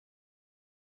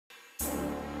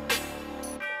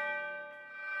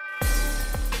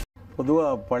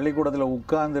பொதுவாக பள்ளிக்கூடத்தில்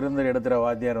உட்கார்ந்துருந்து எடுத்துகிற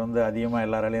வாத்தியார் வந்து அதிகமாக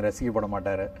எல்லாராலையும் ரசிக்கப்பட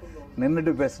மாட்டார்.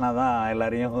 நின்றுட்டு பேசினா தான்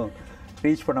எல்லாரையும்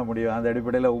ரீச் பண்ண முடியும். அந்த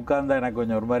அடிப்படையில் உட்கார்ந்தா எனக்கு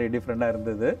கொஞ்சம் ஒரு மாதிரி டிஃப்ரெண்ட்டாக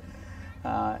இருந்தது.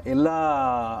 எல்லா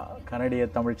கனடிய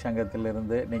தமிழ்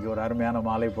சங்கத்திலிருந்து இன்றைக்கி ஒரு அருமையான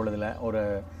மாலை பொழுதில் ஒரு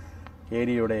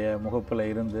ஏரியுடைய முகப்பில்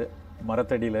இருந்து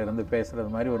மரத்தடியில் இருந்து பேசுகிறது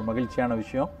மாதிரி ஒரு மகிழ்ச்சியான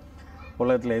விஷயம்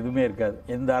உலகத்தில் எதுவுமே இருக்காது.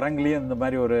 எந்த அரங்கிலையும் இந்த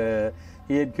மாதிரி ஒரு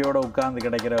இயற்கையோடு உட்கார்ந்து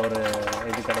கிடைக்கிற ஒரு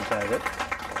இது கிடைக்காது.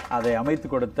 அதை அமைத்து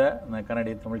கொடுத்த இந்த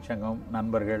கனடிய தமிழ்ச்சங்கம்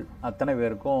நண்பர்கள் அத்தனை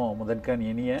பேருக்கும் முதற்கண்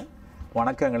இனிய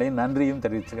வணக்கங்களையும் நன்றியும்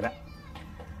தெரிவிச்சுக்கிறேன்.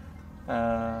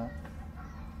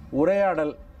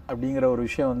 உரையாடல் அப்படிங்கிற ஒரு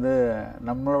விஷயம் வந்து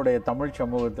நம்மளுடைய தமிழ்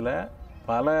சமூகத்தில்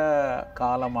பல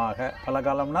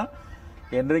காலம்னா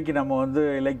என்றைக்கு நம்ம வந்து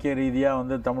இலக்கிய ரீதியாக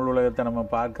வந்து தமிழ் உலகத்தை நம்ம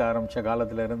பார்க்க ஆரம்பித்த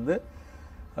காலத்திலேருந்து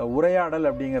உரையாடல்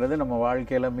அப்படிங்கிறது நம்ம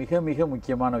வாழ்க்கையில் மிக மிக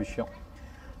முக்கியமான விஷயம்.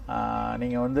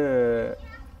 நீங்கள் வந்து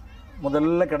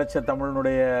முதல்ல கிடைச்ச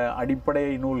தமிழினுடைய அடிப்படை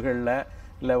நூல்களில்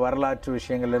இல்லை வரலாற்று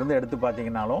விஷயங்கள்லேருந்து எடுத்து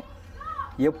பார்த்தீங்கன்னாலும்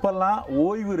எப்பெல்லாம்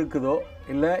ஓய்வு இருக்குதோ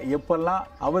இல்லை எப்பெல்லாம்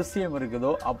அவசியம்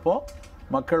இருக்குதோ அப்போது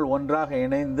மக்கள் ஒன்றாக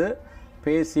இணைந்து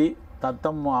பேசி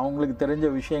அவங்களுக்கு தெரிஞ்ச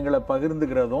விஷயங்களை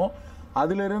பகிர்ந்துக்கிறதும்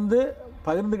அதிலிருந்து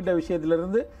பகிர்ந்துக்கிட்ட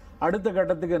விஷயத்துலேருந்து அடுத்த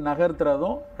கட்டத்துக்கு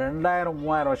நகர்த்துறதும்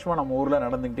 2000-3000 வருஷமாக நம்ம ஊரில்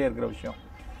நடந்துக்கிட்டே இருக்கிற விஷயம்.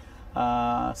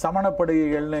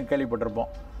 சமணப்படுகைகள்னு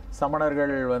கேள்விப்பட்டிருப்போம்.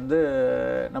 சமணர்கள் வந்து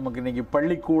நமக்கு இன்றைக்கி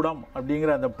பள்ளிக்கூடம்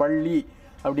அப்படிங்கிற அந்த பள்ளி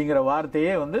அப்படிங்கிற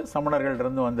வார்த்தையே வந்து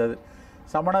சமணர்கள்லேருந்து வந்தது.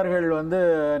 சமணர்கள் வந்து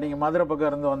நீங்கள் மதுரை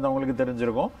பக்கம் இருந்து வந்தவங்களுக்கு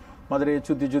தெரிஞ்சிருக்கும். மதுரையை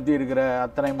சுற்றி இருக்கிற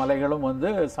அத்தனை மலைகளும் வந்து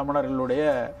சமணர்களுடைய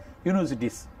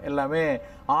யூனிவர்சிட்டிஸ் எல்லாமே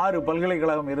 6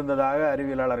 பல்கலைக்கழகம் இருந்ததாக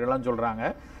அறிவியலாளர்கள்லாம் சொல்கிறாங்க.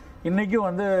 இன்றைக்கும்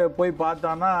வந்து போய்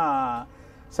பார்த்தோன்னா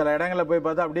சில இடங்களில் போய்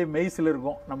பார்த்தா அப்படியே மெய்சில்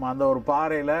இருக்கும். நம்ம அந்த ஒரு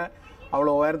பாறையில்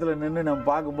அவ்வளோ உயரத்தில் நின்று நம்ம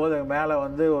பார்க்கும்போது மேலே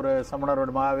வந்து ஒரு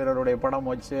சமணரோட மாவீரருடைய படம்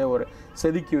வச்சு ஒரு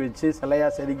செதுக்கி வச்சு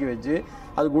சிலையாக செதுக்கி வச்சு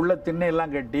அதுக்குள்ளே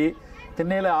திண்ணையெல்லாம் கட்டி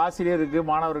திண்ணையில் ஆசிரியருக்கு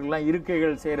மாணவர்கள்லாம்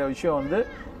இருக்கைகள் செய்கிற விஷயம் வந்து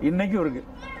இன்றைக்கும் இருக்குது.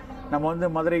 நம்ம வந்து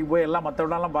மதுரைக்கு போய் எல்லாம் மற்ற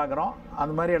இடம்லாம் பார்க்குறோம்.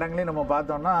 அந்த மாதிரி இடங்களையும் நம்ம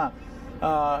பார்த்தோன்னா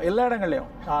எல்லா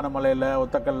இடங்கள்லையும் ஆனமலையில்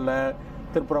ஒத்தக்கல்லில்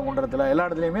திருப்பரங்குன்றத்தில் எல்லா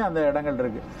இடத்துலையுமே அந்த இடங்கள்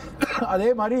இருக்குது. அதே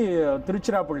மாதிரி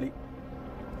திருச்சிராப்பள்ளி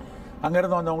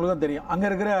அங்கேருந்து வந்தவங்களுக்கும் தெரியும். அங்கே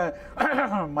இருக்கிற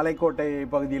மலைக்கோட்டை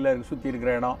பகுதியில் சுற்றி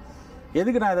இருக்கிற இடம்.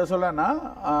 எதுக்கு நான் இதை சொல்லன்னா,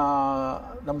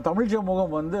 நம் தமிழ்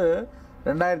சமூகம் வந்து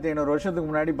 2500 வருஷத்துக்கு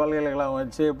முன்னாடி பல்கலைக்கழகம்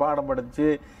வச்சு பாடம் படித்து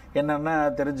என்னென்ன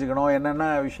தெரிஞ்சுக்கணும், என்னென்ன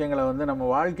விஷயங்களை வந்து நம்ம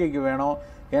வாழ்க்கைக்கு வேணும்,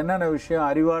 என்னென்ன விஷயம்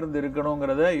அறிவார்ந்து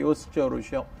இருக்கணுங்கிறத யோசித்த ஒரு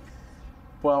விஷயம்.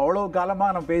 இப்போ அவ்வளோ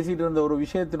காலமாக நம்ம பேசிகிட்டு இருந்த ஒரு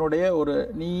விஷயத்தினுடைய ஒரு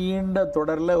நீண்ட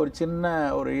தொடரில் ஒரு சின்ன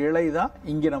ஒரு இழை தான்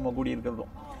இங்கே நம்ம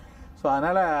கூடியிருக்கிறதும். ஸோ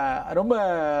அதனால் ரொம்ப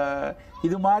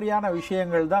இது மாதிரியான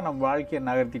விஷயங்கள் தான் நம்ம வாழ்க்கையை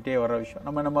நகர்த்திட்டே வர விஷயம்.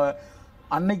 நம்ம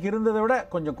அன்னைக்கு இருந்ததை விட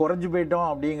கொஞ்சம் குறைஞ்சி போயிட்டோம்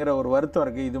அப்படிங்கிற ஒரு வருத்தம்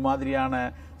இருக்குது. இது மாதிரியான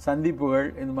சந்திப்புகள்,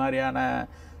 இது மாதிரியான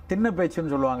திண்ணை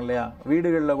பேச்சுன்னு சொல்லுவாங்க இல்லையா,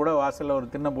 வீடுகளில் கூட வாசலில் ஒரு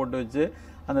திண்ணை போட்டு வச்சு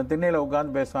அந்த திண்ணையில்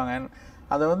உட்காந்து பேசுவாங்க.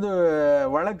 அதை வந்து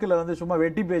வழக்கில் வந்து சும்மா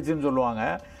வெட்டி பேச்சுன்னு சொல்லுவாங்க.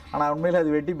 ஆனால் உண்மையில் அது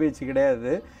வெட்டி பேச்சு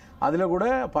கிடையாது. அதில் கூட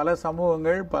பல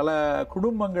சமூகங்கள் பல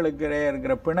குடும்பங்களுக்கு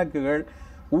இருக்கிற பிணக்குகள்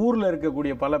ஊரில்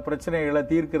இருக்கக்கூடிய பல பிரச்சனைகளை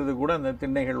தீர்க்கிறது கூட அந்த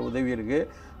திண்ணைகள் உதவி இருக்குது.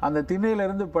 அந்த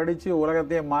திண்ணையிலேருந்து படித்து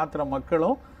உலகத்தையே மாற்றுற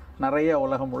மக்களும் நிறைய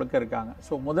உலகம் முழுக்க இருக்காங்க.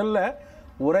 ஸோ முதல்ல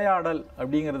உரையாடல்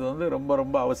அப்படிங்கிறது வந்து ரொம்ப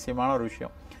ரொம்ப அவசியமான ஒரு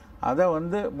விஷயம். அதை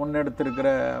வந்து முன்னெடுத்திருக்கிற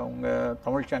உங்கள்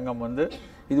தமிழ்ச்சங்கம் வந்து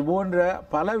இது போன்ற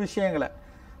பல விஷயங்களை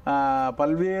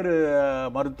பல்வேறு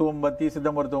மருத்துவம் பற்றி, சித்த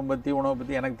மருத்துவம் பற்றி, உணவை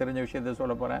பற்றி எனக்கு தெரிஞ்ச விஷயத்த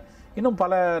சொல்ல போகிறேன். இன்னும்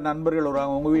பல நண்பர்கள்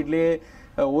வருவாங்க. உங்கள் வீட்டிலேயே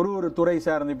ஒரு துறை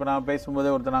சார்ந்து இப்போ நான்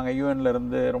பேசும்போதே ஒருத்தர் நாங்கள் யூஎன்ல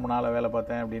இருந்து ரொம்ப நாளாக வேலை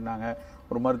பார்த்தேன் அப்படின்னாங்க,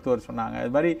 ஒரு மருத்துவர் சொன்னாங்க.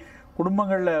 இது மாதிரி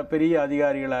குடும்பங்களில் பெரிய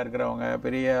அதிகாரிகளாக இருக்கிறவங்க,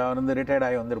 பெரிய வந்து ரிட்டையர்ட்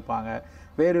ஆகி வந்திருப்பாங்க,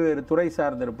 வேறு துறை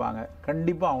சார்ந்து இருப்பாங்க.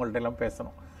 கண்டிப்பாக அவங்கள்ட்ட எல்லாம்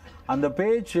பேசணும். அந்த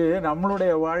பேச்சு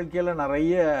நம்மளுடைய வாழ்க்கையில்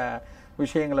நிறைய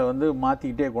விஷயங்களை வந்து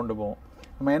மாற்றிக்கிட்டே கொண்டு போவோம்.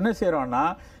 நம்ம என்ன செய்கிறோன்னா,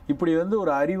 இப்படி வந்து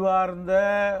ஒரு அறிவார்ந்த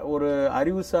ஒரு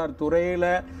அறிவுசார்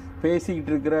துறையில்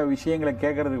பேசிக்கிட்டு இருக்கிற விஷயங்களை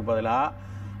கேட்குறதுக்கு பதிலாக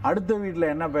அடுத்த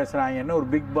வீட்டில் என்ன பேசுகிறாங்கன்னு ஒரு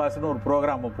பிக் பாஸ்ன்னு ஒரு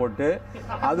ப்ரோக்ராமை போட்டு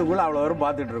அதுக்குள்ளே அவ்வளோ வரும்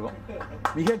பார்த்துட்ருக்கோம்.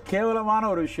 மிக கேவலமான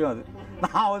ஒரு விஷயம் அது.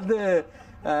 நான் வந்து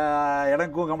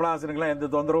எனக்கும் கமலஹாசனுக்கெல்லாம் எந்த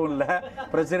தொந்தரவும் இல்லை,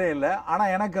 பிரச்சனையும் இல்லை.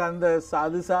 ஆனால் எனக்கு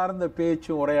அது சார்ந்த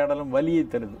பேச்சும் உரையாடலும் வலியை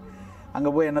தருது. அங்கே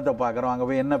போய் என்னத்தை பார்க்குறோம், அங்கே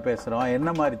போய் என்ன பேசுகிறோம், என்ன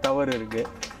மாதிரி தவறு இருக்குது.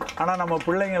 ஆனால் நம்ம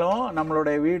பிள்ளைங்களும்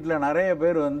நம்மளுடைய வீட்டில் நிறைய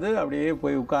பேர் வந்து அப்படியே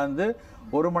போய் உட்காந்து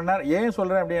 1 மணி நேரம், ஏன்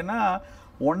சொல்கிறேன் அப்படின்னா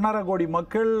 1.5 கோடி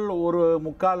மக்கள் ஒரு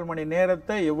 3/4 மணி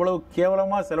நேரத்தை எவ்வளோ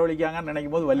கேவலமாக செலவழிக்காங்கன்னு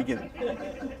நினைக்கும் போது வலிக்குது.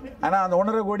 ஆனால் அந்த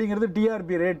 1.5 கோடிங்கிறது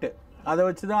டிஆர்பி ரேட்டு. அதை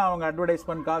வச்சு தான் அவங்க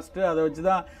அட்வர்டைஸ்மெண்ட் காஸ்ட்டு, அதை வச்சு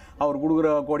தான் அவர் கொடுக்குற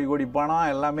கோடி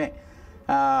பணம் எல்லாமே.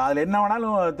 அதில் என்ன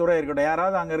வேணாலும் துறை இருக்கட்டும்.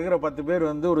 யாராவது அங்கே இருக்கிற 10 பேர்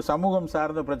வந்து ஒரு சமூகம்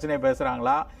சார்ந்த பிரச்சனையை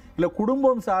பேசுகிறாங்களா, இல்லை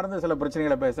குடும்பம் சார்ந்த சில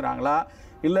பிரச்சனைகளை பேசுகிறாங்களா,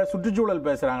 இல்லை சுற்றுச்சூழல்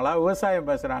பேசுகிறாங்களா, விவசாயம்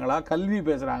பேசுகிறாங்களா, கல்வி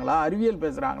பேசுகிறாங்களா, அறிவியல்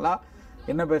பேசுகிறாங்களா,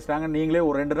 என்ன பேசுகிறாங்க நீங்களே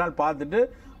ஒரு 2 நாள் பார்த்துட்டு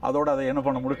அதோட அதை என்ன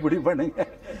பண்ண முடிவு பண்ணுங்க.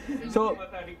 ஸோ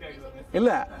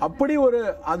இல்லை அப்படி ஒரு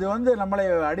அது வந்து நம்மளை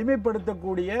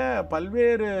அடிமைப்படுத்தக்கூடிய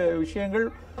பல்வேறு விஷயங்கள்.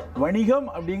 வணிகம்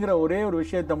அப்படிங்கிற ஒரே ஒரு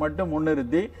விஷயத்தை மட்டும்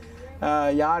முன்னிறுத்தி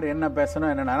யார் என்ன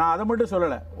பேசணும் என்னென்ன, நான் அதை மட்டும்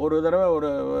சொல்லலை. ஒரு தடவை ஒரு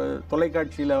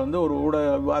தொலைக்காட்சியில் வந்து ஒரு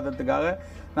ஊடக விவாதத்துக்காக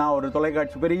நான் ஒரு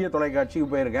பெரிய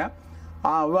தொலைக்காட்சிக்கு போயிருக்கேன்.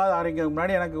 விவாதம் ஆரம்பிக்கிறதுக்கு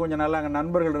முன்னாடி எனக்கு கொஞ்சம் நல்லா அங்கே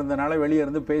நண்பர்கள் இருந்தனால வெளியே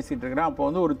இருந்து பேசிகிட்டு இருக்கிறேன். அப்போ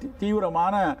வந்து ஒரு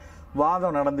தீவிரமான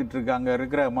வாதம் நடந்துகிட்ருக்கு அங்கே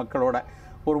இருக்கிற மக்களோட.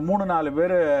 ஒரு 3-4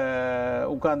 பேர்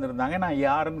உட்கார்ந்துருந்தாங்க. நான்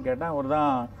யாருன்னு கேட்டேன்.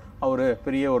 அவர்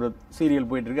பெரிய ஒரு சீரியல்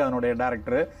போயிட்டுருக்கு, அதனுடைய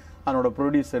டேரக்டரு, அதனோட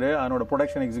ப்ரொடியூசரு, அதனோட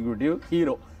ப்ரொடக்ஷன் எக்ஸிக்யூட்டிவ்,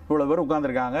 ஹீரோ, இவ்வளோ பேர்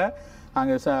உட்காந்துருக்காங்க.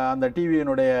 அங்கே அந்த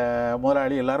டிவியினுடைய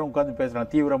முதலாளி எல்லாரும் உட்காந்து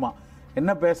பேசுகிறாங்க தீவிரமாக.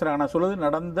 என்ன பேசுகிறாங்க, நான் சொல்லுது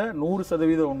நடந்த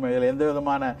 100% உண்மை, இதில் எந்த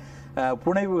விதமான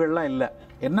புனைவுகள்லாம் இல்லை.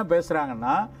 என்ன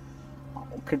பேசுகிறாங்கன்னா,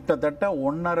 கிட்டத்தட்ட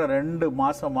 1.5-2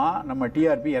 மாதமாக நம்ம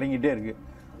டிஆர்பி இறங்கிட்டே இருக்குது.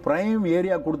 ப்ரைம்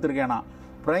ஏரியா கொடுத்துருக்கேன், நான்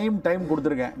ப்ரைம் டைம்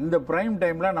கொடுத்துருக்கேன். இந்த ப்ரைம்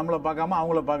டைமில் நம்மளை பார்க்காம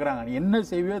அவங்கள பார்க்குறாங்க. என்ன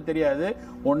செய்வியோ தெரியாது.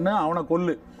 ஒன்று அவனை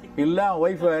கொல்லு, இல்லை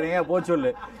ஒய்ஃப் வேற எங்கேயா போக சொல்லு,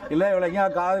 இல்லை இவ்வளோ எங்கேயா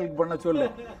காதலுக்கு பண்ண சொல்லு,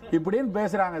 இப்படின்னு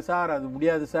பேசுகிறாங்க. சார் அது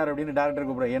முடியாது சார் அப்படின்னு டேரக்டர்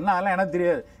கூப்பிட்றேன். என்ன அதெல்லாம் எனக்கு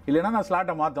தெரியாது, இல்லைன்னா நான்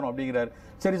ஸ்லாட்டை மாற்றணும் அப்படிங்கிறாரு.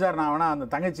 சரி சார் நான் வேணா அந்த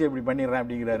தங்கச்சி எப்படி பண்ணிடுறேன்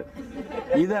அப்படிங்கிறாரு.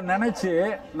 இதை நினச்சி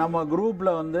நம்ம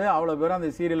குரூப்பில் வந்து அவ்வளோ பேரும்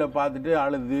அந்த சீரியலை பார்த்துட்டு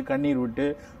அழுது கண்ணீர் விட்டு,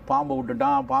 பாம்பை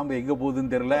விட்டுட்டான், பாம்பு எங்கே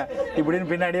போகுதுன்னு தெரில,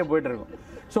 இப்படின்னு பின்னாடியே போயிட்டுருக்கோம்.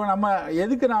 ஸோ நம்ம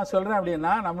எதுக்கு நான் சொல்கிறேன்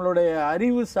அப்படின்னா, நம்மளுடைய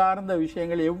அறிவு சார்ந்த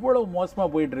விஷயங்கள் எவ்வளோ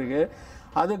மோசமாக போயிட்டுருக்கு.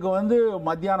 அதுக்கு வந்து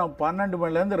மத்தியானம் 12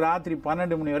 மணிலேருந்து ராத்திரி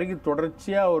 12 மணி வரைக்கும்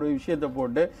தொடர்ச்சியாக ஒரு விஷயத்தை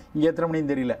போட்டு, இங்கே எத்தனை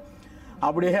மணின்னு தெரியல,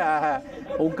 அப்படியே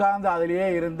உட்கார்ந்து அதிலேயே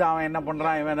இருந்து அவன் என்ன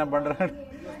பண்ணுறான் இவன் என்ன பண்ணுறான்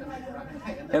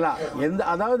எல்லாம்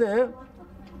அதாவது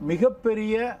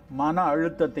மிகப்பெரிய மன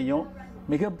அழுத்தத்தையும்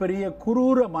மிகப்பெரிய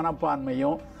குரூர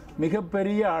மனப்பான்மையும்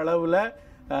மிகப்பெரிய அளவில்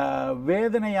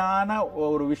வேதனையான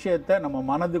ஒரு விஷயத்தை நம்ம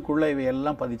மனதுக்குள்ளே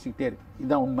இவையெல்லாம் பதிச்சுக்கிட்டே இருக்கு.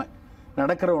 இதுதான் உண்மை,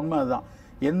 நடக்கிற உண்மை அதுதான்.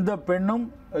 எந்த பெண்ணும்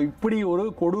இப்படி ஒரு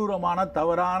கொடூரமான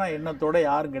தவறான எண்ணத்தோட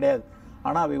யாரும் கிடையாது.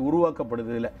 ஆனால் அவை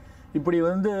உருவாக்கப்படுது இல்லை. இப்படி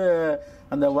வந்து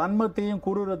அந்த வன்மத்தையும்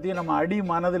குரூரத்தையும் நம்ம அடி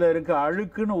மனதில் இருக்க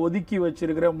அழுக்குன்னு ஒதுக்கி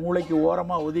வச்சிருக்கிற, மூளைக்கு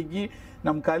ஓரமாக ஒதுக்கி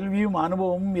நம் கல்வியும்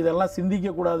அனுபவமும் இதெல்லாம்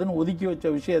சிந்திக்கக்கூடாதுன்னு ஒதுக்கி வச்ச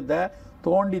விஷயத்த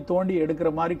தோண்டி தோண்டி எடுக்கிற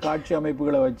மாதிரி காட்சி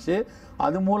அமைப்புகளை வச்சு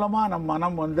அது மூலமாக நம்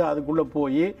மனம் வந்து அதுக்குள்ளே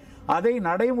போய் அதை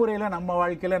நடைமுறையில் நம்ம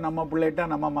வாழ்க்கையில் நம்ம பிள்ளைகிட்ட,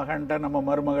 நம்ம மகன்கிட்ட, நம்ம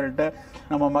மருமகள்கிட்ட,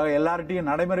 நம்ம எல்லார்ட்டையும்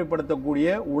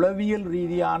நடைமுறைப்படுத்தக்கூடிய உளவியல்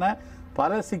ரீதியான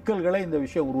பல சிக்கல்களை இந்த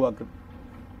விஷயம் உருவாக்குது.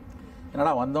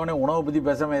 என்னடா வந்தோடனே உணவை பற்றி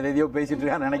பேசாமல் எதையோ பேசிகிட்டு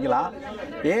இருக்கான்னு நினைக்கலாம்.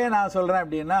 ஏன் நான் சொல்கிறேன்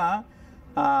அப்படின்னா,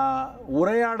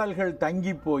 உரையாடல்கள்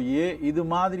தங்கி போய் இது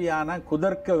மாதிரியான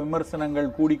குதர்க்க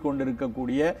விமர்சனங்கள்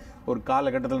கூடிக்கொண்டிருக்கக்கூடிய ஒரு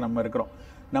காலகட்டத்தில் நம்ம இருக்கிறோம்.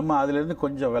 நம்ம அதிலேருந்து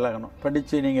கொஞ்சம் விலகணும்.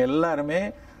 படித்து நீங்கள் எல்லாருமே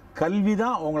கல்வி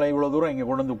தான் உங்களை இவ்வளோ தூரம் இங்கே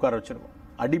கொண்டு வந்து உட்கார வச்சுருக்கோம்.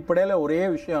 அடிப்படையில் ஒரே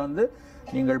விஷயம் வந்து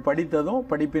நீங்கள் படித்ததும்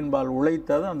படிப்பின்பால்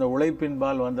உழைத்ததும் அந்த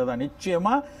உழைப்பின்பால் வந்ததான்.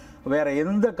 நிச்சயமாக வேறு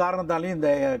எந்த காரணத்தாலையும்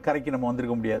இந்த கரைக்கு நம்ம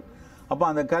வந்திருக்க முடியாது. அப்போ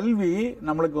அந்த கல்வி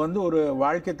நம்மளுக்கு வந்து ஒரு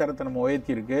வாழ்க்கை தரத்தை நம்ம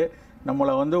உயர்த்தியிருக்கு.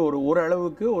 நம்மளை வந்து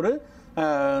ஓரளவுக்கு ஒரு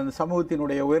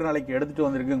சமூகத்தினுடைய உயர்நிலைக்கு எடுத்துகிட்டு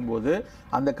வந்திருக்கும் போது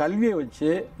அந்த கல்வியை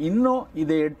வச்சு இன்னும்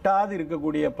இதை எட்டாது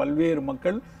இருக்கக்கூடிய பல்வேறு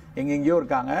மக்கள் எங்கெங்கேயோ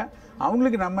இருக்காங்க.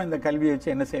 அவங்களுக்கு நம்ம இந்த கல்வியை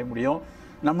வச்சு என்ன செய்ய முடியும்,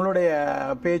 நம்மளுடைய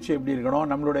பேச்சு எப்படி இருக்கணும்,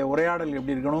 நம்மளுடைய உரையாடல்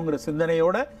எப்படி இருக்கணுங்கிற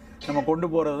சிந்தனையோடு நம்ம கொண்டு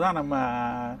போகிறது தான் நம்ம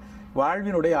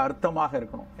வாழ்வினுடைய அர்த்தமாக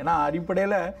இருக்கணும். ஏன்னா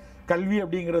அடிப்படையில் கல்வி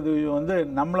அப்படிங்கிறது வந்து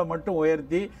நம்மளை மட்டும்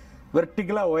உயர்த்தி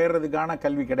வெர்டிக்கலாக உயர்றதுக்கான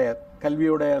கல்வி கிடையாது.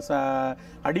 கல்வியோடைய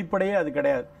அடிப்படையே அது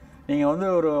கிடையாது. நீங்கள் வந்து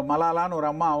ஒரு மலாலான்னு ஒரு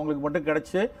அம்மா, அவங்களுக்கு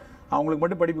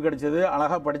மட்டும் படிப்பு கிடைச்சது,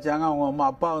 அழகாக படித்தாங்க. அவங்க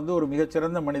அப்பா வந்து ஒரு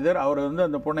மிகச்சிறந்த மனிதர். அவர் வந்து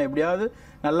அந்த பொண்ணை எப்படியாவது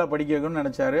நல்லா படிக்க வைக்கணும்னு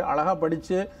நினச்சாரு. அழகாக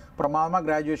படித்து பிரமாதமாக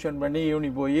கிராஜுவேஷன் பண்ணி யூனி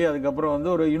போய் அதுக்கப்புறம் வந்து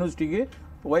ஒரு யூனிவர்சிட்டிக்கு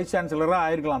வைஸ் சான்சலராக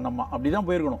ஆயிருக்கலாம் அந்த அம்மா. அப்படி தான்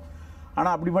போயிருக்கணும்.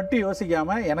 ஆனால் அப்படி மட்டும்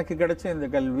யோசிக்காமல் எனக்கு கிடைச்ச இந்த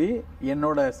கல்வி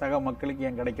என்னோட சக மக்களுக்கு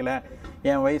ஏன் கிடைக்கல,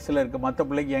 என் வயசில் இருக்க மற்ற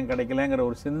பிள்ளைக்கு ஏன் கிடைக்கலங்கிற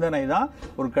ஒரு சிந்தனை தான்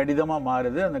ஒரு கடிதமாக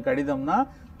மாறுது. அந்த கடிதம் தான்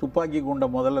துப்பாக்கி குண்டை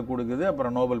முதல்ல கொடுக்குது,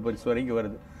 அப்புறம் நோபல் பரிசு வரைக்கும்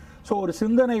வருது. ஸோ ஒரு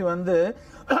சிந்தனை வந்து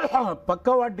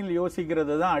பக்கவாட்டில்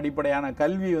யோசிக்கிறது தான் அடிப்படையான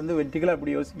கல்வி. வந்து வெற்றிகளை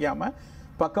அப்படி யோசிக்காமல்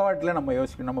பக்கவாட்டில் நம்ம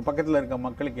யோசிக்கணும். நம்ம பக்கத்தில் இருக்க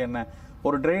மக்களுக்கு என்ன,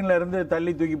 ஒரு ட்ரெயினில் இருந்து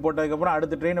தள்ளி தூக்கி போட்டதுக்கப்புறம்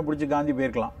அடுத்த ட்ரெயினை பிடிச்சி காந்தி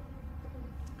போயிருக்கலாம்.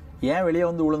 ஏன் வெளியே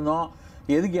வந்து விழுந்தோம்,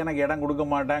 எதுக்கு எனக்கு இடம் கொடுக்க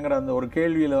மாட்டேங்கிற அந்த ஒரு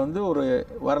கேள்வியில் வந்து ஒரு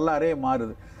வரலாறே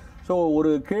மாறுது. ஸோ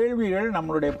ஒரு கேள்விகள்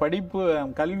நம்மளுடைய படிப்பு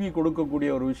கல்வி கொடுக்கக்கூடிய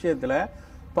ஒரு விஷயத்தில்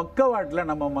பக்கவாட்டில்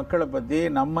நம்ம மக்களை பற்றி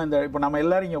இப்போ நம்ம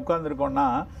எல்லாரும் இங்கே உட்காந்துருக்கோன்னா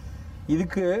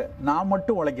இதுக்கு நான்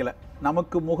மட்டும் உழைக்கலை.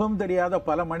 நமக்கு முகம் தெரியாத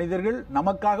பல மனிதர்கள்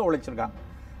நமக்காக உழைச்சிருக்காங்க.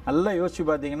 நல்லா யோசிச்சு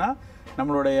பார்த்தீங்கன்னா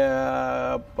நம்மளுடைய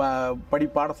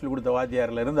பாடம் சொல்லி கொடுத்த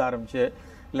வாத்தியார்லேருந்து ஆரம்பித்து,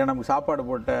 இல்லை நமக்கு சாப்பாடு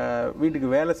போட்ட வீட்டுக்கு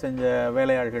வேலை செஞ்ச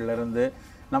வேலையாள்கள்லேருந்து,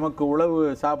 நமக்கு உழவு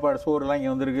சாப்பாடு சோறுலாம்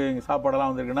இங்கே வந்திருக்கு, இங்கே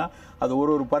சாப்பாடெல்லாம் வந்திருக்குன்னா அது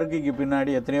ஒரு பருக்கைக்கு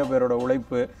பின்னாடி எத்தனையோ பேரோட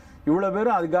உழைப்பு. இவ்வளோ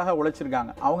பேரும் அதுக்காக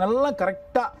உழைச்சிருக்காங்க. அவங்கெல்லாம்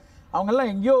கரெக்டாக,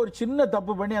 அவங்கெல்லாம் எங்கேயோ ஒரு சின்ன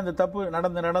தப்பு பண்ணி அந்த தப்பு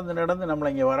நடந்து நடந்து நடந்து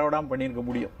நம்மளை இங்கே வரவிடாமல் பண்ணியிருக்க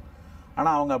முடியும்.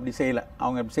 ஆனால் அவங்க அப்படி செய்யலை.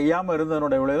 அவங்க அப்படி செய்யாமல்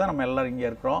இருந்ததனுடைய விளைவு தான் நம்ம எல்லோரும் இங்கே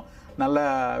இருக்கிறோம், நல்ல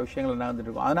விஷயங்கள்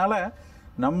நடந்துட்டுருக்கோம். அதனால்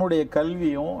நம்முடைய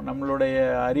கல்வியும் நம்மளுடைய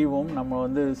அறிவும்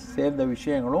நம்ம சேர்ந்த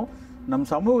விஷயங்களும் நம்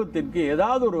சமூகத்திற்கு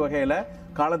ஏதாவது ஒரு வகையில்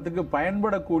காலத்துக்கு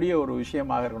பயன்படக்கூடிய ஒரு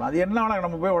விஷயமாக இருக்கணும். அது என்ன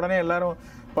நம்ம போய் உடனே எல்லாரும்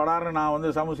படாருன்னு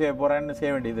நான் சமூக செய்ய போகிறேன்னு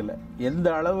செய்ய வேண்டியதில்லை. எந்த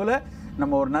அளவில்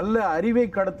நம்ம ஒரு நல்ல அறிவை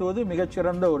கடத்துவது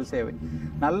மிகச்சிறந்த ஒரு சேவை,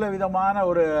 நல்ல விதமான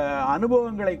ஒரு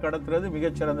அனுபவங்களை கடத்துறது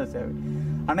மிகச்சிறந்த சேவை.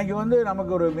 அன்னைக்கு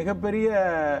நமக்கு ஒரு மிகப்பெரிய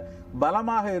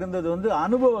பலமாக இருந்தது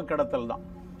அனுபவ கடத்தல் தான்.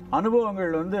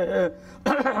 அனுபவங்கள்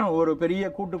ஒரு பெரிய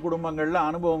கூட்டு குடும்பங்களில்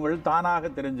அனுபவங்கள்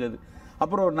தானாக தெரிஞ்சது.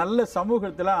 அப்புறம் ஒரு நல்ல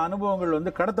சமூகத்தில்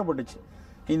அனுபவங்கள் கடத்தப்பட்டுச்சு.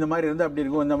 இந்த மாதிரி இருந்து அப்படி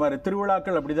இருக்கும், இந்த மாதிரி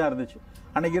திருவிழாக்கள் அப்படி தான் இருந்துச்சு.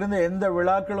 அன்றைக்கி இருந்த எந்த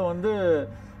விழாக்களும்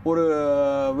ஒரு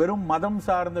வெறும் மதம்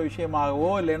சார்ந்த விஷயமாகவோ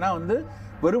இல்லைன்னா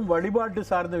வெறும் வழிபாட்டு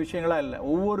சார்ந்த விஷயங்களாக இல்லை.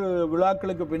 ஒவ்வொரு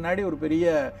விழாக்களுக்கு பின்னாடி ஒரு பெரிய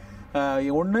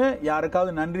ஒன்று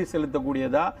யாருக்காவது நன்றி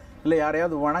செலுத்தக்கூடியதா, இல்லை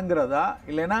யாரையாவது வணங்குறதா,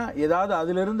 இல்லைன்னா ஏதாவது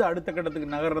அதிலிருந்து அடுத்த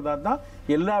கட்டத்துக்கு நகர்றதா தான்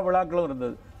எல்லா விழாக்களும்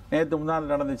இருந்தது. நேற்று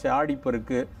முன்னாள் நடந்துச்சு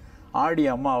ஆடிப்பெருக்கு, ஆடி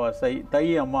அமாவாசை, தை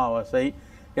அமாவாசை,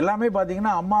 எல்லாமே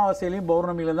பார்த்திங்கன்னா அமாவாசையிலையும்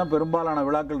பௌர்ணமியில தான் பெரும்பாலான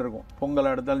விழாக்கள் இருக்கும்.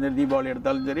 பொங்கல் எடுத்தாலும் சரி, தீபாவளி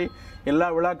எடுத்தாலும் சரி, எல்லா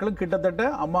விழாக்களும் கிட்டத்தட்ட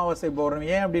அமாவாசை பௌர்ணமி.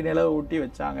 ஏன் அப்படி நிலவை ஊட்டி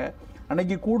வச்சாங்க?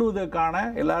 அன்னைக்கு கூடுவதற்கான,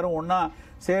 எல்லாரும் ஒன்றா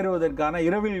சேருவதற்கான,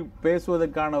 இரவில்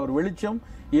பேசுவதற்கான ஒரு வெளிச்சம்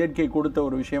இயற்கை கொடுத்த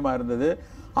ஒரு விஷயமா இருந்தது.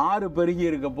 ஆறு பெருகி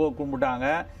இருக்கப்போ கும்பிட்டாங்க,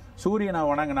 சூரியனை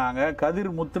வணங்கினாங்க, கதிர்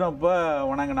முத்துனப்ப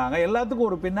வணங்கினாங்க. எல்லாத்துக்கும்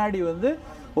ஒரு பின்னாடி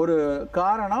ஒரு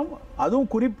காரணம்.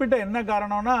 அதுவும் குறிப்பிட்ட என்ன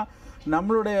காரணம்னா,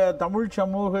 நம்மளுடைய தமிழ்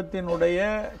சமூகத்தினுடைய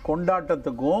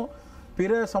கொண்டாட்டத்துக்கும்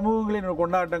பிற சமூகங்களின்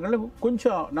கொண்டாட்டங்கள்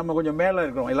கொஞ்சம் மேலே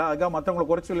இருக்கிறோம். அதுக்காக மற்றவங்களை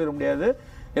குறைச்சி சொல்லிட முடியாது.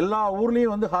 எல்லா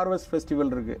ஊர்லேயும் ஹார்வெஸ்ட்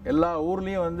ஃபெஸ்டிவல் இருக்குது. எல்லா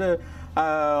ஊர்லேயும்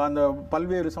அந்த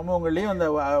பல்வேறு சமூகங்கள்லேயும் அந்த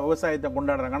விவசாயத்தை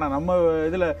கொண்டாடுறாங்க. ஆனால் நம்ம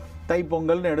இதில்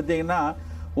தைப்பொங்கல்னு எடுத்திங்கன்னா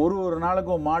ஒரு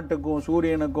நாளுக்கும் மாட்டுக்கும்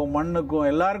சூரியனுக்கும் மண்ணுக்கும்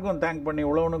எல்லாருக்கும் தேங்க் பண்ணி,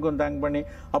 உழவனுக்கும் தேங்க் பண்ணி,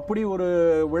 அப்படி ஒரு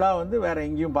விழா வேறு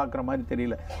எங்கேயும் பார்க்குற மாதிரி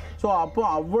தெரியல. ஸோ அப்போ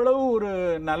அவ்வளவு ஒரு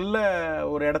நல்ல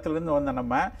ஒரு இடத்துலேருந்து வந்த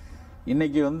நம்ம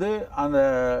இன்றைக்கி அந்த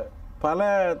பல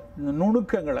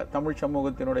நுணுக்கங்களை, தமிழ்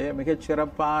சமூகத்தினுடைய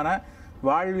மிகச்சிறப்பான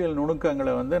வாழ்வியல்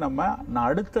நுணுக்கங்களை நம்ம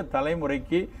அடுத்த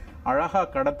தலைமுறைக்கு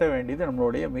அழகாக கடத்த வேண்டியது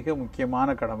நம்மளுடைய மிக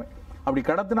முக்கியமான கடமை. அப்படி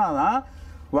கடத்தினாதான்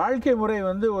வாழ்க்கை முறை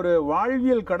ஒரு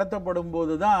வாழ்வியல் கடத்தப்படும்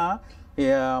போது தான்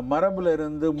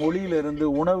மரபுலேருந்து, மொழியிலிருந்து,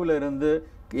 உணவுலேருந்து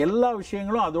எல்லா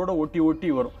விஷயங்களும் அதோட ஒட்டி ஒட்டி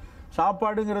வரும்.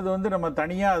 சாப்பாடுங்கிறது நம்ம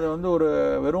தனியாக அதை ஒரு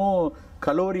வெறும்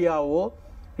கலோரியாவோ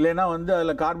இல்லைன்னா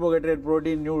அதில் கார்போஹைட்ரேட்,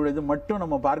 புரோட்டீன், இது மட்டும்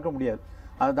நம்ம பார்க்க முடியாது.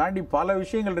 அதை தாண்டி பல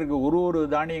விஷயங்கள் இருக்குது. ஒரு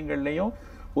தானியங்கள்லையும்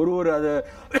அது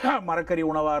மரக்கறி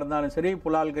உணவாக இருந்தாலும் சரி,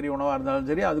 புலால் கறி உணவாக இருந்தாலும்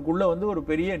சரி, அதுக்குள்ளே ஒரு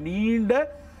பெரிய நீண்ட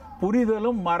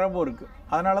புரிதலும் மரபும் இருக்குது.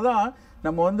 அதனால தான்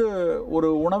நம்ம ஒரு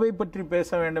உணவை பற்றி பேச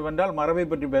வேண்டும் என்றால் மரபை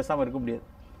பற்றி பேசாமல் இருக்க முடியாது.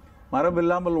 மரபு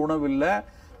இல்லாமல் உணவு இல்லை,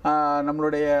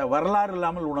 நம்மளுடைய வரலாறு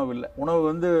இல்லாமல் உணவு இல்லை.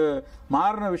 உணவு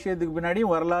மாறின விஷயத்துக்கு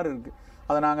பின்னாடியும் வரலாறு இருக்குது.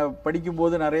 அதை நாங்கள்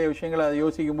படிக்கும்போது நிறைய விஷயங்களை அதை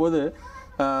யோசிக்கும்போது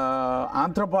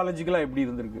ஆந்த்ரோபாலஜிக்கலாக எப்படி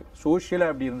இருந்திருக்கு,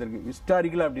 சோஷியலாக எப்படி இருந்திருக்கு,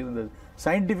 ஹிஸ்டாரிக்கலாக எப்படி இருந்தது,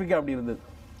 சயின்டிஃபிக்காக அப்படி இருந்தது.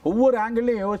 ஒவ்வொரு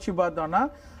ஆங்கிள்லையும் யோசித்து பார்த்தோன்னா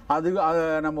அதை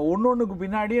நம்ம ஒன்றொன்றுக்கு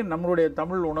பின்னாடியே நம்மளுடைய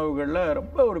தமிழ் உணவுகளில்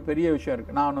ரொம்ப ஒரு பெரிய விஷயம்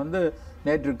இருக்குது. நான்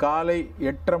நேற்று காலை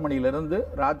 8:30 மணிலேருந்து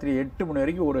ராத்திரி 8 மணி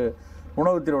வரைக்கும் ஒரு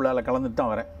உணவு திருவிழாவில் கலந்துட்டு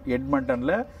தான் வரேன்.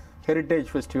 எட்மண்டனில்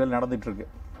ஹெரிட்டேஜ் ஃபெஸ்டிவல் நடந்துகிட்ருக்கு.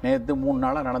 நேற்று 3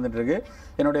 நாளாக நடந்துகிட்ருக்கு.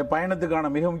 என்னுடைய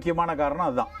பயணத்துக்கான மிக முக்கியமான காரணம்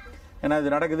அதுதான். ஏன்னா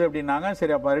இது நடக்குது அப்படின்னாங்க,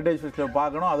 சரி அப்போ ஹெரிட்டேஜ் ஃபெஸ்டிவல்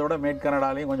பார்க்கணும், அதோட மேட்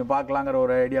கனடாலையும் கொஞ்சம் பார்க்கலாங்கிற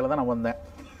ஒரு ஐடியாவில் தான் நான் வந்தேன்.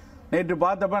 நேற்று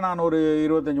பார்த்தப்ப நான் ஒரு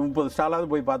 25-30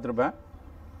 ஸ்டாலாவது போய் பார்த்துருப்பேன்.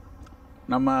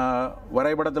 நம்ம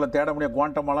வரைபடத்தில் தேட முடியாது.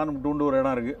 குவாண்டமாலான்னு டூண்டு ஒரு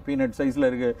இடம் இருக்குது, பீனட் சைஸில்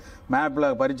இருக்குது. மேப்பில்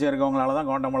பரிச்சயம் இருக்கவங்களால தான்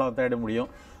குவாண்டமாலாவை தேட முடியும்.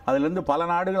 அதுலேருந்து பல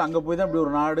நாடுகள் அங்கே போய் தான் இப்படி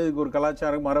ஒரு நாடு, இதுக்கு ஒரு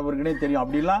கலாச்சாரம் மரபு இருக்குன்னே தெரியும்.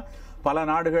 அப்படிலாம் பல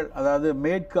நாடுகள், அதாவது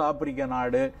மேற்கு ஆப்பிரிக்க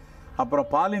நாடு, அப்புறம்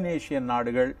பாலினேஷியன்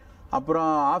நாடுகள், அப்புறம்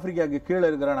ஆப்பிரிக்காவுக்கு கீழே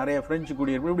இருக்கிற நிறைய ஃப்ரெஞ்சு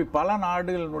குடியிருப்பு, இப்படி பல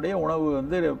நாடுகளினுடைய உணவு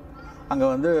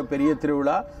அங்கே பெரிய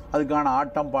திருவிழா, அதுக்கான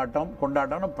ஆட்டம் பாட்டம்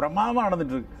கொண்டாட்டம்னு பிரமாதமாக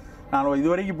நடந்துகிட்ருக்கு. நான்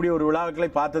இதுவரைக்கும் இப்படி ஒரு விழாக்களை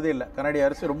பார்த்ததே இல்லை. கனடிய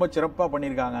அரசு ரொம்ப சிறப்பாக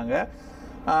பண்ணியிருக்காங்க அங்கே.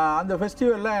 அந்த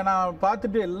ஃபெஸ்டிவலில் நான்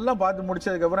பார்த்துட்டு எல்லாம் பார்த்து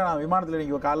முடிச்சதுக்கப்புறம் நான் விமானத்தில்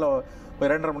இன்றைக்கி காலைல ஒரு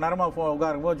 2.5 மணி நேரமாக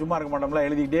உட்காருக்கும்போது சும்மா இருக்க மாட்டோம்லாம்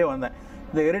எழுதிக்கிட்டே வந்தேன்.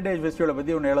 இந்த ஹெரிட்டேஜ் ஃபெஸ்டிவலை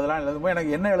பற்றி ஒன்று எழுதும்போது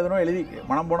எனக்கு என்ன எழுதணும்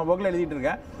மனம் போன போக்கில் எழுதிட்டு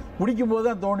இருக்கேன். முடிக்கும் போது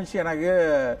தான் தோணுச்சு எனக்கு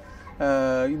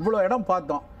இவ்வளோ இடம்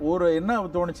பார்த்தோம். ஒரு என்ன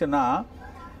தோணுச்சுன்னா,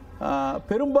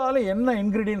 பெரும்பாலும் என்ன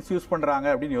இன்க்ரீடியன்ஸ் யூஸ் பண்ணுறாங்க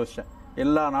அப்படின்னு யோசித்தேன்.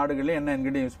 எல்லா நாடுகள்லையும் என்ன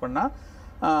இன்க்ரீடியன்ட் யூஸ் பண்ணால்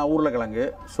உருளைக்கிழங்கு,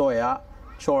 சோயா,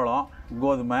 சோளம்,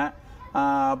 கோதுமை,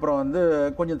 அப்புறம் வந்து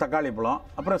கொஞ்சம் தக்காளி பழம்,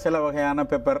 அப்புறம் சில வகையான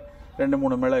பெப்பர்,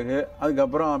 2-3 மிளகு,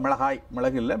 அதுக்கப்புறம்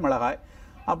மிளகு இல்லை மிளகாய்,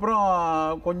 அப்புறம்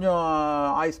கொஞ்சம்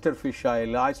oyster fish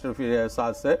oil, oyster fish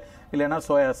sauce, இல்லைன்னா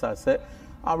சோயா சாஸு,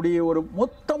 அப்படி ஒரு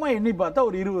மொத்தமாக எண்ணி பார்த்தா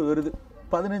ஒரு 20 வருது.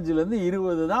 15லேருந்து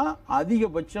 20 தான்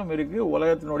அதிகபட்சம் இருக்குது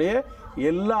உலகத்தினுடைய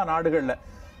எல்லா நாடுகளில்.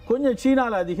 கொஞ்சம்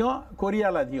சீனாவில் அதிகம்,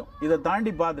 கொரியாவில் அதிகம். இதை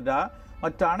தாண்டி பார்த்துட்டா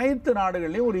மற்ற அனைத்து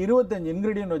நாடுகள்லையும் ஒரு 25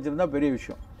 இன்க்ரீடியன்ட் வச்சுருந்தா பெரிய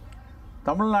விஷயம்.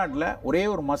 தமிழ்நாட்டில் ஒரே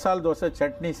ஒரு மசால் தோசை,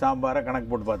 சட்னி, சாம்பாரை கணக்கு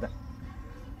போட்டு பார்த்தேன்.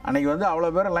 அன்றைக்கி வந்து அவ்வளோ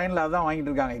பேர் லைனில் அதான்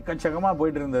வாங்கிட்டு இருக்காங்க. எக்கச்சக்கமாக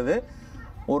போயிட்டு இருந்தது.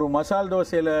 ஒரு மசால்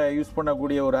தோசையில் யூஸ்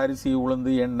பண்ணக்கூடிய ஒரு அரிசி,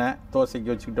 உளுந்து, எண்ணெய்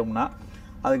தோசைக்கு வச்சுக்கிட்டோம்னா,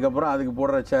 அதுக்கப்புறம் அதுக்கு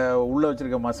போடுற உள்ளே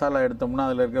வச்சுருக்க மசாலா எடுத்தோம்னா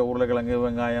அதில் இருக்க உருளைக்கிழங்கு,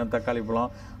 வெங்காயம், தக்காளி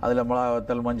பழம், அதில்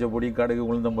மிளகாத்தல், மஞ்சள் பொடி, கடுகு,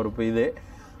 உளுந்தம்பருப்பு, இது.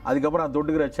 அதுக்கப்புறம்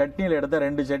தொட்டுக்கிற சட்னியில் எடுத்தால்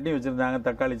 2 சட்னி வச்சுருந்தாங்க.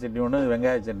 தக்காளி சட்னி ஒன்று,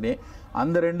 வெங்காய சட்னி.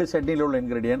 அந்த 2 சட்னியில் உள்ள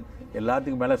இன்க்ரீடியன்ட்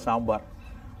எல்லாத்துக்கும் மேலே சாம்பார்.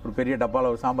 ஒரு பெரிய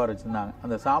டப்பாவில் ஒரு சாம்பார் வச்சுருந்தாங்க.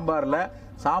 அந்த சாம்பாரில்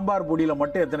சாம்பார் பொடியில்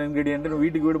மட்டும் எத்தனை இன்க்ரீடியன்ட்னு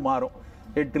வீட்டுக்கு வீடு மாறும்.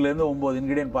 8லேருந்து 9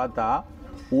 இன்க்ரீடியன்ட் பார்த்தா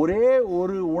ஒரே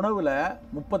ஒரு உணவில்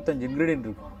 35 இன்க்ரீடியன்ட்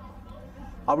இருக்கும்.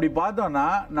 அப்படி பார்த்தோன்னா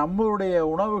நம்மளுடைய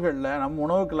உணவுகளில், நம்ம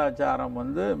உணவு கலாச்சாரம்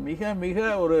வந்து மிக மிக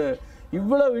ஒரு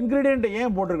இவ்வளவு இன்க்ரீடியண்ட்டை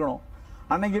ஏன் போட்டிருக்கணும்?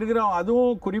 அன்றைக்கி இருக்கிறோம்.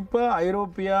 அதுவும் குறிப்பாக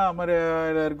ஐரோப்பியா,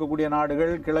 அமெரிக்காவில் இருக்கக்கூடிய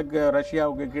நாடுகள், கிழக்கு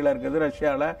ரஷ்யாவுக்கு கீழே இருக்கிறது,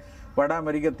 ரஷ்யாவில் வட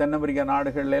அமெரிக்கா, தென் அமெரிக்கா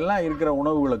நாடுகள் எல்லாம் இருக்கிற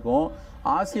உணவுகளுக்கும்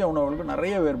ஆசியா உணவுகளுக்கும்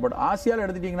நிறைய வேறுபாடு. ஆசியாவில்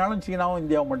எடுத்துட்டிங்கனாலும் சீனாவும்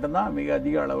இந்தியாவும் மட்டும்தான் மிக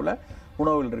அதிக அளவில்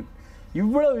உணவுகள் இருக்குது.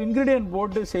 இவ்வளவு இன்க்ரீடியன்ட்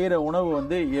போட்டு செய்கிற உணவு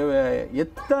வந்து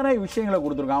எத்தனை விஷயங்களை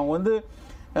கொடுத்துருக்காங்க. அவங்க வந்து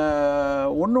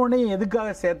ஒன்றையும் எதுக்காக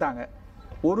சேர்த்தாங்க?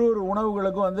 ஒரு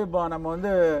உணவுகளுக்கும் வந்து இப்போ நம்ம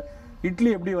வந்து இட்லி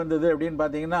எப்படி வந்தது அப்படின்னு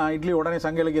பார்த்தீங்கன்னா, இட்லி உடனே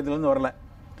சங்க இலக்கியத்துலேருந்து வரல.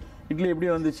 இட்லி எப்படி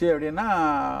வந்துச்சு அப்படின்னா,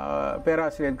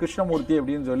 பேராசிரியர் கிருஷ்ணமூர்த்தி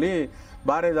அப்படின்னு சொல்லி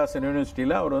பாரதிதாசன்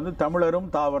யூனிவர்சிட்டியில் அவர் வந்து தமிழரும்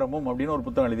தாவரமும் அப்படின்னு ஒரு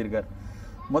புத்தகம் எழுதியிருக்கார்.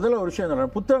 முதல்ல ஒரு விஷயம்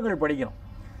சொல்கிறேன், புத்தகங்கள் படிக்கணும்.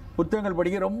 புத்தகங்கள்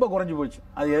படிக்க ரொம்ப குறைஞ்சி போச்சு.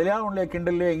 அது எதையாவது ஒன்றில்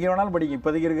கிண்டல் எங்கே வேணாலும் படிக்கும்.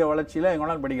 இப்போதைக்கு இருக்க வளர்ச்சியில் எங்கே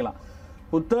வேணாலும் படிக்கலாம்.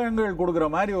 புத்தகங்கள் கொடுக்குற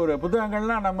மாதிரி ஒரு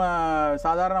புத்தகங்கள்லாம் நம்ம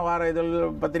சாதாரண வார இதழ்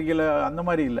பத்திரிகையில் அந்த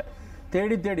மாதிரி இல்லை.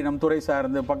 தேடி தேடி நம் துறை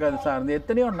சார்ந்து, பக்கத்து சார்ந்து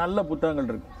எத்தனையோ நல்ல புத்தகங்கள்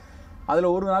இருக்குது. அதில்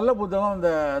ஒரு நல்ல புத்தகம்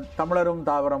இந்த தமிழரும்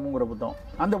தாவரமுங்கிற புத்தகம்.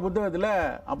 அந்த புத்தகத்தில்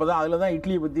அப்போ தான் அதில் தான்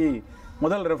இட்லியை பற்றி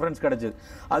முதல் ரெஃபரன்ஸ் கிடச்சிது.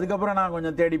 அதுக்கப்புறம் நான்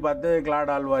கொஞ்சம் தேடி பார்த்து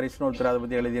கிளாட் ஆல்வாரிஸ்னு ஒருத்தர் அதை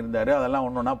பற்றி எழுதியிருந்தார். அதெல்லாம்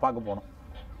ஒன்று ஒன்றா பார்க்க போனோம்.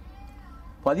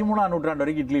 13ஆம் நூற்றாண்டு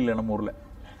வரைக்கும் இட்லி இல்லை நம்ம ஊரில்.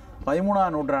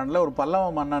 13ஆம் நூற்றாண்டில் ஒரு பல்லவ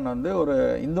மன்னன் வந்து ஒரு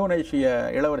இந்தோனேஷிய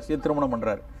இளவரசியை திருமணம்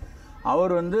பண்ணுறாரு.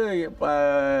 அவர் வந்து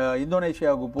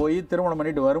இந்தோனேஷியாவுக்கு போய் திருமணம்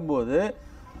பண்ணிட்டு வரும்போது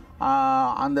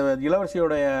அந்த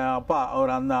இளவரசியோடைய அப்பா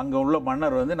அவர் அங்கே உள்ள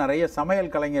மன்னர் வந்து நிறைய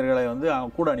சமையல் கலைஞர்களை வந்து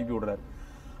அவங்க கூட அனுப்பி விடுறாரு.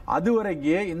 அது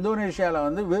வரைக்கும் இந்தோனேஷியாவில்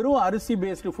வந்து வெறும் அரிசி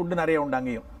பேஸ்டு ஃபுட்டு நிறைய உண்டு.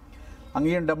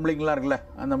 அங்கேயும் டம்ப்ளிங்லாம் இருக்குல்ல,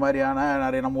 அந்த மாதிரியான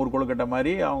நிறைய நம்ம ஊர் கொழுக்கட்டை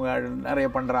மாதிரி அவங்க நிறைய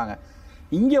பண்ணுறாங்க.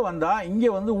 இங்கே வந்தால் இங்கே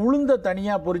வந்து உளுந்த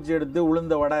தனியாக பொரிச்சு எடுத்து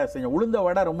உளுந்த வடை செஞ்சோம். உளுந்த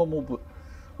வடை ரொம்ப மூப்பு.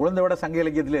 உளுந்த வடை சங்க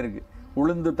இலக்கியத்திலே இருக்குது.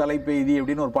 உளுந்து தலைப்பெய்தி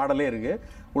அப்படின்னு ஒரு பாடலே இருக்குது.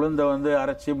 உளுந்தை வந்து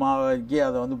அரைச்சி மாவாக்கி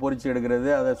அதை வந்து பொரிச்சு எடுக்கிறது,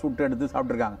 அதை சுட்டு எடுத்து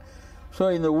சாப்பிட்ருக்காங்க. ஸோ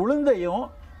இந்த உளுந்தையும்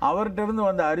அவர்கிட்டருந்து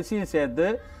வந்த அரிசியும் சேர்த்து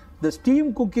இந்த ஸ்டீம்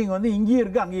குக்கிங் வந்து இங்கேயும்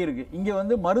இருக்குது, அங்கேயும் இருக்குது. இங்கே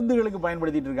வந்து மருந்துகளுக்கு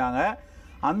பயன்படுத்திகிட்டு இருக்காங்க.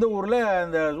 அந்த ஊரில்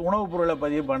இந்த உணவுப் பொருளை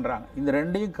பதிவு பண்ணுறாங்க. இந்த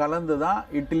ரெண்டையும் கலந்து தான்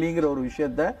இட்லிங்கிற ஒரு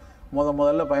விஷயத்தை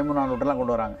முதல்ல 13ஆம் நூற்றாண்டில்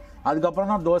கொண்டு வராங்க. அதுக்கப்புறம்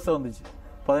தான் தோசை வந்துச்சு.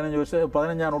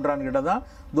 15ஆம் நூற்றாண்டு கிட்ட தான்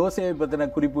தோசையை பற்றின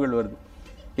குறிப்புகள் வருது.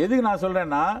 எதுக்கு நான்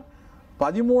சொல்கிறேன்னா,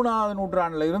 13ஆவது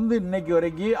நூற்றாண்டில் இருந்து இன்னைக்கு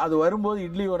வரைக்கும் அது வரும்போது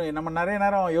இட்லி வரும். நம்ம நிறைய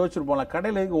நேரம் யோசிச்சிருப்போம்ல,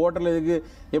 கடையில் எதுக்கு, ஹோட்டலில் எதுக்கு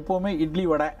எப்போவுமே இட்லி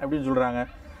வடை அப்படின்னு சொல்கிறாங்க.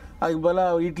 அதுக்கு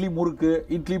பதிலாக இட்லி முறுக்கு,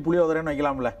 இட்லி புளியோதரைன்னு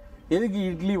வைக்கலாம்ல. எதுக்கு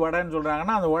இட்லி வடைன்னு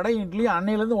சொல்கிறாங்கன்னா, அந்த வடை இட்லி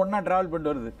அன்னையிலேருந்து ஒன்றா ட்ராவல்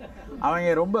பண்ணிட்டு வருது.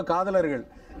 அவங்க ரொம்ப காதலர்கள்.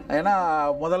 ஏன்னா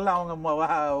முதல்ல அவங்க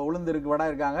உளுந்து இருக்கு, வடை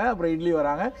இருக்காங்க, அப்புறம் இட்லி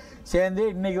வராங்க, சேர்ந்து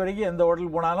இன்றைக்கி வரைக்கும் எந்த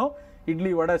ஹோட்டல் போனாலும்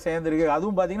இட்லி வடை சேர்ந்துருக்கு.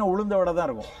 அதுவும் பார்த்திங்கன்னா உளுந்த வடை தான்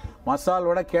இருக்கும். மசால்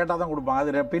வடை கேட்டால் தான் கொடுப்பாங்க.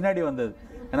 அது பின்னாடி வந்தது.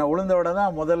 ஏன்னா உளுந்த வடை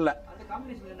தான் முதல்ல.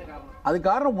 அது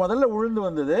காரணம் முதல்ல உளுந்து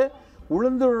வந்தது.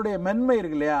 உளுந்துடைய மென்மை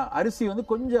இருக்கு இல்லையா, அரிசி வந்து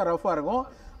கொஞ்சம் ரஃபாக இருக்கும்.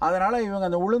 அதனால் இவங்க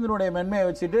அந்த உளுந்தினுடைய மென்மையை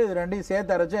வச்சுட்டு இது ரெண்டையும்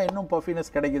சேர்த்து அரைச்சா இன்னும்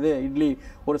பஃபினஸ் கிடைக்குது, இட்லி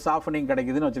ஒரு சாஃப்டனிங்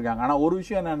கிடைக்குதுன்னு வச்சுருக்காங்க. ஆனால் ஒரு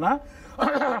விஷயம் என்னென்னா,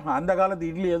 அந்த காலத்து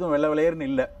இட்லி எதுவும் வெள்ளை வெளையர்னு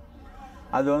இல்லை.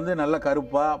 அது வந்து நல்ல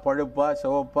கருப்பாக, பழுப்பாக,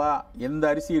 சிவப்பாக எந்த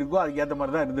அரிசி இருக்கோ அதுக்கேற்ற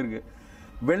மாதிரி தான் இருந்திருக்கு.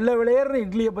 வெள்ளை விளையர்னு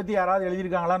இட்லியை பற்றி யாராவது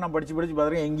எழுதியிருக்காங்களா? நான் படித்து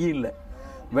பார்த்துருக்கேன், எங்கேயும் இல்லை.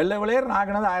 வெள்ளை விளையர்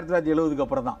ஆகினது 1970க்கு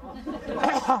அப்புறம் தான்.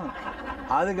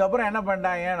 அதுக்கப்புறம் என்ன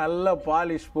பண்ணிட்டாங்க, நல்ல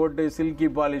பாலிஷ் போட்டு, சில்கி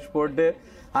பாலிஷ் போட்டு,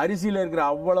 அரிசியில் இருக்கிற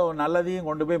அவ்வளோ நல்லதையும்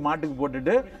கொண்டு போய் மாட்டுக்கு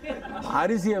போட்டுட்டு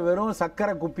அரிசியை வெறும்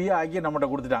சர்க்கரை குப்பியை ஆக்கி நம்மகிட்ட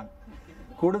கொடுத்துட்டாங்க.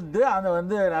 கொடுத்து அதை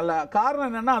வந்து நல்ல காரணம்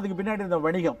என்னென்னா அதுக்கு பின்னாடி இருந்த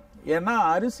வணிகம். ஏன்னா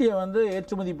அரிசியை வந்து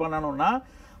ஏற்றுமதி பண்ணணும்னா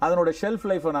அதனோட ஷெல்ஃப்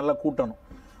லைஃப்பை நல்லா கூட்டணும்.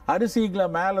 அரிசிக்குள்ள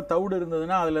மேலே தவிடு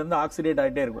இருந்ததுன்னா அதுலேருந்து ஆக்சிடேட்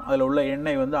ஆகிட்டே இருக்கும். அதில் உள்ள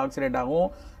எண்ணெய் வந்து ஆக்சிடேட் ஆகும்,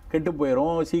 கெட்டு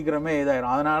போயிடும், சீக்கிரமே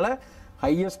இதாயிரும். அதனால்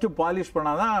ஹையஸ்ட்டு பாலிஷ்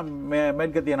பண்ணால் தான்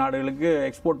மேற்கத்திய நாடுகளுக்கு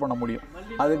எக்ஸ்போர்ட் பண்ண முடியும்.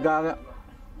 அதுக்காக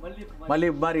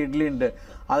மல்லிகை மாதிரி இட்லின்ட்டு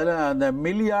அதில் அந்த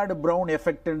மில்லியார்டு ப்ரௌன்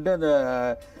எஃபெக்ட்டுன்ட்டு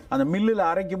அந்த மில்லில்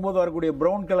அரைக்கும் போது வரக்கூடிய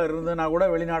ப்ரௌன் கலர் இருந்ததுன்னா கூட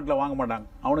வெளிநாட்டில் வாங்க மாட்டாங்க.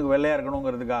 அவனுக்கு வெள்ளையாக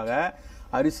இருக்கணுங்கிறதுக்காக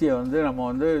அரிசியை வந்து நம்ம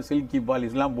வந்து சில்கி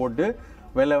பாலிஷ்லாம் போட்டு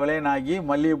வெள்ளையனாக்கி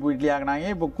மல்லிகைப்பூ இட்லி ஆகினாங்க.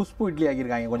 இப்போ குஷ்பூ இட்லி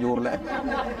ஆக்கியிருக்காங்க கொஞ்சம் ஊரில்.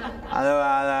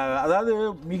 அதாவது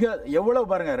மிக எவ்வளோ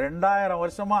பாருங்கள், 2000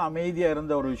 வருஷமாக அமைதியாக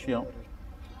இருந்த ஒரு விஷயம்.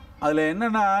 அதில்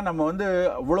என்னென்னா நம்ம வந்து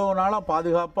இவ்வளோ நாளாக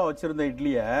பாதுகாப்பாக வச்சுருந்த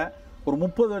இட்லியை ஒரு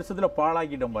 30 வருஷத்தில்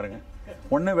பாழாக்கிட்டோம் பாருங்கள்.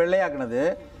 ஒன்று வெள்ளையாக்குனது,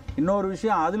 இன்னொரு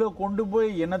விஷயம் அதில் கொண்டு போய்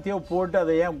என்னத்தையோ போட்டு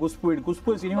அதை ஏன்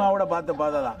குஷ்பூ சினிமாவோட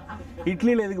பார்த்தா தான்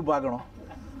இட்லியில் எதுக்கு பார்க்கணும்?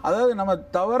 அதாவது நம்ம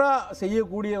தவறாக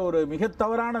செய்யக்கூடிய ஒரு மிக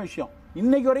தவறான விஷயம்.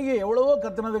 இன்றைக்கு வரைக்கும் எவ்வளவோ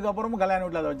கற்றுனதுக்கு அப்புறமும் கல்யாண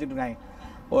வீட்டில் அதை வச்சுட்டு இருக்காங்க.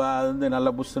 அது வந்து நல்ல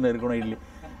புஷ்ஷுன்னு இருக்கணும் இட்லி.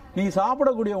 நீ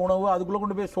சாப்பிடக்கூடிய உணவு அதுக்குள்ளே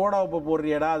கொண்டு போய் சோடா உப்பு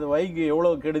போடுறியடா, அது வைக்கு எவ்வளோ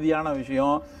கெடுதியான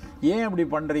விஷயம், ஏன் இப்படி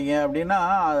பண்ணுறீங்க அப்படின்னா,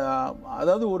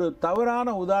 அதாவது ஒரு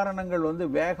தவறான உதாரணங்கள் வந்து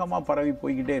வேகமாக பரவி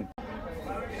போய்கிட்டே இருக்கு.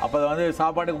 அப்போ வந்து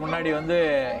சாப்பாட்டுக்கு முன்னாடி வந்து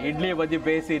இட்லியை பற்றி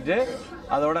பேசிட்டு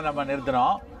அதோடு நம்ம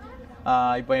நிறுத்தினோம்.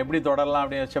 இப்போ எப்படி தொடரலாம்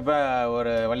அப்படின்னு வச்சப்போ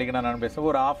ஒரு வள்ளிக்கண்ணா நான் பேசுவோம்.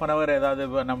 ஒரு 1/2 hour ஏதாவது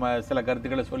நம்ம சில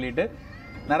கருத்துக்களை சொல்லிவிட்டு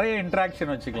நிறைய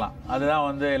இன்ட்ராக்ஷன் வச்சுக்கலாம். அதுதான்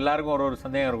வந்து எல்லாருக்கும் ஒரு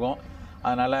சந்தேகம் இருக்கும்.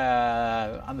 அதனால்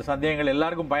அந்த சந்தேகங்கள்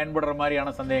எல்லாருக்கும் பயன்படுற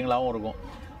மாதிரியான சந்தேகங்களாகவும் இருக்கும்.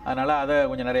 அதனால் அதை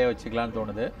கொஞ்சம் நிறைய வச்சுக்கலான்னு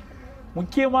தோணுது.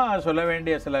 முக்கியமாக சொல்ல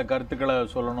வேண்டிய சில கருத்துக்களை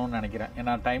சொல்லணும்னு நினைக்கிறேன்.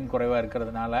 ஏன்னா டைம் குறைவாக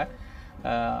இருக்கிறதுனால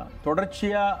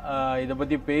தொடர்ச்சியாக இதை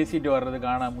பற்றி பேசிட்டு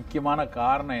வர்றதுக்கான முக்கியமான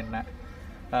காரணம் என்ன,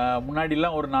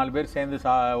 முன்னாடிலாம் ஒரு 4 பேர் சேர்ந்து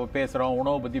பேசுகிறோம்,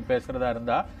 உணவை பற்றி பேசுகிறதா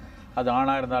இருந்தால் அது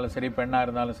ஆணாக இருந்தாலும் சரி பெண்ணாக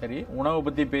இருந்தாலும் சரி, உணவை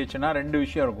பற்றி பேச்சுன்னா 2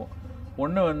 விஷயம் இருக்கும்.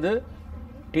 ஒன்று வந்து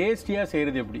டேஸ்டியாக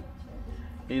செய்கிறது எப்படி,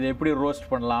 இதை எப்படி ரோஸ்ட்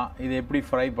பண்ணலாம், இதை எப்படி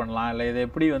ஃப்ரை பண்ணலாம், இல்லை இதை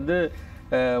எப்படி வந்து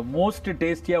மோஸ்ட்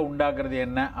டேஸ்டியாக உண்டாக்குறது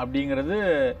என்ன அப்படிங்கிறது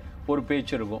ஒரு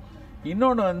பேச்சு இருக்கும்.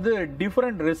 இன்னொன்று வந்து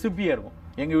டிஃப்ரெண்ட் ரெசிபியாக இருக்கும்.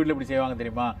 எங்கள் வீட்டில் எப்படி செய்வாங்க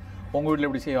தெரியுமா, உங்கள் வீட்டில்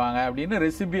எப்படி செய்வாங்க அப்படின்னு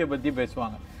ரெசிபியை பற்றி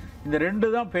பேசுவாங்க. இந்த 2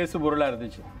 தான் பேசு பொருளாக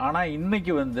இருந்துச்சு. ஆனால்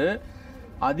இன்றைக்கி வந்து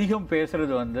அதிகம்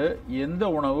பேசுகிறது வந்து எந்த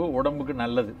உணவு உடம்புக்கு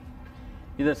நல்லது,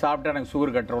 இதை சாப்பிட்டா எனக்கு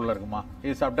சுகர் கண்ட்ரோலில் இருக்குமா,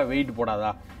 இது சாப்பிட்டா வெயிட்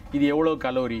போடாதா, இது எவ்வளோ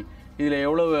கலோரி, இதில்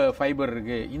எவ்வளோ ஃபைபர்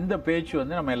இருக்குது, இந்த பேச்சு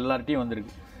வந்து நம்ம எல்லார்ட்டையும்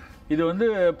வந்திருக்கு. இது வந்து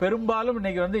பெரும்பாலும்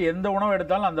இன்றைக்கி வந்து எந்த உணவு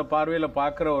எடுத்தாலும் அந்த பார்வையில்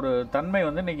பார்க்குற ஒரு தன்மை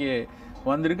வந்து இன்றைக்கி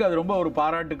வந்திருக்கு. அது ரொம்ப ஒரு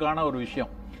பாராட்டுக்கான ஒரு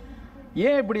விஷயம்.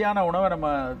 ஏன் இப்படியான உணவை நம்ம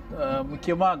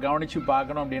முக்கியமாக கவனித்து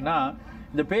பார்க்கணும் அப்படின்னா,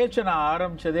 இந்த பேச்சை நான்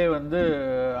ஆரம்பித்ததே வந்து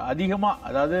அதிகமாக,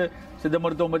 அதாவது சித்த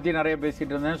மருத்துவம் பற்றி நிறைய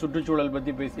பேசிகிட்டு இருந்தேன், சுற்றுச்சூழல்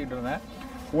பற்றி பேசிகிட்டு இருந்தேன்.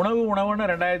 உணவுன்னு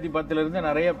 2010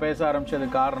 நிறைய பேச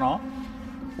ஆரம்பித்ததுக்கு காரணம்,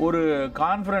 ஒரு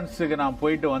கான்ஃபரன்ஸுக்கு நான்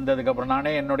போயிட்டு வந்ததுக்கப்புறம்,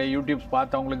 நானே என்னுடைய யூடியூப்ஸ்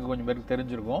பார்த்தவங்களுக்கு கொஞ்சம் பேருக்கு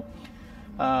தெரிஞ்சிருக்கும்.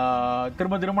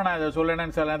 திரும்ப நான் இதை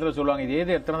சொல்லணுன்னு சில நேரத்தில் சொல்லுவாங்க, இது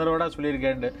ஏது எத்தனை தடவை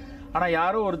சொல்லியிருக்கேன்ட்டு. ஆனால்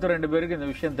யாரோ ஒருத்தர் 2 பேருக்கு இந்த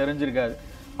விஷயம் தெரிஞ்சிருக்காது.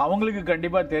 அவங்களுக்கு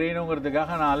கண்டிப்பாக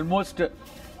தெரியணுங்கிறதுக்காக நான் ஆல்மோஸ்ட்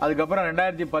அதுக்கப்புறம்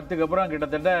 2010க்கு அப்புறம்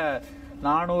கிட்டத்தட்ட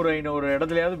 400-500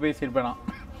 இடத்துலையாவது பேசியிருப்பேன். நான்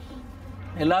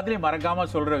எல்லாத்துலேயும்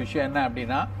மறக்காமல் சொல்கிற விஷயம் என்ன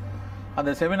அப்படின்னா,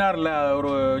 அந்த செமினாரில்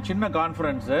ஒரு சின்ன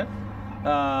கான்ஃபரன்ஸு,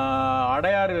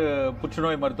 அடையாறு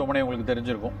புற்றுநோய் மருத்துவமனை உங்களுக்கு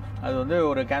தெரிஞ்சிருக்கும். அது வந்து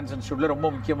ஒரு கேன்சர் இன்ஸ்டியூட்டில் ரொம்ப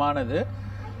முக்கியமானது.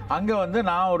 அங்கே வந்து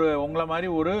நான் உங்களை மாதிரி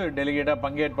ஒரு டெலிகேட்டாக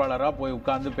பங்கேற்பாளராக போய்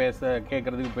உட்காந்து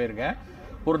கேட்குறதுக்கு போயிருக்கேன்.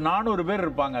 ஒரு 400 பேர்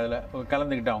இருப்பாங்க அதில்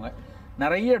கலந்துக்கிட்டவங்க.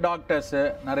 நிறைய டாக்டர்ஸு,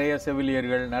 நிறைய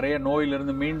செவிலியர்கள், நிறைய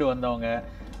நோயிலிருந்து மீண்டு வந்தவங்க,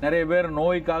 நிறைய பேர்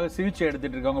நோய்க்காக சிகிச்சை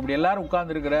எடுத்துகிட்டு இருக்கவங்க, இப்படி எல்லோரும்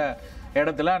உட்காந்துருக்கிற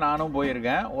இடத்துல நானும்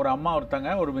போயிருக்கேன். ஒரு அம்மா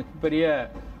ஒருத்தங்க, ஒரு மிகப்பெரிய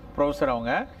ப்ரொஃபஸர்,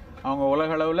 அவங்க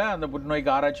உலகளவில் அந்த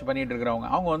புற்றுநோய்க்கு ஆராய்ச்சி பண்ணிகிட்டு இருக்கிறவங்க.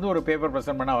 அவங்க வந்து ஒரு பேப்பர்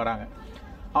ப்ரெசென்ட் பண்ண வராங்க.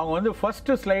 அவங்க வந்து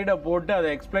ஃபஸ்ட்டு ஸ்லைடை போட்டு அதை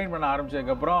எக்ஸ்பிளைன் பண்ண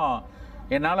ஆரம்பித்ததுக்கப்புறம்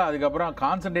என்னால் அதுக்கப்புறம்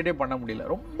கான்சன்ட்ரேட்டே பண்ண முடியல.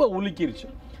 ரொம்ப உலுக்கிருச்சு.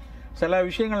 சில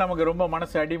விஷயங்கள் நமக்கு ரொம்ப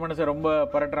மனசை ரொம்ப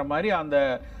பரட்டுற மாதிரி அந்த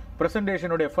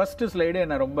ப்ரெசன்டேஷனுடைய ஃபஸ்ட்டு ஸ்லைடு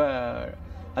என்னை ரொம்ப,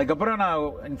 அதுக்கப்புறம்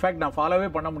நான் ஃபாலோவே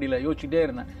பண்ண முடியல, யோசிச்சுட்டே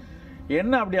இருந்தேன்.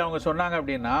 என்ன அப்படி அவங்க சொன்னாங்க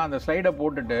அப்படின்னா, அந்த ஸ்லைடை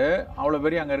போட்டுட்டு அவ்வளோ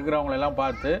பெரிய அங்கே இருக்கிறவங்களெல்லாம்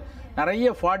பார்த்து, நிறைய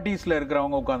 40s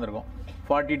இருக்கிறவங்க உட்காந்துருக்கோம்,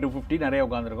 40 to 50 நிறைய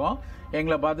உட்காந்துருக்கோம்.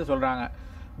 எங்களை பார்த்து சொல்கிறாங்க,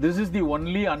 this is the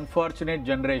only unfortunate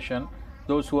generation,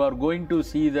 those who are going to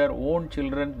see their own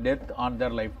children's death on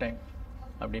their lifetime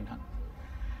அப்படின்னாங்க.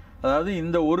 அதாவது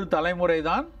இந்த ஒரு தலைமுறை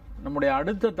தான் நம்முடைய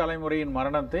அடுத்த தலைமுறையின்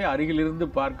மரணத்தை அருகிலிருந்து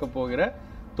பார்க்க போகிற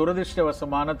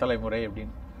துரதிருஷ்டவசமான தலைமுறை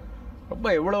அப்படின்னு. ரொம்ப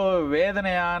எவ்வளோ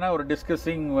வேதனையான ஒரு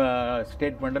டிஸ்கஸிங்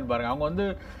ஸ்டேட்மெண்ட்டுன்னு பாருங்கள். அவங்க வந்து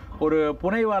ஒரு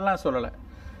புனைவாலாம் சொல்லலை.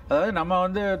 அதாவது நம்ம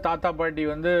வந்து தாத்தா பாட்டி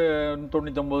வந்து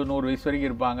 99-100 வயசு வரைக்கும்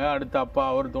இருப்பாங்க. அடுத்த அப்பா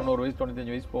அவர் 90 வயசு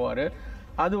 95 வயசு போவார்.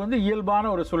 அது வந்து இயல்பான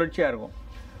ஒரு சுழற்சியாக இருக்கும்.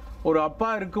 ஒரு அப்பா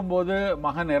இருக்கும்போது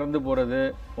மகன் இறந்து போகிறது,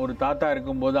 ஒரு தாத்தா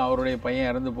இருக்கும்போது அவருடைய பையன்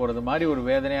இறந்து போகிறது மாதிரி ஒரு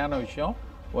வேதனையான விஷயம்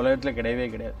உலகத்தில் கிடையவே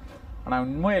கிடையாது. ஆனால்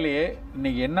உண்மையிலேயே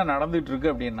இன்றைக்கி என்ன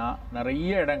நடந்துகிட்ருக்கு அப்படின்னா,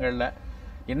 நிறைய இடங்களில்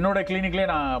என்னோடய கிளினிக்லேயே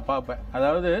நான் பார்ப்பேன்.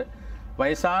 அதாவது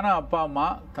வயசான அப்பா அம்மா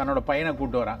தன்னோட பையனை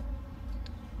கூப்பிட்டு வராங்க.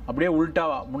 அப்படியே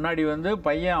உள்டாவா, முன்னாடி வந்து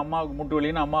பையன் அம்மாவுக்கு முட்டு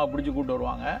வலின்னு அம்மாவை பிடிச்சி கூப்பிட்டு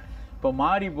வருவாங்க. இப்போ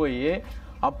மாறி போய்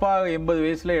அப்பா 80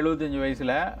 வயசில் 75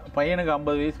 வயசில், பையனுக்கு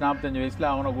 50 வயசு 45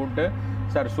 வயசில் அவனை கூப்பிட்டு,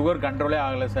 சார் சுகர் கண்ட்ரோலே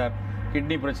ஆகலை சார்,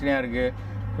 கிட்னி பிரச்சனையாக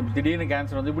இருக்குது, திடீர்னு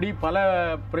கேன்சர் வந்து, இப்படி பல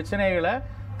பிரச்சனைகளை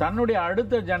தன்னுடைய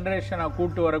அடுத்த ஜென்ரேஷனை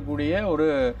கூப்பிட்டு வரக்கூடிய ஒரு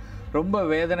ரொம்ப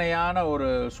வேதனையான ஒரு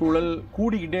சூழல்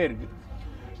கூடிக்கிட்டே இருக்குது.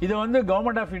 இதை வந்து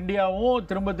கவர்மெண்ட் ஆஃப் இந்தியாவும்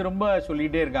திரும்ப திரும்ப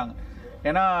சொல்லிக்கிட்டே இருக்காங்க.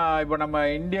 ஏன்னா இப்போ நம்ம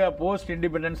இந்தியா போஸ்ட்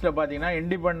இண்டிபெண்டன்ஸில் பார்த்தீங்கன்னா,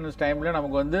 இண்டிபெண்டன்ஸ் டைமில்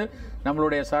நமக்கு வந்து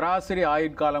நம்மளுடைய சராசரி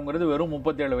ஆயுட்காலங்கிறது வெறும்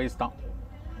 37 வயசு தான்.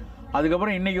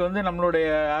 அதுக்கப்புறம் இன்றைக்கி வந்து நம்மளுடைய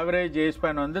ஆவரேஜ் ஏஜ்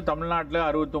ஸ்பேன் வந்து தமிழ்நாட்டில்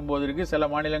 69 இருக்குது, சில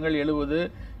மாநிலங்கள் 70,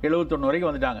 71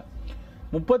 வரைக்கும் வந்துட்டாங்க.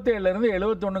 37லேருந்து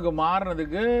 71க்கு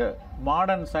மாறினதுக்கு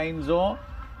மாடர்ன் சயின்ஸும்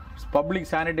பப்ளிக்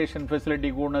சானிடேஷன் ஃபெசிலிட்டி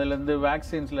கூடதுலேருந்து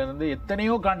வேக்சின்ஸ்லேருந்து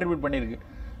எத்தனையோ கான்ட்ரிபியூட் பண்ணியிருக்கு.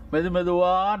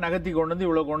 மெதுவாக நகர்த்தி கொண்டு வந்து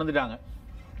இவ்வளோ கொண்டு வந்துட்டாங்க.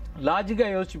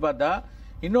 லாஜிக்காக யோசிச்சு பார்த்தா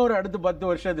இன்னொரு அடுத்த 10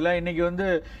 வருஷத்தில் இன்றைக்கி வந்து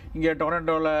இங்கே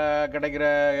டொரண்டோவில் கிடைக்கிற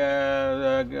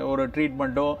ஒரு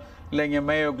ட்ரீட்மெண்ட்டோ, இல்லை இங்கே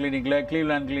மேயோ கிளினிக்கில்,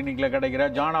 கிளீவ்லாண்ட் கிளினிக்கில் கிடைக்கிற,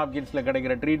 ஜான் ஹாப்கின்ஸில்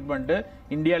கிடைக்கிற ட்ரீட்மெண்ட்டு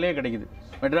இந்தியாவிலே கிடைக்குது,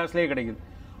 மெட்ராஸ்லேயே கிடைக்குது.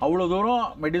 அவ்வளோ தூரம்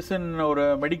மெடிசன் ஒரு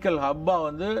மெடிக்கல் ஹப்பாக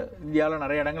வந்து இந்தியாவில்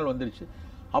நிறைய இடங்கள் வந்துருச்சு.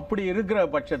 அப்படி இருக்கிற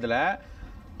பட்சத்தில்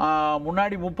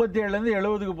முன்னாடி 37லேருந்து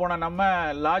 70க்கு போன நம்ம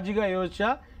லாஜிக்காக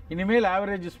யோசிச்சா இனிமேல்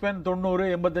ஆவரேஜ் ஸ்பென் 90,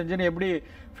 85ன்னு எப்படி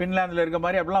ஃபின்லாந்தில் இருக்க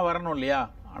மாதிரி அப்படிலாம் வரணும் இல்லையா?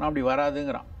 ஆனால் அப்படி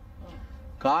வராதுங்கிறான்.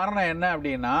 காரணம் என்ன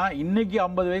அப்படின்னா, இன்றைக்கி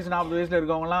 50 வயசு 40 வயசில்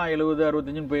இருக்கவங்களாம் 70,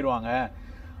 65ன்னு போயிடுவாங்க.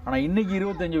 ஆனால் இன்றைக்கி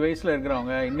 25 வயசில்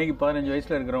இருக்கிறவங்க, இன்றைக்கி 15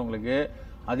 வயசில் இருக்கிறவங்களுக்கு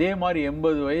அதே மாதிரி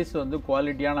 80 வயசு வந்து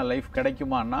குவாலிட்டியான லைஃப்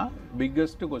கிடைக்குமான்னா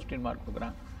பிக்கஸ்ட் கொஸ்டின் மார்க்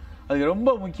கொடுக்குறாங்க. அதுக்கு ரொம்ப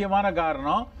முக்கியமான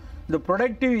காரணம் இந்த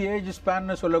ப்ரொடக்டிவ் ஏஜ்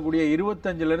ஸ்பேன்னு சொல்லக்கூடிய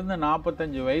 25லேருந்து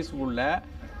 45 வயசுக்குள்ள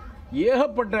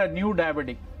ஏகப்பட்ட நியூ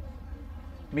டயபெட்டிக்,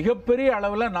 மிகப்பெரிய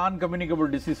அளவில் நான் கம்யூனிகபிள்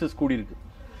டிசீசஸ் கூடியிருக்கு.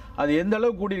 அது எந்த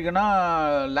அளவு கூடியிருக்குன்னா,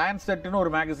 லான்செட்னு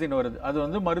ஒரு மேகசின் வருது, அது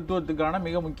வந்து மருத்துவத்துக்கான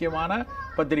மிக முக்கியமான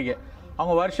பத்திரிகை.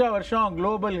 அவங்க வருஷம்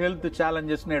குளோபல் ஹெல்த்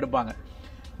சேலஞ்சஸ்ன்னு எடுப்பாங்க.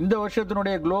 இந்த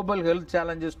வருஷத்தினுடைய குளோபல் ஹெல்த்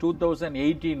சேலஞ்சஸ்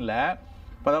 2018ல்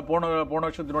இப்போ தான் போன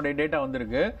வருஷத்தினுடைய டேட்டா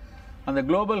வந்திருக்கு. அந்த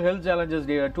குளோபல் ஹெல்த் சேலஞ்சஸ்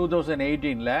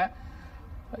 2018ல்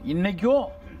இன்றைக்கும்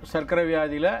சர்க்கரை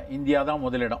வியாதியில் இந்தியா தான்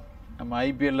முதலிடம். நம்ம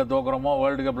ஐபிஎல்லில் தோக்குறோமோ,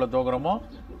 வேர்ல்டு கப்பில் தோக்குறோமோ,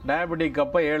 டயபெட்டிக்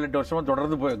கப்பை 7-8 வருஷமாக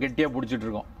தொடர்ந்து கெட்டியாக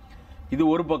பிடிச்சிட்ருக்கோம். இது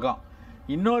ஒரு பக்கம்.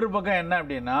 இன்னொரு பக்கம் என்ன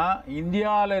அப்படின்னா,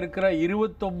 இந்தியாவில் இருக்கிற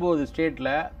 29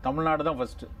 ஸ்டேட்டில் தமிழ்நாடு தான்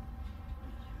ஃபஸ்ட்டு.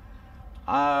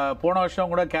 போன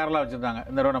வருஷம் கூட கேரளா வச்சுருந்தாங்க,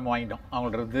 இந்த தடவை நம்ம வாங்கிட்டோம்.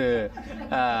 அவங்கள்ட்ட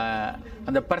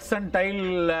அந்த பர்சன்டைல்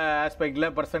ஆஸ்பெக்டில்,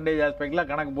 பர்சன்டேஜ் ஆஸ்பெக்டில்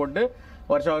கணக்கு போட்டு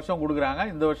வருஷம் கொடுக்குறாங்க.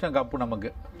 இந்த வருஷம் கப்பு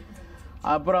நமக்கு.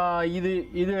 அப்புறம் இது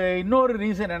இன்னொரு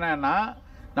ரீசன் என்னன்னா,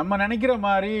 நம்ம நினைக்கிற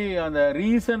மாதிரி அந்த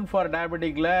ரீசன் ஃபார்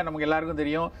டயபெட்டிக்கில் நமக்கு எல்லாருக்கும்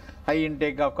தெரியும், ஹை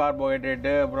இன்டேக் ஆஃப்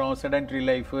கார்போஹைட்ரேட்டு, அப்புறம் செடன்ட்ரி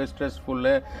லைஃபு,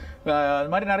 ஸ்ட்ரெஸ்ஃபுல்லு, அது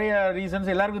மாதிரி நிறைய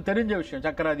ரீசன்ஸ் எல்லாருக்கும் தெரிஞ்ச விஷயம்.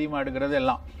 சக்கரை அதிகமாக எடுக்கிறது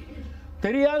எல்லாம்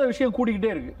தெரியாத விஷயம் கூட்டிக்கிட்டே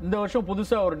இருக்குது. இந்த வருஷம்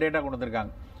புதுசாக ஒரு டேட்டா கொண்டு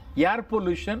வந்திருக்காங்க. ஏர்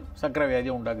பொல்யூஷன் சக்கரை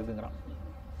வியாதியை உண்டாக்குதுங்கிறான்.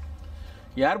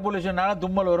 ஏர் பொல்யூஷன்னால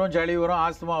தும்மல் வரும், சளி வரும்,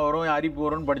 ஆஸ்துமா வரும், அரிப்பு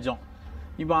வரும்னு படித்தோம்.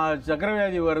 இப்போ சக்கரை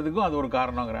வியாதி வர்றதுக்கும் அது ஒரு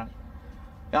காரணங்கிறாங்க.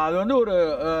 அது வந்து ஒரு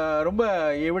ரொம்ப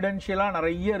எவிடென்ஷியலாக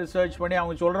நிறைய ரிசர்ச் பண்ணி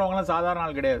அவங்க சொல்கிறவங்களாம் சாதாரண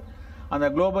ஆள் கிடையாது. அந்த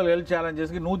குளோபல் ஹெல்த்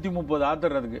சேலஞ்சஸ்க்கு 130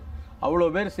 ஆத்துறதுக்கு அவ்வளோ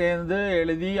பேர் சேர்ந்து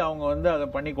எழுதி அவங்க வந்து அதை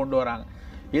பண்ணி கொண்டு வராங்க.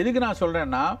 எதுக்கு நான்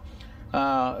சொல்கிறேன்னா,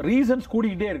 ரீசன்ஸ்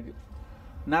கூடிக்கிட்டே இருக்குது.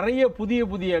 நிறைய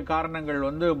புதிய காரணங்கள்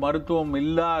வந்து மருத்துவம்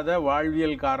இல்லாத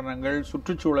வாழ்வியல் காரணங்கள்,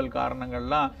 சுற்றுச்சூழல்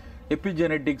காரணங்கள்லாம்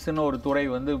எபிஜெனட்டிக்ஸ்னு ஒரு துறை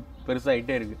வந்து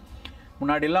பெருசாகிட்டே இருக்குது.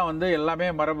 முன்னாடிலாம் வந்து எல்லாமே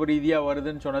மரபு ரீதியாக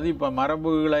வருதுன்னு சொன்னது, இப்போ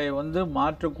மரபுகளை வந்து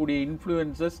மாற்றக்கூடிய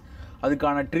இன்ஃப்ளூயன்சஸ்,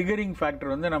 அதுக்கான ட்ரிகரிங்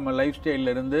ஃபேக்டர் வந்து நம்ம லைஃப்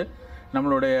ஸ்டைலிருந்து,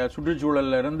 நம்மளுடைய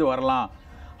சுற்றுச்சூழல்லேருந்து வரலாம்.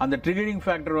 அந்த ட்ரிகரிங்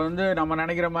ஃபேக்டர் வந்து நம்ம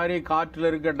நினைக்கிற மாதிரி காற்றில்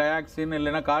இருக்க டயாக்சின்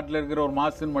இல்லைன்னா காற்றில் இருக்கிற ஒரு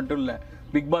மாசுன்னு மட்டும் இல்லை,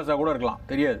 பிக் பாஸாக கூட இருக்கலாம்,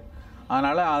 தெரியாது.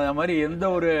 அதனால் அது மாதிரி எந்த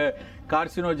ஒரு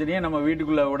கார்சினோஜனையும் நம்ம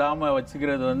வீட்டுக்குள்ளே விடாமல்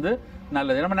வச்சுக்கிறது வந்து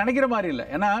நல்லது. நம்ம நினைக்கிற மாதிரி இல்லை.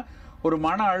 ஏன்னா ஒரு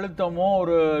மன அழுத்தமோ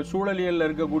ஒரு சூழலியலில்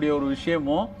இருக்கக்கூடிய ஒரு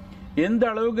விஷயமோ எந்த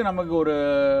அளவுக்கு நமக்கு ஒரு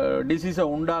டிசீஸை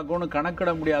உண்டாக்கும்னு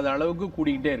கணக்கிட முடியாத அளவுக்கு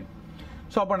கூடிக்கிட்டே இருக்குது.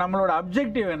 ஸோ அப்போ நம்மளோட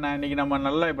அப்ஜெக்டிவ் என்ன? இன்றைக்கி நம்ம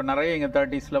நல்லா இப்போ நிறைய இங்கே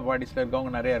 30s 40s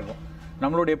இருக்கவங்க நிறையா இருக்கும்.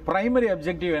 நம்மளுடைய ப்ரைமரி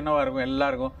அப்ஜெக்டிவ் என்னவாக இருக்கும்?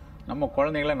 எல்லாருக்கும் நம்ம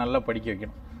குழந்தைகளை நல்லா படிக்க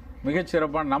வைக்கணும்.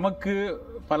 மிகச்சிறப்பாக நமக்கு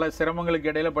பல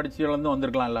சிரமங்களுக்கு இடையில் படித்து வளர்ந்து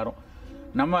வந்திருக்கலாம் எல்லாரும்.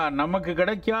 நமக்கு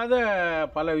கிடைக்காத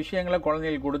பல விஷயங்களை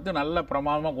குழந்தைகளுக்கு கொடுத்து நல்ல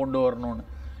பிரமாதமாக கொண்டு வரணும்னு.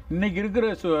 இன்றைக்கி இருக்கிற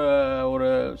ஒரு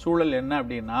சூழல் என்ன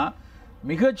அப்படின்னா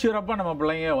மிகச்சிறப்பாக நம்ம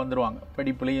பிள்ளைங்க வந்துடுவாங்க.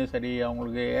 படிப்புலேயும் சரி,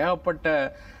 அவங்களுக்கு ஏகப்பட்ட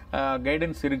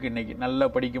கைடன்ஸ் இருக்குது. இன்றைக்கி நல்லா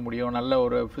படிக்க முடியும், நல்ல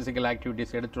ஒரு ஃபிசிக்கல்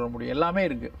ஆக்டிவிட்டீஸ் எடுத்துகிட்டு வர முடியும், எல்லாமே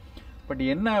இருக்குது. பட்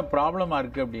என்ன ப்ராப்ளமாக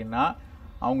இருக்குது அப்படின்னா,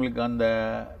 அவங்களுக்கு அந்த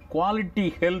குவாலிட்டி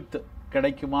ஹெல்த்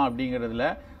கிடைக்குமா அப்படிங்கிறதுல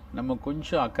நம்ம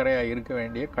கொஞ்சம் அக்கறையாக இருக்க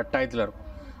வேண்டிய கட்டாயத்தில் இருக்கும்.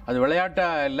 அது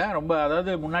விளையாட்டாக இல்லை, ரொம்ப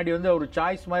அதாவது முன்னாடி வந்து ஒரு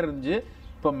சாய்ஸ் மாதிரி இருந்துச்சு,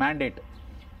 இப்போ மேண்டேட்.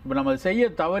 இப்போ நம்ம செய்ய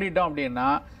தவறிட்டோம் அப்படின்னா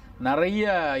நிறைய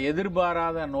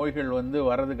எதிர்பாராத நோய்கள் வந்து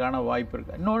வர்றதுக்கான வாய்ப்பு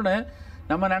இருக்குது. இன்னொன்று,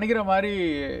 நம்ம நினைக்கிற மாதிரி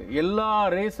எல்லா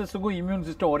ரேசஸுக்கும் இம்யூன்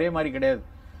சிஸ்டம் ஒரே மாதிரி கிடையாது.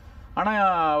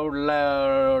 ஆனால்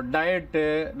டயட்டு,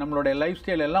 நம்மளுடைய லைஃப்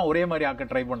ஸ்டைல் எல்லாம் ஒரே மாதிரி ஆக்க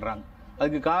ட்ரை பண்ணுறாங்க.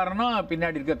 அதுக்கு காரணம்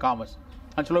பின்னாடி இருக்க காமர்ஸ்.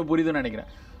 நான் சொல்ல புரியுதுன்னு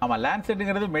நினைக்கிறேன். ஆமாம்,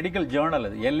 லான்செட்டுங்கிறது மெடிக்கல் ஜேர்னல்,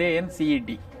 அது LANCET.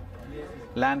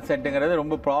 லான்செட்டுங்கிறது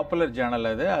ரொம்ப பாப்புலர்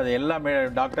ஜேர்னல். அது எல்லா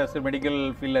டாக்டர்ஸ் மெடிக்கல்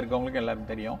ஃபீல்டில் இருக்கவங்களுக்கு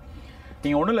எல்லாருக்கும் தெரியும்.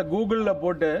 நீங்கள் ஒன்றும் இல்லை, கூகுளில்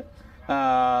போட்டு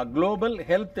global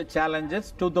health challenges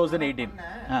 2018,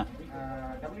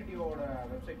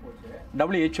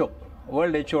 WHO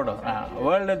world ஹெச்ஓட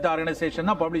world health organisation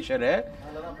தான் பப்ளிஷரு.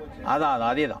 அதான்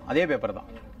அதே பேப்பர் தான்.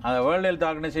 அதை வேர்ல்டு ஹெல்த்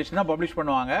ஆர்கனைசேஷன் தான் பப்ளிஷ்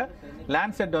பண்ணுவாங்க.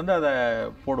 லான்செட் வந்து அதை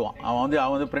போடுவான். அவன்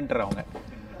வந்து பிரிண்டர் அவங்க.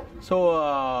 ஸோ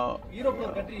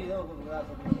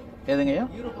எதுங்கய்யா?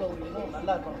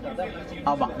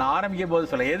 ஆமாம், நான் ஆரம்பிக்கும்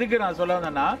போது சொல்ல எதுக்கு நான் சொல்ல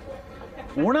வந்தேன்னா,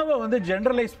 உணவை வந்து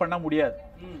ஜென்ரலைஸ் பண்ண முடியாது.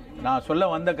 நான் சொல்ல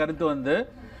வந்த கருத்து வந்து,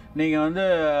 நீங்கள் வந்து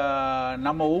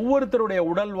நம்ம ஒவ்வொருத்தருடைய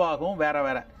உடல்வாகவும் வேற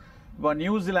வேற. இப்போ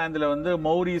நியூசிலாந்தில் வந்து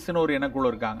மௌரீஸ்னு ஒரு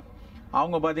இனக்குழு இருக்காங்க.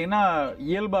 அவங்க பார்த்தீங்கன்னா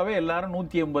இயல்பாகவே எல்லாரும்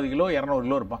 180 கிலோ 200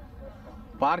 கிலோ இருப்பாங்க.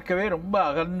 பார்க்கவே ரொம்ப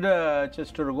அகண்ட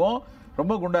செஸ்ட் இருக்கும்,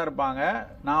 ரொம்ப குண்டாக இருப்பாங்க.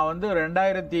 நான் வந்து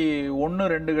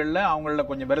 2001-2களில் அவங்கள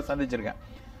கொஞ்சம் பேரை சந்திச்சிருக்கேன்.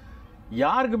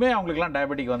 யாருக்குமே அவங்களுக்குலாம்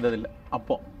டயபெட்டிக் வந்ததில்லை.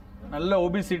 அப்போது நல்ல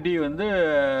ஒபிசிட்டி வந்து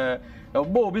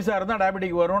ரொம்ப ஒபிஸாக இருந்தால்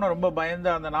டயபெட்டிக் வரும்னு ரொம்ப பயந்து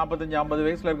அந்த 45-50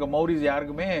 வயசில் இருக்க மௌரிஸ்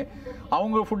யாருக்குமே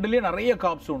அவங்க ஃபுட்டுலேயே நிறைய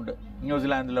காப்ஸ் உண்டு.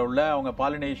 நியூசிலாந்தில் உள்ள அவங்க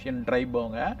பாலினேஷியன் ட்ரைப்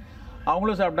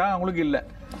அவங்களும் சாப்பிட்டாங்க, அவங்களுக்கு இல்லை.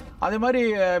 அதே மாதிரி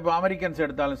இப்போ அமெரிக்கன்ஸ்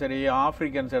எடுத்தாலும் சரி,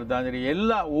 ஆஃப்ரிக்கன்ஸ் எடுத்தாலும் சரி,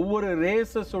 ஒவ்வொரு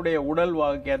ரேசஸுடைய உடல்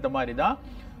வாகுக்கு ஏற்ற மாதிரி தான்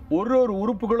ஒரு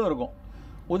உறுப்புகளும் இருக்கும்.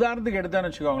 உதாரணத்துக்கு எடுத்தான்னு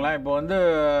வச்சுக்கோங்களேன், இப்போ வந்து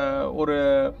ஒரு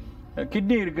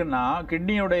கிட்னி இருக்குன்னா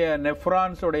கிட்னியுடைய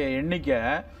நெஃப்ரான்ஸோடைய எண்ணிக்கை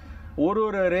ஒரு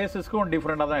ரேசஸ்க்கும்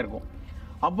டிஃப்ரெண்ட்டாக தான் இருக்கும்.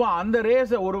 அப்போ அந்த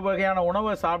ரேஸை ஒரு வகையான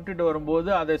உணவை சாப்பிட்டுட்டு வரும்போது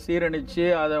அதை சீரணித்து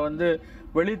அதை வந்து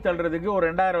வெளித்தள்ளுறதுக்கு ஒரு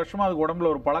 2000 வருஷமாக அதுக்கு உடம்புல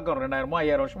ஒரு பழக்கம்,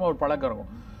 2000-5000 வருஷமாக ஒரு பழக்கம்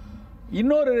இருக்கும்.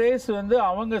 இன்னொரு ரேஸ் வந்து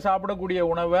அவங்க சாப்பிடக்கூடிய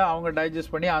உணவை அவங்க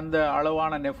டைஜஸ்ட் பண்ணி அந்த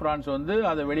அளவான நெஃப்ரான்ஸ் வந்து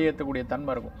அதை வெளியேற்றக்கூடிய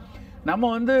தன்மை இருக்கும். நம்ம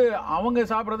வந்து அவங்க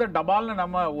சாப்பிட்றத டபால்னு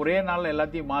நம்ம ஒரே நாளில்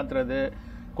எல்லாத்தையும் மாற்றுறது,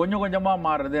 கொஞ்சம் கொஞ்சமாக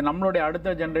மாறுறது, நம்மளுடைய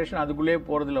அடுத்த ஜென்ரேஷன் அதுக்குள்ளேயே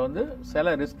போகிறதுல வந்து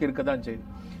சில ரிஸ்க் இருக்க தான் செய்யுது.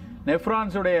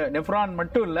 நெஃப்ரான்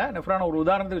மட்டும் இல்லை, நெஃப்ரான் ஒரு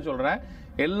உதாரணத்துக்கு சொல்கிறேன்,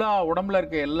 எல்லா உடம்புல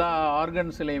இருக்க எல்லா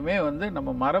ஆர்கன்ஸ்லேயுமே வந்து நம்ம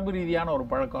மரபு ரீதியான ஒரு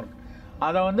பழக்கம் இருக்குது.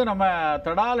 அதை வந்து நம்ம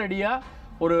தடாலடியாக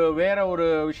வேற ஒரு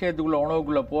விஷயத்துக்குள்ளே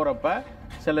உணவுக்குள்ளே போகிறப்ப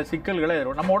சில சிக்கல்களே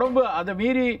வரும். நம்ம உடம்பு அதை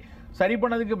மீறி சரி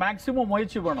பண்ணதுக்கு மேக்சிமம்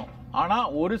முயற்சி பண்ணும். ஆனால்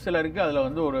ஒரு சிலருக்கு அதில்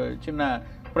வந்து ஒரு சின்ன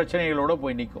பிரச்சனைகளோடு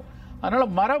போய் நிற்கும்.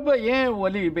 அதனால் மரபை ஏன்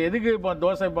இப்போ எதுக்கு இப்போ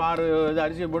தோசை பாரு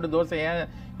அரிசியை போட்டு தோசை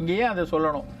இங்கே ஏன் அதை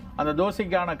சொல்லணும்? அந்த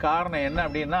தோசைக்கான காரணம் என்ன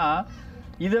அப்படின்னா,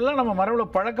 இதெல்லாம் நம்ம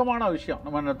மரபில் பழக்கமான விஷயம்,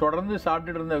 நம்ம தொடர்ந்து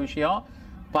சாப்பிட்டுட்டு இருந்த விஷயம்.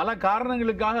 பல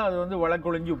காரணங்களுக்காக அது வந்து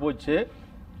வழக்கொழிஞ்சு போச்சு.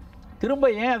 திரும்ப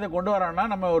ஏன் அதை கொண்டு வரோன்னா,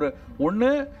 நம்ம ஒன்று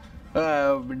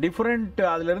டிஃப்ரெண்ட்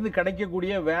அதிலிருந்து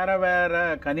கிடைக்கக்கூடிய வேற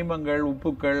கனிமங்கள்,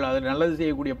 உப்புக்கள், அது நல்லது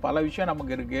செய்யக்கூடிய பல விஷயம்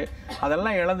நமக்கு இருக்குது.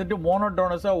 அதெல்லாம் இழந்துட்டு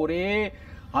மோனோட்டோனஸாக ஒரே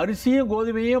அரிசியும்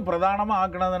கோதுமையும் பிரதானமாக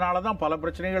ஆக்கினதுனால தான் பல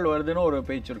பிரச்சனைகள் வருதுன்னு ஒரு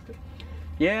பேச்சு இருக்குது.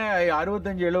 ஏன்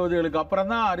 65-70களுக்கு அப்புறம்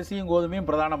தான் அரிசியும் கோதுமையும்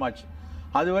பிரதானமாச்சு.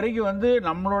 அது வரைக்கும் வந்து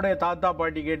நம்மளுடைய தாத்தா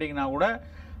பாட்டி கேட்டிங்கன்னா கூட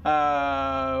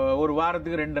ஒரு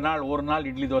வாரத்துக்கு 2 நாள் 1 நாள்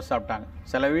இட்லி தோசை சாப்பிட்டாங்க.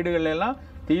 சில வீடுகள்லாம்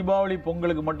தீபாவளி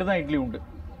பொங்கலுக்கு மட்டும்தான் இட்லி உண்டு.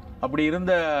 அப்படி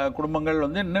இருந்த குடும்பங்கள்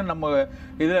வந்து இன்னும் நம்ம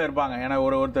இதில் இருப்பாங்க. ஏன்னா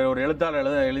ஒருத்தர் ஒரு எழுத்தாளர்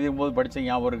எழுதும் போது படித்த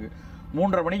ஞாபகம் இருக்குது.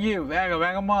 3:30 மணிக்கு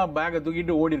வேகமாக பேக்கை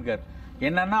தூக்கிட்டு ஓடி இருக்கார்.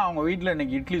 என்னன்னா அவங்க வீட்டில்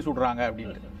இன்னைக்கு இட்லி சுடுறாங்க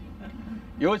அப்படின்ட்டு.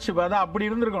 யோசிச்சு பார்த்தா அப்படி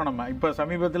இருந்திருக்கோம் நம்ம. இப்போ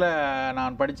சமீபத்தில்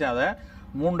நான் படித்தேன், அதை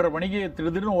 3:30 மணிக்கு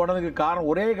திடீர்னு ஓடுறதுக்கு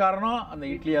ஒரே காரணம் அந்த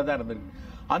இட்லியாக தான் இருந்திருக்கு.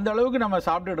 அந்த அளவுக்கு நம்ம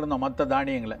சாப்பிட்டுட்டு இருந்தோம் மற்ற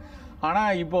தானியங்களை.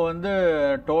 ஆனால் இப்போ வந்து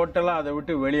டோட்டலாக அதை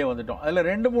விட்டு வெளியே வந்துட்டோம். அதில்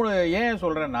 2-3 ஏன்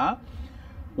சொல்கிறேன்னா,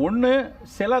 ஒன்று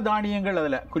சில தானியங்கள்,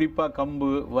 அதில் குறிப்பாக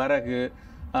கம்பு, வரகு,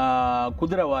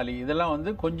 குதிரைவாலி, இதெல்லாம்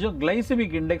வந்து கொஞ்சம்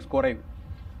கிளைசமிக் இண்டெக்ஸ் குறைவு,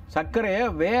 சர்க்கரையை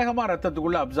வேகமாக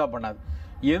ரத்தத்துக்குள்ளே அப்சார்ப் பண்ணாது.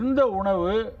 எந்த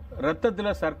உணவு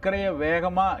ரத்தத்தில் சர்க்கரையை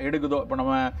வேகமாக எடுக்குதோ, இப்போ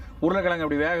நம்ம உருளைக்கிழங்கு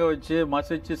அப்படி வேக வச்சு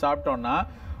மசிச்சு சாப்பிட்டோம்னா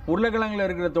உருளைக்கிழங்குல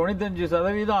இருக்கிற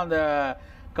 95% அந்த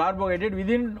கார்போஹைட்ரேட்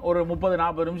விதின் ஒரு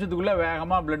 30-40 நிமிஷத்துக்குள்ளே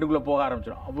வேகமாக பிளட்டுக்குள்ளே போக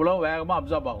ஆரம்பிச்சிடும். அவ்வளோ வேகமாக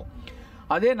அப்சார்ப் ஆகும்.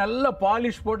 அதே நல்ல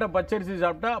பாலிஷ் போட்ட பச்சரிசி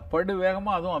சாப்பிட்டா படு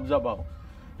வேகமாக அதுவும் அப்சார்ப் ஆகும்.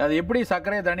 அது எப்படி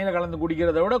சர்க்கரையை தண்ணியில் கலந்து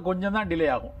குடிக்கிறத விட கொஞ்சம் தான் டிலே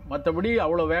ஆகும், மற்றபடி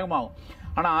அவ்வளோ வேகமாகும்.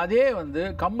 ஆனால் அதே வந்து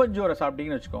கம்பஞ்சோரை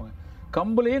சாப்பிட்டீங்கன்னு வச்சுக்கோங்க,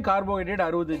 கம்புலேயும் கார்போஹைட்ரேட்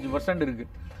 65%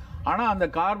 இருக்குது. ஆனால் அந்த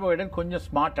கார்போஹைட்ரேட் கொஞ்சம்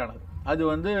ஸ்மார்ட்டானது. அது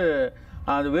வந்து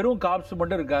அது வெறும் கார்ப்ஸ்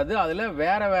மட்டும் இருக்காது, அதில்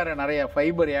வேறு வேறு நிறைய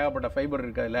ஃபைபர், ஏகப்பட்ட ஃபைபர்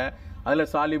இருக்குது.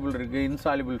 அதில் சாலிபிள் இருக்குது,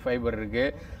 இன்சாலிபிள் ஃபைபர்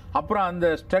இருக்குது. அப்புறம் அந்த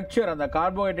ஸ்ட்ரக்சர், அந்த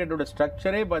கார்போஹைட்ரேட்டோட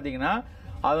ஸ்ட்ரக்சரே பார்த்தீங்கன்னா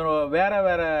அது வேறு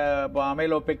வேறு இப்போ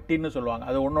அமைலோபெக்டின்னு சொல்லுவாங்க.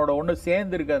 அது ஒன்றோட ஒன்று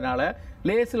சேர்ந்து இருக்கிறதுனால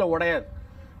லேஸில் உடையாது.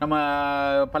 நம்ம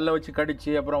பல்ல வச்சு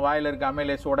கடிச்சு அப்புறம் வாயில் இருக்க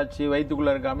அமைலேஸ் உடைச்சி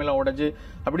வயிற்றுக்குள்ளே இருக்க அமைலாம் உடைச்சி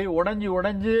அப்படியே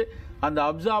உடஞ்சி அந்த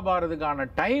அப்சார்ப் ஆகிறதுக்கான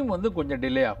டைம் வந்து கொஞ்சம்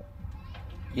டிலே ஆகும்.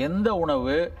 எந்த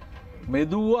உணவு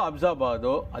மெதுவாக அப்சார்ப்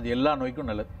ஆகுதோ அது எல்லா நோய்க்கும்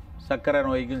நல்லது. சர்க்கரை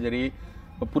நோய்க்கும் சரி,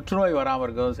 புற்றுநோய் வராமல்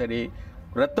இருக்கிறதும் சரி,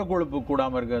 இரத்த கொழுப்பு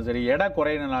கூடாமல் இருக்கிறதும் சரி, எடை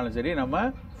குறையினாலும் சரி, நம்ம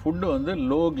ஃபுட்டு வந்து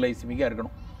லோ கிளைசிமிக்காக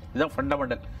இருக்கணும். இதுதான்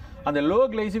ஃபண்டமெண்டல். அந்த லோ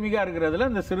கிளைசிமிக்காக இருக்கிறதுல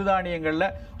இந்த சிறுதானியங்களில்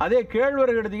அதே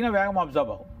கேழ்வரகு எடுத்திங்கன்னா வேகமாக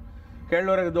அப்சார்ப் ஆகும்.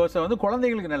 கேழ்வரகு தோசை வந்து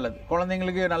குழந்தைங்களுக்கு நல்லது.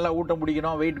 குழந்தைங்களுக்கு நல்லா ஊட்டம்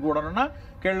பிடிக்கணும், வெயிட் கூடணும்னா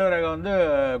கேழ்வரகை வந்து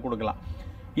கொடுக்கலாம்.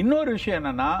 இன்னொரு விஷயம்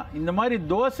என்னென்னா, இந்த மாதிரி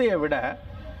தோசையை விட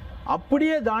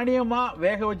அப்படியே தானியமாக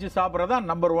வேக வச்சு சாப்பிட்றது தான்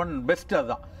நம்பர் 1 பெஸ்ட்.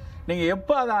 அதுதான் நீங்கள்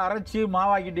எப்போ அதை அரைச்சி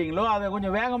மாவாக்கிட்டீங்களோ அதை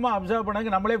கொஞ்சம் வேகமாக அப்சர்வ்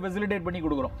பண்ணதுக்கு நம்மளே ஃபெசிலிட்டேட் பண்ணி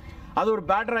கொடுக்குறோம். அது ஒரு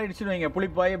பேட்டர் ஆகிடுச்சுன்னு வைங்க,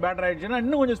 புளிப்பாகி பேட்டர் ஆகிடுச்சுன்னா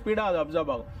இன்னும் கொஞ்சம் ஸ்பீடாக அது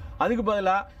அப்சர்வ் ஆகும். அதுக்கு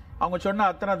பதிலாக அவங்க சொன்ன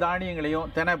அத்தனை தானியங்களையும்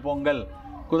தினை பொங்கல்,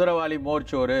 குதிரைவாலி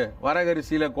மோர்ச்சோறு,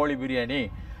 வரகரிசியில் கோழி பிரியாணி,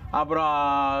 அப்புறம்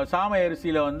சாமை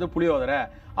அரிசியில் வந்து புளியோதரை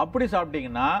அப்படி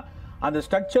சாப்பிட்டிங்கன்னா அந்த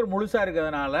ஸ்ட்ரக்சர் முழுசாக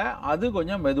இருக்கிறதுனால அது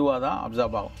கொஞ்சம் மெதுவாக தான்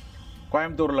அப்சர்வ் ஆகும்.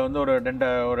 கோயம்புத்தூரில் வந்து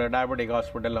ஒரு டயபெட்டிக்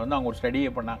ஹாஸ்பிட்டலில் வந்து அவங்க ஒரு ஸ்டடியை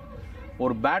பண்ணாங்க.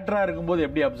 ஒரு பேட்டராக இருக்கும்போது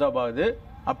எப்படி அப்சர்வ் ஆகுது,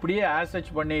 அப்படியே ஆசச்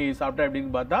பண்ணி சாப்பிட்டா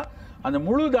எப்படின்னு பார்த்தா அந்த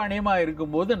முழு தானியமாக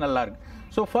இருக்கும்போது நல்லாயிருக்கு.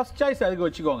 ஸோ ஃபஸ்ட் சாய்ஸ் அதுக்கு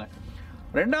வச்சுக்கோங்க.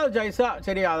 ரெண்டாவது சாய்ஸாக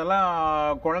சரி அதெல்லாம்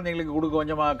குழந்தைங்களுக்கு கொடுக்க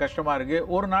கொஞ்சமாக கஷ்டமாக இருக்குது,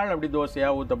 ஒரு நாள் அப்படி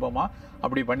தோசையாக ஊத்தப்பமாக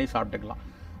அப்படி பண்ணி சாப்பிட்டுக்கலாம்.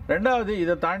 ரெண்டாவது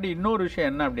இதை தாண்டி இன்னொரு விஷயம்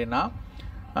என்ன அப்படின்னா,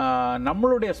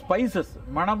 நம்மளுடைய ஸ்பைசஸ்,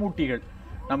 மணமூட்டிகள்,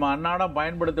 நம்ம அன்றாடம்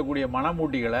பயன்படுத்தக்கூடிய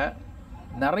மணமூட்டிகளை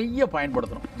நிறைய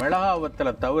பயன்படுத்தணும்.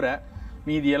 மிளகாவத்தில் தவிர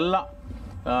மீதி எல்லாம்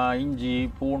இஞ்சி,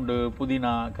 பூண்டு,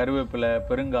 புதினா, கருவேப்பிலை,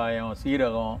 பெருங்காயம்,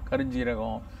 சீரகம்,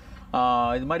 கருஞ்சீரகம்,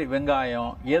 இது மாதிரி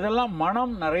வெங்காயம், எதெல்லாம்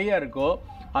மனம் நிறைய இருக்கோ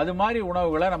அது மாதிரி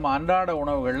உணவுகளை நம்ம அன்றாட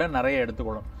உணவுகளில் நிறைய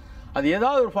எடுத்துக்கணும். அது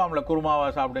ஏதாவது ஒரு ஃபார்மில்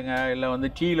குருமாவாக சாப்பிடுங்க, இல்லை வந்து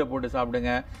டீயில் போட்டு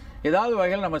சாப்பிடுங்க, ஏதாவது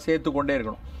வகையில் நம்ம சேர்த்து கொண்டே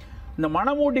இருக்கணும். இந்த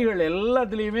மணமூட்டிகள்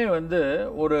எல்லாத்துலேயுமே வந்து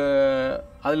ஒரு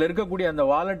அதில் இருக்கக்கூடிய அந்த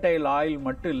வாலட்டைல் ஆயில்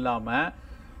மட்டும் இல்லாமல்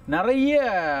நிறைய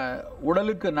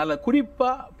உடலுக்கு நல்ல,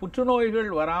 குறிப்பாக புற்றுநோய்கள்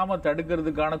வராமல்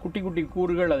தடுக்கிறதுக்கான குட்டி குட்டி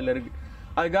கூறுகள் அதில் இருக்குது.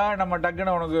 அதுக்காக நம்ம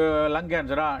டக்குன்னு உனக்கு லங்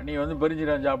கேன்சரா நீ வந்து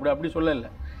பெருஞ்சீரகம் சாப்பிடு அப்படி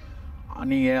சொல்லலை.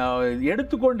 நீங்கள்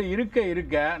எடுத்துக்கொண்டு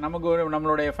இருக்க நமக்கு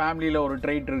நம்மளுடைய ஃபேமிலியில் ஒரு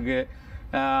ட்ரைட் இருக்குது,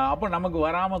 அப்போ நமக்கு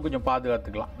வராமல் கொஞ்சம்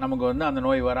பாதுகாத்துக்கலாம். நமக்கு வந்து அந்த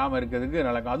நோய் வராமல் இருக்கிறதுக்கு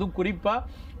நடக்கும். அதுவும் குறிப்பாக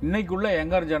இன்றைக்குள்ள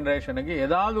யங்கர் ஜென்ரேஷனுக்கு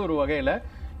ஏதாவது ஒரு வகையில்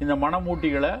இந்த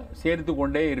மணமூட்டிகளை சேர்த்து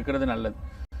கொண்டே இருக்கிறது நல்லது.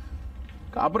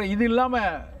 அப்புறம் இது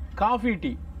இல்லாமல் காஃபி,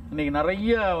 டீ இன்றைக்கி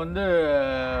நிறைய வந்து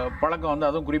பழக்கம் வந்து,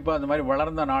 அதுவும் குறிப்பாக இந்த மாதிரி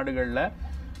வளர்ந்த நாடுகளில்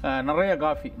நிறைய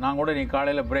காஃபி. நான் கூட நீ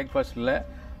காலையில் பிரேக்ஃபாஸ்ட்டில்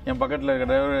என் பக்கத்தில் இருக்கிற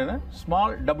டிரைவர்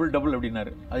ஸ்மால் டபுள்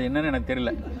அப்படின்னாரு. அது என்னன்னு எனக்கு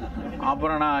தெரியல.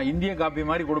 அப்புறம் நான் இந்திய காஃபி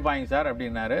மாதிரி கொடுப்பாங்க சார்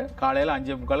அப்படின்னாரு. காலையில்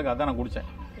 5:45 அதான் நான் குடித்தேன்.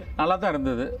 நல்லா தான்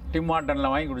இருந்தது. டிம்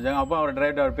ஹார்ட்டனில் வாங்கி குடித்தாங்க. அப்போ அவர்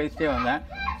டிரைவர் பேசிட்டே வந்தேன்,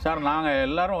 சார் நாங்கள்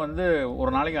எல்லோரும் வந்து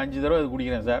ஒரு நாளைக்கு 5 தடவை இது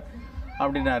குடிக்கிறேன் சார்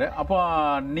அப்படின்னாரு. அப்போ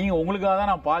நீங்கள் உங்களுக்காக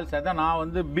தான் நான் பால் சேர்த்தேன், நான்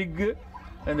வந்து பிக்கு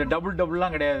இந்த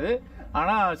டபுள்லாம் கிடையாது,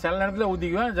 ஆனால் சில நேரத்தில்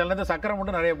ஊற்றிக்குவேன், சில நேரத்தில் சக்கரை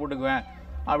மட்டும் நிறைய போட்டுக்குவேன்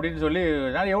அப்படின்னு சொல்லி.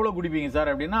 நான் எவ்வளோ குடிப்பீங்க சார்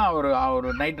அப்படின்னா, அவர்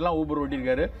நைட்டெலாம் ஊபர்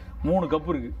ஓட்டியிருக்காரு. 3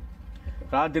 கப்பு இருக்குது.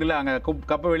 ராத்திரியில் அங்கே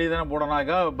கப்பை வெளியே தானே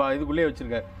போடனாக்கா இதுக்குள்ளேயே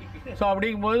வச்சுருக்காரு. ஸோ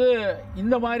அப்படிங்கும்போது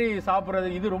இந்த மாதிரி சாப்பிட்றது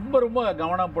இது ரொம்ப ரொம்ப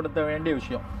கவனப்படுத்த வேண்டிய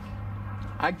விஷயம்.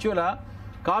 ஆக்சுவலாக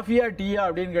காஃபியா டீயா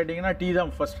அப்படின்னு கேட்டிங்கன்னா டீ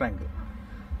தான் ஃபர்ஸ்ட் ரேங்க்.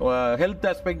 ஹெல்த்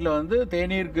ஆஸ்பெக்டில் வந்து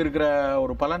தேநீருக்கு இருக்கிற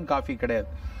ஒரு பலன் காஃபி கிடையாது.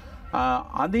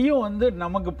 அதையும் வந்து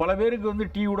நமக்கு பல பேருக்கு வந்து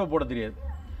டீ கூட போட தெரியாது.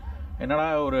 என்னடா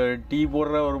ஒரு டீ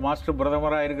போடுற ஒரு மாஸ்டர்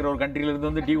பிரதமராக இருக்கிற ஒரு கண்ட்ரியிலேருந்து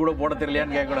வந்து டீ கூட போட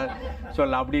தெரியலையான்னு கேட்கக்கூடாது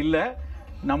சொல்ல. அப்படி இல்லை,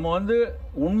 நம்ம வந்து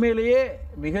உண்மையிலேயே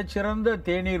மிகச்சிறந்த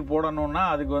தேநீர் போடணும்னா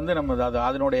அதுக்கு வந்து நம்ம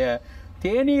அதனுடைய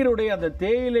தேநீருடைய அந்த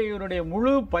தேயிலையுடைய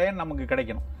முழு பயன் நமக்கு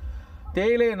கிடைக்கணும்.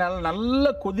 தேயிலையை நல்ல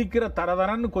கொதிக்கிற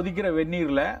தரன்னு கொதிக்கிற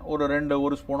வெந்நீரில்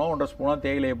ஒரு ஸ்பூனோ 1.5 ஸ்பூனோ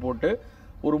தேயிலையை போட்டு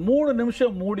ஒரு 3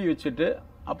 நிமிஷம் மூடி வச்சுட்டு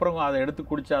அப்புறம் அதை எடுத்து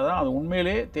குடித்தாதான் அது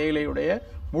உண்மையிலே தேயிலையுடைய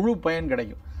முழு பயன்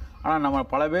கிடைக்கும். ஆனால் நம்ம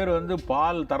பல பேர் வந்து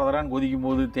பால் தரன்னு கொதிக்கும்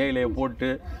போது தேயிலையை போட்டு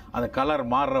அந்த கலர்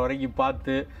மாறுற வரைக்கும்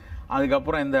பார்த்து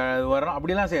அதுக்கப்புறம் இந்த வரோம்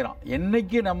அப்படிலாம் செய்கிறோம்.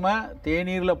 என்றைக்கு நம்ம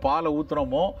தேநீரில் பாலை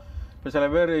ஊற்றுறோமோ இப்போ சில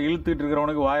பேர் இழுத்துட்டு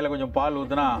இருக்கிறவனுக்கு வாயில் கொஞ்சம் பால்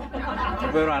ஊற்றுனா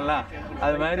போயிடும்ல,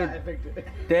 அது மாதிரி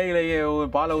தேயிலையை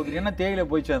பாலை ஊற்றினீங்கன்னா தேயிலை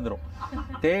போய் சேர்ந்துடும்.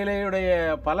 தேயிலையுடைய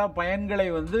பல பயன்களை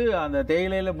வந்து அந்த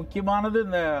தேயிலையில் முக்கியமானது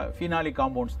இந்த ஃபினாலிக்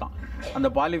காம்பவுண்ட்ஸ் தான். அந்த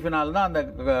பாலிஃபினால் தான் அந்த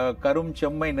கரும்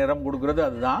செம்மை நிறம் கொடுக்குறது.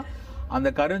 அதுதான்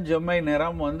அந்த கருஞ்செம்மை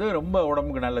நிறம் வந்து ரொம்ப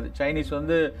உடம்புக்கு நல்லது. சைனீஸ்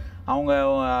வந்து அவங்க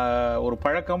ஒரு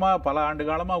பழக்கமாக பல ஆண்டு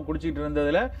காலமாக குடிச்சிட்டு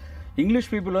இருந்ததில் இங்கிலீஷ்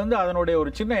பீப்புள் வந்து அதனுடைய ஒரு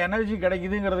சின்ன எனர்ஜி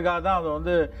கிடைக்குதுங்கிறதுக்காக தான் அதை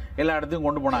வந்து எல்லா இடத்துக்கும்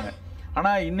கொண்டு போனாங்க.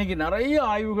 ஆனால் இன்றைக்கி நிறைய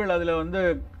ஆய்வுகள் அதில் வந்து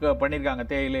பண்ணியிருக்காங்க.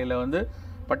 தேயிலையில் வந்து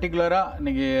பர்டிகுலராக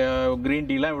இன்றைக்கி க்ரீன்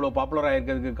டீலாம் இவ்வளோ பாப்புலராக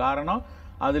இருக்கிறதுக்கு காரணம்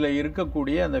அதில்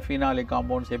இருக்கக்கூடிய அந்த ஃபீனாலிக்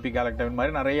காம்பவுண்ட்ஸ், எபிகாலக்டமின்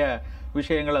மாதிரி நிறைய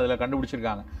விஷயங்கள் அதில்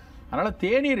கண்டுபிடிச்சிருக்காங்க. அதனால்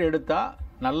தேநீர் எடுத்தால்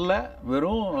நல்ல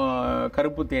வெறும்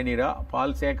கருப்பு தேநீராக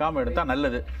பால் சேர்க்காமல் எடுத்தால்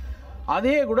நல்லது.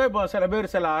 அதே கூட இப்போ சில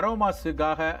பேர் சில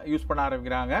அரோமாஸுக்காக யூஸ் பண்ண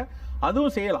ஆரம்பிக்கிறாங்க.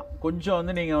 அதுவும் செய்யலாம். கொஞ்சம்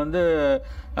வந்து நீங்கள் வந்து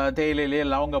தேயிலையிலேயே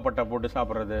லவங்கப்பட்டை போட்டு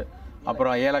சாப்பிட்றது,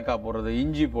 அப்புறம் ஏலக்காய் போடுறது,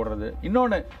 இஞ்சி போடுறது.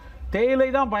 இன்னொன்று, தேயிலை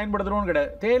தான் பயன்படுத்துகிறோன்னு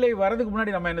கிடையாது. தேயிலை வரதுக்கு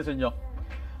முன்னாடி நம்ம என்ன செஞ்சோம்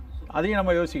அதையும்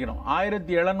நம்ம யோசிக்கணும்.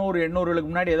 1700-800களுக்கு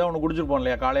முன்னாடி ஏதோ ஒன்று குடிச்சிருப்போம்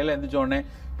இல்லையா? காலையில் எழுந்திரிச்சோடனே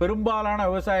பெரும்பாலான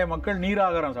விவசாய மக்கள்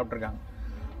நீராகாரம் சாப்பிட்ருக்காங்க.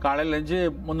 காலையில் எழுந்து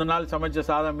முந்தின நாள் சமைச்ச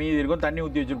சாதம் மீதி இருக்கும், தண்ணி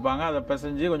ஊற்றி வச்சுருப்பாங்க, அதை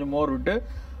பிசைஞ்சு கொஞ்சம் மோர் விட்டு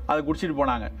அதை குடிச்சிட்டு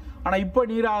போனாங்க. ஆனால் இப்போ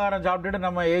நீராகாரம் சாப்பிட்டுட்டு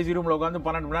நம்ம ஏசி ரூமில் உட்காந்து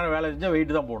 12 மணி நேரம் வேலை செஞ்சால்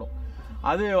வெயிட் தான் போடும்,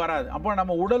 அது வராது. அப்போ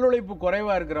நம்ம உடல் உழைப்பு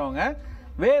குறைவாக இருக்கிறவங்க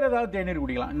வேறு ஏதாவது தேநீர்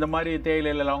குடிக்கலாம். இந்த மாதிரி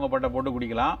தேயிலையில் லவங்கப்பட்டை போட்டு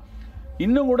குடிக்கலாம்.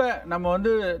 இன்னும் கூட நம்ம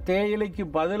வந்து தேயிலைக்கு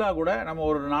பதிலாக கூட நம்ம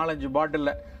ஒரு 4-5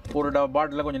 பாட்டிலில் ஒரு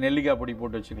பாட்டிலில் கொஞ்சம் நெல்லிக்காய் பொடி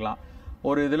போட்டு வச்சுக்கலாம்.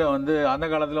 ஒரு இதில் வந்து அந்த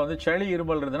காலத்தில் வந்து சளி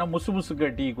இருமல் இருந்ததுன்னா முசுமுசுக்க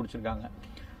டீ குடிச்சிருக்காங்க.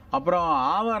 அப்புறம்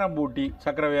ஆவாரம்பூ டீ,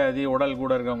 சக்கரை வியாதி உடல்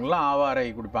கூட இருக்கவங்களாம் ஆவாரை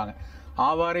குடிப்பாங்க.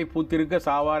 ஆவாரை பூத்திருக்க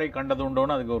சாவாரை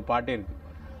கண்டதுண்டோன்னு அதுக்கு ஒரு பாட்டே இருக்குது.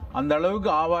 அந்த அளவுக்கு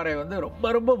ஆவாரை வந்து ரொம்ப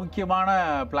ரொம்ப முக்கியமான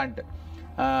பிளான்ட்டு.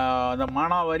 அந்த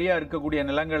மானாவாரியாக இருக்கக்கூடிய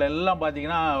நிலங்கள் எல்லாம்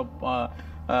பார்த்திங்கன்னா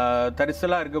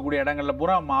தரிசலாக இருக்கக்கூடிய இடங்களில்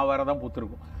பூரா ஆவாரை தான்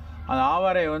பூத்திருக்கும். அந்த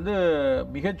ஆவாரை வந்து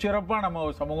மிகச்சிறப்பாக நம்ம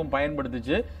சமூகம்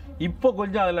பயன்படுத்துச்சு. இப்போ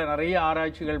கொஞ்சம் அதில் நிறைய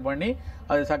ஆராய்ச்சிகள் பண்ணி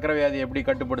அது சக்கரை வியாதி எப்படி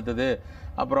கட்டுப்படுத்துது,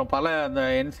 அப்புறம் பல அந்த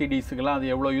என்சிடிஸுக்கெல்லாம்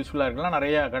அது எவ்வளோ யூஸ்ஃபுல்லாக இருக்கலாம்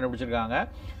நிறையா கண்டுபிடிச்சிருக்காங்க.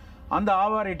 அந்த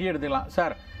ஆவாரை டீ எடுத்துக்கலாம்.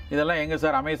 சார் இதெல்லாம் எங்கே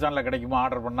சார் அமேசானில் கிடைக்குமா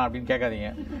ஆர்டர் பண்ணால் அப்படின்னு கேட்காதீங்க.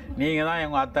 நீங்கள் தான்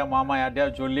எங்கள் அத்தை மாமா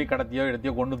யார்ட்டையாவது சொல்லி கடத்தியோ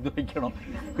எடுத்தியோ கொண்டு வந்து வைக்கணும்.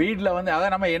 வீட்டில் வந்து அதை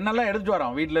நம்ம என்னெல்லாம் எடுத்துகிட்டு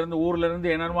வரோம், வீட்டிலேருந்து ஊர்லேருந்து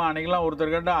என்னென்னமோ அன்றைக்கெலாம்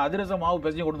ஒருத்தர் கேட்டால் அதிரசம் மாவு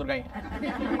பேசி கொடுத்துருக்காங்க.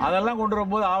 அதெல்லாம் கொண்டு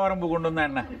வரும்போது ஆவாரம்பு கொண்டு வந்தால்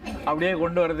என்ன, அப்படியே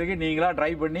கொண்டு வரதுக்கு நீங்களாக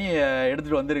ட்ரை பண்ணி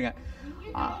எடுத்துகிட்டு வந்துடுங்க.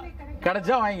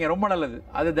 கிடச்சா வாங்கிங்க, ரொம்ப நல்லது.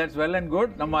 அது தட்ஸ் வெல் அண்ட்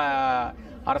குட். நம்ம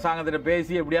அரசாங்கத்திட்ட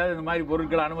பேசி எப்படியாவது இந்த மாதிரி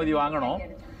பொருட்கள் அனுமதி வாங்கணும்.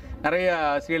 நிறைய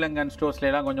ஸ்ரீலங்கன்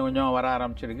ஸ்டோர்ஸ்லாம் கொஞ்சம் கொஞ்சம் வர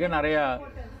ஆரம்பிச்சிருக்கு நிறையா.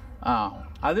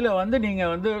 அதில் வந்து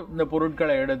நீங்கள் வந்து இந்த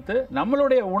பொருட்களை எடுத்து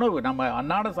நம்மளுடைய உணவு நம்ம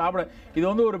அன்னாட சாப்பிட, இது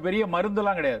வந்து ஒரு பெரிய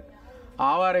மருந்தெல்லாம் கிடையாது.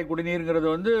 ஆவாரை குடிநீருங்கிறது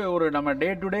வந்து ஒரு நம்ம டே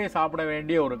டு டே சாப்பிட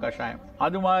வேண்டிய ஒரு கஷாயம்.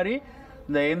 அது மாதிரி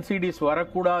இந்த என்சிடிஸ்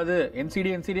வரக்கூடாது.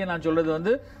 என்சிடி நான் சொல்கிறது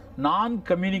வந்து நான்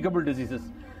கம்யூனிகபிள் டிசீசஸ்.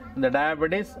 இந்த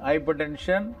diabetes, hyper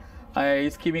tension,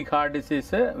 ischemic heart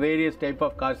disease, various type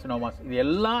of கார்சினோமாஸ், இது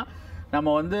எல்லாம் நம்ம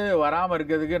வந்து வராமல்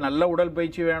இருக்கிறதுக்கு நல்ல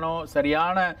உடற்பயிற்சி வேணும்,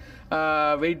 சரியான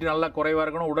வெயிட் நல்லா குறைவாக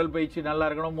இருக்கணும், உடற்பயிற்சி நல்லா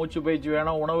இருக்கணும், மூச்சு பயிற்சி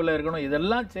வேணும், உணவில் இருக்கணும்.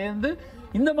 இதெல்லாம் சேர்ந்து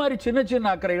இந்த மாதிரி சின்ன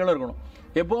சின்ன அக்கறைகளும் இருக்கணும்.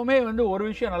 எப்போவுமே வந்து ஒரு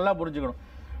விஷயம் நல்லா புரிஞ்சுக்கணும்.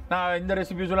 நான் இந்த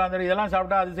ரெசிபி சொல்ல அந்த இதெல்லாம்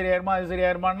சாப்பிட்டா அது சரியாயிருமா அது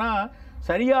சரியாயிருமான்னா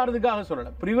சரியாகிறதுக்காக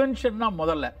சொல்லலை. ப்ரிவென்ஷன் தான்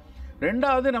முதல்ல.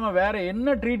 ரெண்டாவது, நம்ம வேறு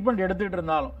என்ன ட்ரீட்மெண்ட் எடுத்துகிட்டு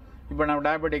இருந்தாலும், இப்போ நம்ம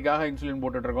டயபெட்டிக்காக இன்சுலின்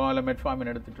போட்டுட்ருக்கோம், இல்லை மெட்ஃபார்மின்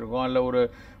எடுத்துகிட்ருக்கோம், இல்லை ஒரு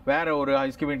வேறு ஒரு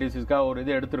இஸ்கிமிக் டிசீஸ்க்காக ஒரு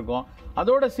இது எடுத்திருக்கோம்,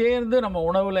 அதோடு சேர்ந்து நம்ம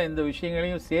உணவில் இந்த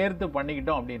விஷயங்களையும் சேர்த்து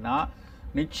பண்ணிக்கிட்டோம் அப்படின்னா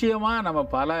நிச்சயமாக நம்ம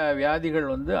பல வியாதிகள்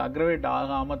வந்து அக்ரவேட்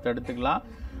ஆகாமல் தடுத்துக்கலாம்.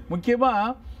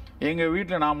 முக்கியமாக எங்கள்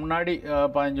வீட்டில் நான் முன்னாடி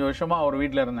 15 வருஷமாக ஒரு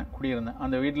வீட்டில் குடியிருந்தேன்.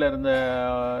 அந்த வீட்டில் இருந்த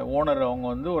ஓனர் அவங்க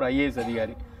வந்து ஒரு IAS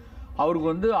அதிகாரி. அவருக்கு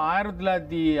வந்து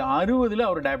 1960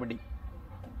 அவர் டயபெட்டிக்.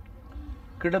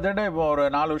 கிட்டத்தட்ட இப்போ ஒரு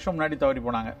 4 வருஷம் முன்னாடி தவறி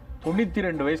போனாங்க.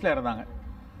 92 வயசில் இறந்தாங்க.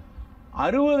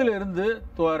 60 இருந்து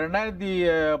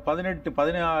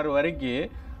 2018-16 வரைக்கும்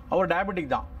அவர்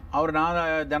டயபெட்டிக் தான். நான்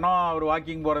தினம் அவர்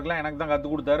வாக்கிங் போகிறதுக்குலாம் எனக்கு தான்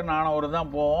கற்றுக் கொடுத்தாரு. நானும் அவர்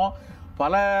தான் போவோம்.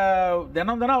 பல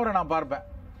தினம் அவரை நான் பார்ப்பேன்.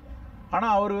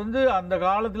 ஆனால் அவர் வந்து அந்த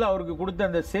காலத்தில் அவருக்கு கொடுத்த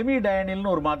அந்த செமி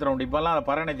டயனில்னு ஒரு மாத்திரை உண்டு, இப்போல்லாம் அதை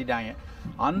பரணத்திட்டாங்க.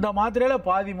 அந்த மாத்திரையில்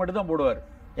பாதி மட்டும் தான் போடுவார்.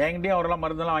 என்கிட்டயும் அவரெல்லாம்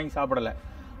மருந்தெல்லாம் வாங்கி சாப்பிடலை.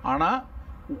 ஆனால்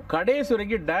கடைசி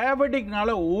வரைக்கும் டயபெட்டிக்னால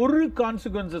ஒரு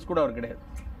கான்சிக்வன்சஸ் கூட அவர் கிடையாது.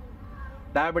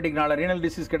 டயபெட்டிக்னால ரீனல்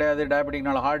டிசீஸ் கிடையாது,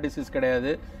 டயபெட்டிக்னால ஹார்ட் டிசீஸ்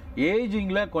கிடையாது.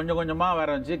 ஏஜிங்கில் கொஞ்சம் கொஞ்சமாக வேற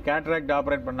வந்துச்சு. கேட்ராக்ட்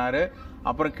ஆப்ரேட் பண்ணார்.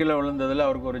 அப்புறம் கீழே விழுந்ததில்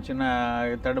அவருக்கு ஒரு சின்ன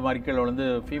தடுமாறி கீழே விழுந்து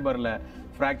ஃபீமரில்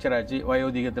ஃப்ராக்சர் ஆச்சு.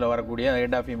 வயோதிகத்தில் வரக்கூடிய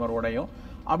ஹெட் ஆஃப் ஃபீமர் உடையும்.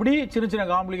 அப்படி சின்ன சின்ன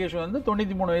காம்ப்ளிகேஷன் வந்து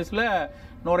 93 வயசில்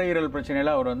நுரையீரல்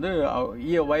பிரச்சனையில் அவர் வந்து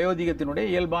வயோதிகத்தினுடைய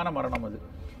இயல்பான மரணம். அது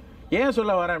ஏன்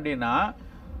சொல்ல வரேன் அப்படின்னா,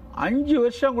 5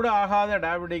 வருஷம் கூட ஆகாத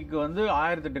டயபெட்டிக் வந்து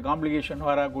 1008 காம்ப்ளிகேஷன்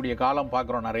வரக்கூடிய காலம்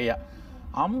பார்க்குறோம் நிறையா.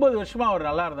 50 வருஷமாக அவர்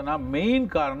நல்லா இருந்ததுன்னா மெயின்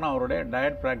காரணம் அவருடைய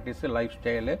டயட் ப்ராக்டிஸு, லைஃப்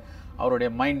ஸ்டைலு, அவருடைய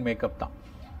மைண்ட் மேக்கப் தான்.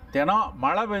 தினம்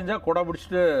மழை பெஞ்சால் குடை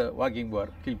பிடிச்சிட்டு வாக்கிங்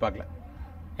போவார் கீழ்பாக்கில்.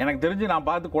 எனக்கு தெரிஞ்சு நான்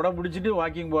பார்த்து குடை பிடிச்சிட்டு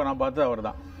வாக்கிங் போவார் நான் பார்த்து அவர்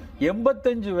தான்.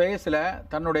 85 வயசில்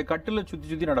தன்னுடைய கட்டில் சுற்றி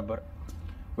சுற்றி நடப்பார்.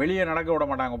 வெளியே நடக்க விட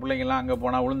மாட்டாங்க பிள்ளைங்கள்லாம், அங்கே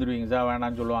போனால் விழுந்துருவீங்க சார்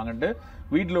வேணான்னு சொல்லுவாங்கன்ட்டு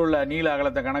வீட்டில் உள்ள நீள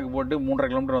அகலத்தை கணக்கு போட்டு 3.5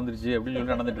 கிலோமீட்டர் வந்துருச்சு அப்படின்னு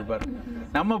சொல்லி நடந்துட்டு இருப்பார்.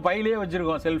 நம்ம பையிலே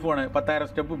வச்சுருக்கோம் செல்ஃபோனு, 10,000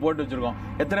 ஸ்டெப்பு போட்டு வச்சுருக்கோம்,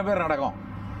 எத்தனை பேர் நடக்கும்?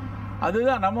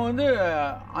 அதுதான் நம்ம வந்து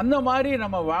அந்த மாதிரி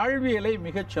நம்ம வாழ்வியலை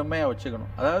மிகச் செம்மையாக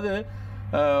வச்சுக்கணும். அதாவது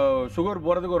சுகர்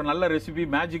போகிறதுக்கு ஒரு நல்ல ரெசிபி,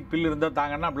 மேஜிக் பில் இருந்தால்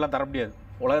தாங்கன்னா அப்படிலாம் தர முடியாது.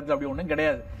 உலகத்தில் அப்படி ஒன்றும்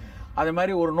கிடையாது. அது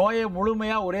மாதிரி ஒரு நோயை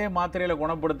முழுமையாக ஒரே மாத்திரையில்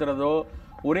குணப்படுத்துகிறதோ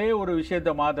ஒரே ஒரு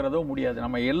விஷயத்தை மாற்றுறதோ முடியாது.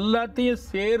 நம்ம எல்லாத்தையும்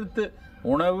சேர்த்து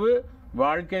உணவு,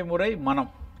 வாழ்க்கை முறை,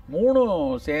 மனம் 3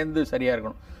 சேர்ந்து சரியாக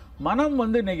இருக்கணும். மனம்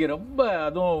வந்து இன்றைக்கி ரொம்ப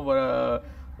அதுவும்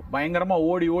பயங்கரமாக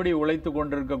ஓடி ஓடி உழைத்து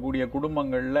கொண்டிருக்கக்கூடிய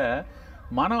குடும்பங்களில்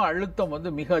மன அழுத்தம் வந்து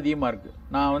மிக அதிகமாக இருக்குது.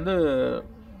 நான் வந்து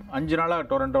 5 நாளாக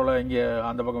டொரண்டோவில் இங்கே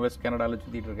அந்த பக்கம் வெஸ்ட் கனடாவில்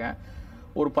சுற்றிட்டு இருக்கேன்.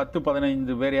 ஒரு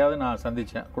 10-15 பேரையாவது நான்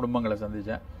சந்தித்தேன், குடும்பங்களை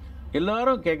சந்தித்தேன்.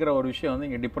 எல்லாரும் கேட்குற ஒரு விஷயம் வந்து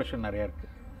இங்கே டிப்ரெஷன் நிறையா இருக்குது.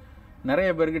 நிறைய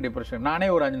பேருக்கு டிப்ரெஷன். நானே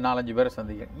ஒரு 4-5 பேரை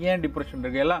சந்திக்கிறேன். ஏன் டிப்ரெஷன்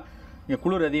இருக்குது? எல்லாம் இங்கே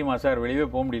குளிர் அதிகமாக சார், வெளியே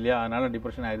போக முடியலையா, அதனால்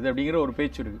டிப்ரெஷன் ஆயிடுது அப்படிங்கிற ஒரு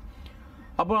பேச்சு இருக்குது.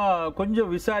 அப்போ கொஞ்சம்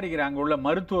விசாரிக்கிறேன். அங்கே உள்ள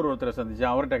மருத்துவர் ஒருத்தரை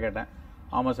சந்தித்தேன். அவர்கிட்ட கேட்டேன்,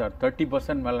 ஆமாம் சார்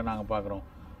 30% மேலே நாங்கள் பார்க்குறோம்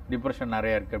டிப்ரெஷன்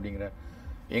நிறையா இருக்குது அப்படிங்கிறார்.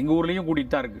 எங்கள் ஊர்லேயும்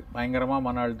கூட்டிகிட்டு தான் இருக்குது, பயங்கரமாக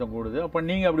மன அழுத்தம் கூடுது. அப்போ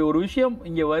நீங்கள் அப்படி ஒரு விஷயம்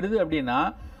இங்கே வருது அப்படின்னா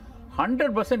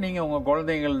 100% நீங்கள் உங்கள்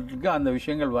குழந்தைங்களுக்கு அந்த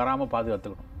விஷயங்கள் வராமல்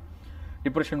பாதுகாத்துக்கணும்.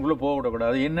 டிப்ரெஷனுக்குள்ளே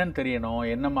போகக்கூடாது. என்னன்னு தெரியணும்,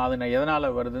 என்ன மாதிரி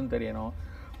எதனால் வருதுன்னு தெரியணும்,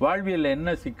 வாழ்வியலில் என்ன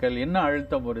சிக்கல், என்ன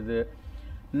அழுத்தம் வருது.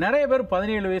 நிறைய பேர்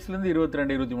 17 வயசுலேருந்து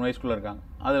 22-23 வயசுக்குள்ளே இருக்காங்க.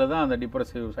 அதில் தான் அந்த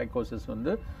டிப்ரெசிவ் சைக்கோசிஸ்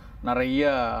வந்து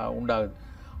நிறைய உண்டாகுது.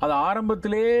 அது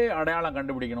ஆரம்பத்திலே அடையாளம்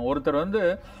கண்டுபிடிக்கணும். ஒருத்தர் வந்து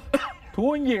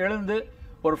தூங்கி எழுந்து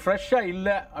ஒரு ஃப்ரெஷ்ஷாக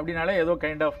இல்லை அப்படின்னாலே ஏதோ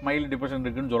கைண்ட் ஆஃப் மைல்டு டிப்ரெஷன்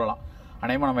இருக்குதுன்னு சொல்லலாம்.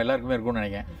 அநேகமாக நம்ம எல்லாருக்குமே இருக்குன்னு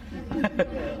நினைக்கிறேன்.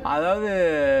 அதாவது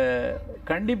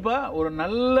கண்டிப்பாக ஒரு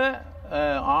நல்ல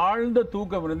ஆழ்ந்த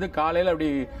தூக்கம் இருந்து காலையில் அப்படி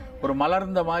ஒரு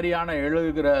மலர்ந்த மாதிரியான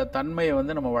எழுகிற தன்மையை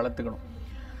வந்து நம்ம வளர்த்துக்கணும்.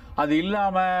 அது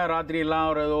இல்லாமல் ராத்திரியெல்லாம்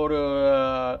ஒரு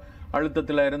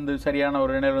அழுத்தத்தில் இருந்து சரியான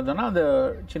ஒரு நினைவு இருந்தோன்னா அது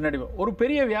சின்ன ஒரு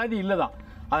பெரிய வியாதி இல்லை தான்.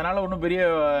 அதனால் ஒன்றும் பெரிய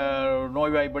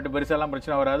நோய்வாய்ப்பட்டு பெருசெல்லாம்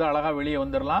பிரச்சனை வராது, அழகாக வெளியே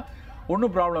வந்துடலாம்,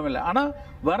 ஒன்றும் ப்ராப்ளம் இல்லை. ஆனால்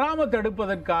வராமல்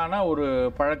தடுப்பதற்கான ஒரு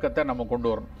பழக்கத்தை நம்ம கொண்டு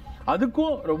வரணும்.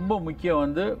 அதுக்கும் ரொம்ப முக்கியம்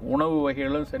வந்து உணவு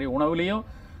வகைகளும் சரி. உணவுலேயும்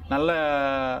நல்ல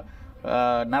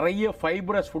நிறைய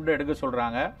ஃபைப்ரஸ் ஃபுட்டு எடுக்க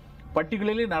சொல்கிறாங்க.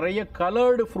 பர்டிகுலர்லி நிறைய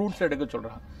கலர்டு ஃப்ரூட்ஸ் எடுக்க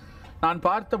சொல்கிறாங்க. நான்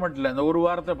பார்த்த மட்டும் இல்லை, இந்த ஒரு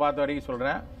வாரத்தை பார்த்த வரைக்கும்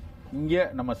சொல்கிறேன், இங்கே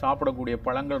நம்ம சாப்பிடக்கூடிய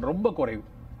பழங்கள் ரொம்ப குறைவு,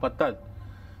 பத்தாது.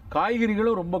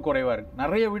 காய்கறிகளும் ரொம்ப குறைவாக இருக்குது.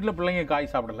 நிறைய வீட்டில் பிள்ளைங்க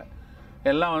காய் சாப்பிடலை,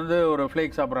 எல்லாம் வந்து ஒரு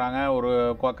ஃப்ளேக் சாப்பிட்றாங்க, ஒரு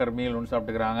குவாக்கர் மீல் ஒன்று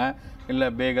சாப்பிட்டுக்கிறாங்க, இல்லை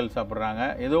பேகல் சாப்பிட்றாங்க,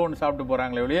 ஏதோ ஒன்று சாப்பிட்டு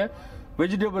போகிறாங்களே ஒழிய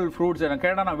வெஜிடபிள் ஃப்ரூட்ஸ் எனக்கு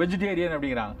கேட்டால் நான் வெஜிடேரியன்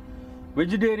அப்படிங்கிறாங்க.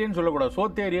 வெஜிடேரியன் சொல்லக்கூடாது,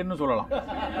 சோத்தேரியன்னு சொல்லலாம்.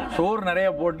 சோறு நிறைய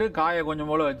போட்டு காயை கொஞ்சம்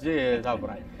போல் வச்சு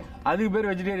சாப்பிட்றாங்க, அதுக்கு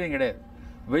பேர் வெஜிடேரியன் கிடையாது.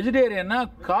 வெஜிடேரியன்னா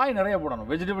காய் நிறைய போடணும்,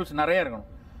 வெஜிடபிள்ஸ் நிறைய இருக்கணும்.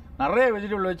 நிறைய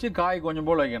வெஜிடபிள் வச்சு காய் கொஞ்சம்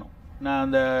போல் வைக்கணும். நான்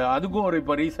அந்த அதுக்கும் ஒரு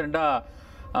இப்போ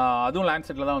ரீசெண்டாக அதுவும்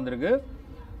லேண்ட்செட்டில் தான் வந்திருக்கு.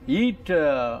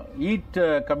 ஈட்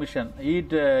கமிஷன்,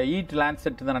 ஈட்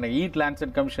லேண்ட்செட் தான் நினைக்கிறேன். ஈட்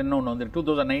லேண்ட்செட் கமிஷன் ஒன்று வந்து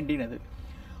 2019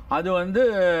 அது வந்து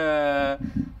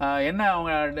என்ன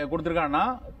அவங்க கொடுத்துருக்காங்கன்னா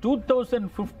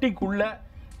 2050க்குள்ளே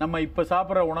நம்ம இப்போ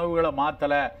சாப்பிட்ற உணவுகளை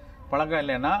மாற்றலை, பழக்கம்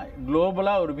இல்லைன்னா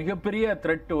குளோபலாக ஒரு மிகப்பெரிய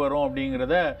த்ரெட் வரும்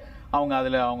அப்படிங்கிறத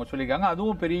அவங்க சொல்லியிருக்காங்க.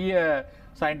 அதுவும் பெரிய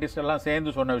சயின்டிஸ்ட் எல்லாம்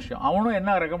சேர்ந்து சொன்ன விஷயம். அவனும்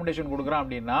என்ன ரெக்கமெண்டேஷன் கொடுக்குறான்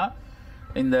அப்படின்னா,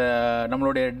 இந்த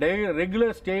நம்மளுடைய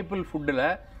ரெகுலர் ஸ்டேபிள் ஃபுட்டில்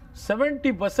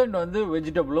 70% வந்து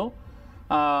வெஜிடபிளும்,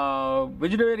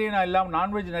 வெஜிடேரியனாக இல்லாமல்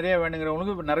நான்வெஜ் நிறைய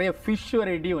வேணுங்கிறவங்களுக்கு நிறைய ஃபிஷ்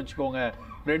வெரைட்டியும் வச்சுக்கோங்க,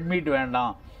 ரெட் மீட்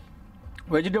வேண்டாம்.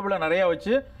 வெஜிடபிளை நிறையா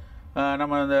வச்சு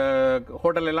நம்ம இந்த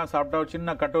ஹோட்டலெல்லாம் சாப்பிட்டா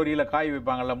சின்ன கட்டோரியில் காய்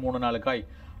வைப்பாங்கள்ல, 3-4 காய்,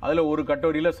 அதில் ஒரு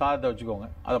கட்டோரியில் சாதத்தை வச்சுக்கோங்க.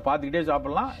 அதை பார்த்துக்கிட்டே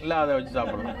சாப்பிட்லாம், இல்லை அதை வச்சு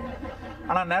சாப்பிட்லாம்.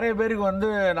 ஆனால் நிறைய பேருக்கு வந்து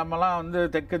நம்மலாம் வந்து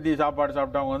தெற்கத்தி சாப்பாடு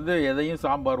சாப்பிட்டவங்க வந்து எதையும்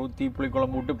சாம்பார் ஊற்றி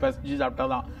புளிக்குழம்பு விட்டு பிசைஞ்சு சாப்பிட்டா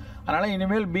தான். அதனால்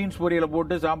இனிமேல் பீன்ஸ் பொரியலை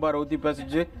போட்டு சாம்பார் ஊற்றி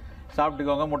பிசைச்சு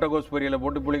சாப்பிட்டுக்கோங்க, முட்டைக்கோஸ் பொரியலை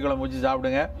போட்டு புளிக்குழம்பு வச்சு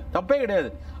சாப்பிடுங்க, தப்பே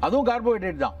கிடையாது. அதுவும்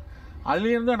கார்போஹைட்ரேட் தான்,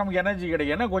 அதுலேருந்து நமக்கு எனர்ஜி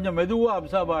கிடைக்கும், ஏன்னா கொஞ்சம் மெதுவாக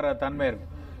அப்சார்ப் ஆகிற தன்மை இருக்கும்.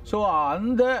 ஸோ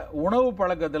அந்த உணவு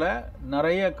பழக்கத்தில்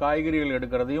நிறைய காய்கறிகள்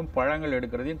எடுக்கிறதையும் பழங்கள்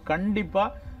எடுக்கிறதையும்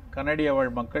கண்டிப்பாக கனடிய வாழ்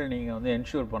மக்கள் நீங்கள் வந்து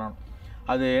என்ஷூர் பண்ணணும்.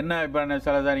 அது என்ன இப்போ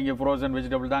சிலதான் நீங்கள் ஃப்ரோசன்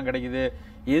வெஜிடபிள் தான் கிடைக்குது,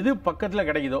 எது பக்கத்தில்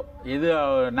கிடைக்குதோ, எது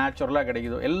நேச்சுரலாக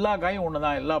கிடைக்குதோ, எல்லா காயும் ஒன்று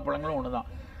தான், எல்லா பழங்களும் ஒன்று தான்.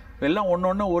 எல்லாம்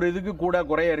ஒன்று ஒரு இதுக்கு கூட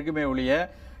குறைய இருக்குமே ஒழிய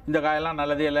இந்த காயெல்லாம்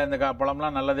நல்லதே இல்லை, இந்த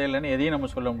பழம்லாம் நல்லதே இல்லைன்னு எதையும் நம்ம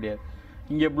சொல்ல முடியாது.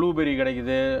 இங்கே ப்ளூபெர்ரி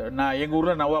கிடைக்குது, எங்கள்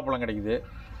ஊரில் நவாப்பழம் கிடைக்குது.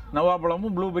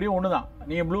 நவாப்பழமும் ப்ளூபெரியும் ஒன்று தான்.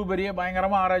 நீங்கள் ப்ளூபெரியை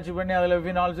பயங்கரமாக ஆராய்ச்சி பண்ணி அதில்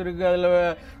ஃபினால்ஸ் இருக்குது, அதில்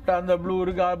அந்த ப்ளூ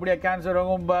இருக்குது, அப்படியே கேன்சர்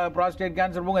ஆகும், ப்ராஸ்டேட்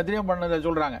கேன்சர் போகும், எத்தனையோ பண்ணதை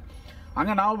சொல்கிறாங்க.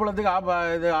 அங்கே நவாப்பழத்துக்கு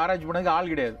இது ஆராய்ச்சி பண்ணதுக்கு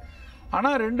ஆள் கிடையாது.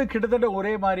 ஆனால் ரெண்டு கிட்டத்தட்ட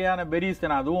ஒரே மாதிரியான பெரிஸ்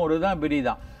தானே, அதுவும் ஒரு தான் பெரி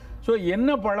தான். ஸோ என்ன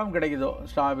பழம் கிடைக்குதோ,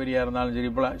 ஸ்ட்ராபெரியாக இருந்தாலும் சரி.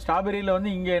 இப்போ ஸ்ட்ராபெரியில் வந்து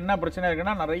இங்கே என்ன பிரச்சனை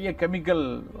இருக்குன்னா நிறைய கெமிக்கல்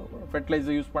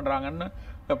ஃபெர்டிலைசர் யூஸ் பண்ணுறாங்கன்னு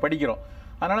படிக்கிறோம்.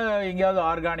 அதனால் எங்கேயாவது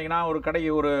ஆர்கானிக்னா ஒரு கடைக்கு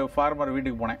ஒரு ஃபார்மர்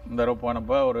வீட்டுக்கு போனேன் இந்த தடவை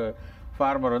போனப்போ. ஒரு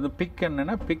ஃபார்மர் வந்து பிக்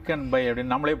அண்ட் பை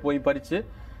அப்படின்னு நம்மளே போய் பறித்து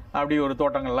அப்படி ஒரு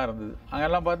தோட்டங்கள்லாம் இருந்தது.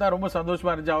 அங்கெல்லாம் பார்த்தா ரொம்ப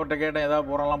சந்தோஷமாக இருந்துச்சு. அவர்கிட்ட கேட்டேன்,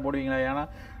 ஏதாவது உரம்லாம் போடுவீங்களா? ஏன்னா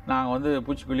நாங்கள் வந்து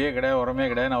பூச்சிக்கொல்லியே கிடையாது, உரமே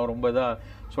கிடையாது. அவர் ரொம்ப இதாக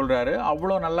சொல்கிறாரு.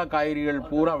 அவ்வளோ நல்லா காய்கறிகள்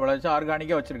பூரா விளைச்சி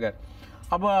ஆர்கானிக்காக வச்சுருக்காரு.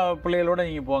 அப்போ பிள்ளைகளோடு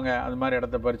நீங்கள் போங்க, அது மாதிரி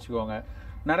இடத்த பறிச்சுக்கோங்க.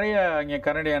 நிறைய இங்கே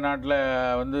கனடிய நாட்டில்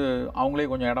வந்து அவங்களே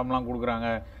கொஞ்சம் இடம்லாம் கொடுக்குறாங்க,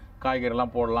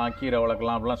 காய்கறிலாம் போடலாம், கீரை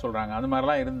வளர்க்கலாம் அப்படிலாம் சொல்கிறாங்க. அது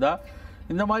மாதிரிலாம் இருந்தால்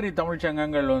இந்த மாதிரி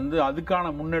தமிழ்ச்சங்கங்கள் வந்து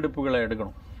அதுக்கான முன்னெடுப்புகளை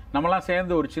எடுக்கணும். நம்மலாம்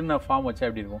சேர்ந்து ஒரு சின்ன ஃபார்ம் வச்சா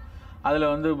எப்படி இருக்கும்?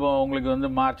 அதில் வந்து இப்போ உங்களுக்கு வந்து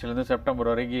மார்ச்லேருந்து செப்டம்பர்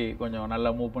வரைக்கும் கொஞ்சம் நல்லா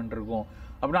மூவ்மெண்ட் இருக்கும்.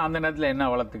 அப்படின்னா அந்த நேரத்தில் என்ன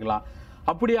வளர்த்துக்கலாம்,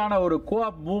 அப்படியான ஒரு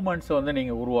கோஆப் மூவ்மெண்ட்ஸை வந்து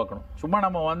நீங்கள் உருவாக்கணும். சும்மா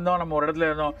நம்ம வந்தோம், நம்ம ஒரு இடத்துல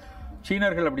இருந்தோம்.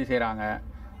 சீனர்கள் அப்படி செய்கிறாங்க.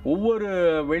 ஒவ்வொரு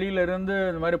வெளியிலேருந்து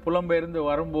இந்த மாதிரி புலம்பெயர்ந்து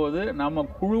வரும்போது நம்ம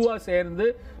குழுவாக சேர்ந்து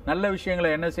நல்ல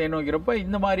விஷயங்களை என்ன செய்யணுங்கிறப்ப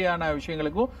இந்த மாதிரியான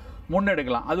விஷயங்களுக்கும்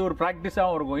முன்னெடுக்கலாம். அது ஒரு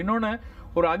ப்ராக்டிஸாகவும் இருக்கும். இன்னொன்று,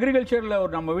 ஒரு அக்ரிகல்ச்சரில்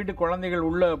ஒரு நம்ம வீட்டு குழந்தைகள்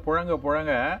உள்ள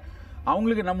புழங்க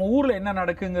அவங்களுக்கு நம்ம ஊரில் என்ன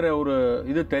நடக்குங்கிற ஒரு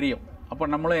இது தெரியும். அப்போ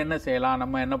நம்மளும் என்ன செய்யலாம்,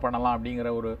 நம்ம என்ன பண்ணலாம் அப்படிங்கிற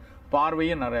ஒரு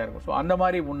பார்வையும் நிறையா இருக்கும். ஸோ அந்த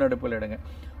மாதிரி முன்னெடுப்பில் எடுங்க.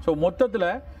 ஸோ மொத்தத்தில்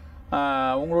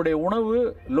உங்களுடைய உணவு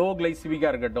லோ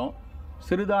கிளைசிமிக்காக இருக்கட்டும்.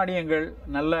 சிறுதானியங்கள்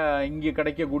நல்ல இங்கே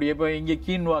கிடைக்கக்கூடிய, இப்போ இங்கே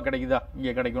கீன்வா கிடைக்குதா,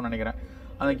 இங்கே கிடைக்கும்னு நினைக்கிறேன்.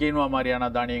 அந்த கீன்வா மாதிரியான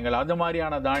தானியங்கள், அந்த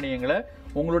மாதிரியான தானியங்களை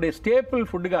உங்களுடைய ஸ்டேப்பிள்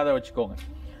ஃபுட்டுக்கு அதை வச்சுக்கோங்க.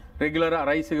 ரெகுலராக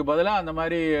ரைஸுக்கு பதிலாக அந்த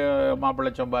மாதிரி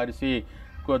மாப்பிள்ளை சம்பா அரிசி,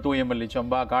 தூயமல்லி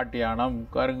சம்பா, காட்டியானம்,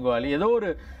 கருங்குவாலி, ஏதோ ஒரு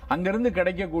அங்கேருந்து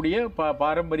கிடைக்கக்கூடிய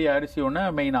பாரம்பரிய அரிசி ஒன்று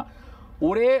மெயினாக.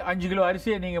 ஒரே 5 கிலோ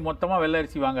அரிசியை நீங்கள் மொத்தமாக வெள்ளை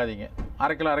அரிசி வாங்காதீங்க.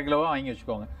 அரை கிலோவாக வாங்கி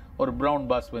வச்சுக்கோங்க. ஒரு ப்ரௌன்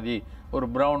பாஸ்மதி, ஒரு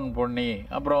ப்ரௌன் பொன்னி,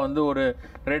 அப்புறம் வந்து ஒரு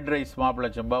ரெட் ரைஸ் மாப்பிள்ளை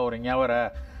சம்பா, ஒரு ஞவரை,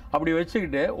 அப்படி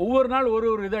வச்சுக்கிட்டு ஒவ்வொரு நாள் ஒரு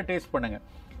இதை டேஸ்ட் பண்ணுங்கள்.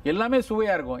 எல்லாமே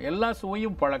சுவையாக இருக்கும். எல்லா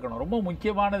சுவையும் பழக்கணும். ரொம்ப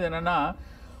முக்கியமானது என்னென்னா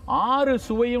 6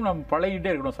 சுவையும் நம்ம பழகிட்டே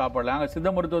இருக்கணும் சாப்பாடில். நாங்கள் சித்த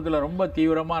மருத்துவத்தில் ரொம்ப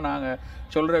தீவிரமாக நாங்கள்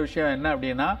சொல்கிற விஷயம் என்ன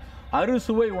அப்படின்னா,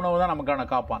 அறுசுவை உணவு தான் நமக்கான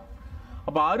காப்பான்.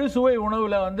 அப்போ அறுசுவை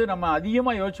உணவில் வந்து நம்ம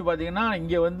அதிகமாக யோசிச்சு பார்த்தீங்கன்னா,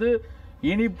 இங்கே வந்து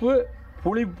இனிப்பு,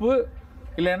 புளிப்பு,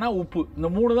 இல்லைன்னா உப்பு, இந்த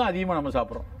 3 தான் அதிகமாக நம்ம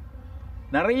சாப்பிட்றோம்.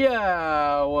 நிறைய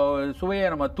சுவையை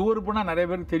நம்ம துவர்ப்புனா நிறைய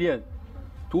பேருக்கு தெரியாது.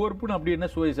 துவர்ப்புன்னு அப்படி என்ன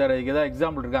சுவை சார், அதுக்கு ஏதாவது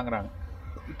எக்ஸாம்பிள் இருக்காங்கிறாங்க.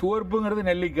 துவர்ப்புங்கிறது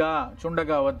நெல்லிக்காய்,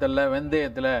 சுண்டைக்காய் வத்தலில்,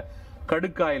 வெந்தயத்தில்,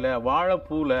 கடுக்காயில்,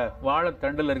 வாழைப்பூவில்,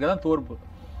 வாழைத்தண்டில் இருக்க தான் துவர்ப்பு.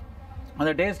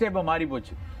 அந்த டேஸ்ட்டே இப்போ மாறி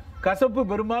போச்சு. கசப்பு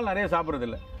பெரும்பாலும் நிறைய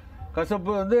சாப்பிட்றதில்ல.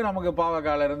 கசப்பு வந்து நமக்கு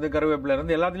பாவக்காயிலேருந்து,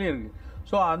 கருவேப்பிலேருந்து எல்லாத்துலேயும் இருக்குது.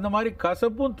 ஸோ அந்த மாதிரி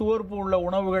கசப்பும் துவர்ப்பும் உள்ள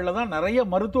உணவுகளில் தான் நிறைய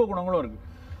மருத்துவ குணங்களும் இருக்குது.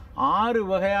 6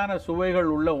 வகையான சுவைகள்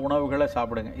உள்ள உணவுகளை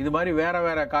சாப்பிடுங்க. இது மாதிரி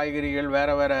வேறு காய்கறிகள்,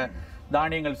 வேறு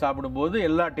தானியங்கள் சாப்பிடும்போது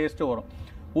எல்லா டேஸ்ட்டும் வரும்.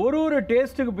 ஒரு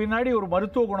டேஸ்ட்டுக்கு பின்னாடி ஒரு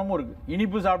மருத்துவ குணமும் இருக்குது.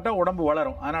 இனிப்பு சாப்பிட்டா உடம்பு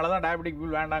வளரும், அதனால தான் டயபெட்டிக்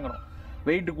பீல் வேண்டாங்கிறோம்.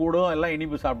 வெயிட்டு கூடும் எல்லாம்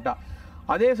இனிப்பு சாப்பிட்டா.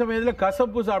 அதே சமயத்தில்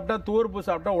கசப்பு சாப்பிட்டா, துவர்ப்பு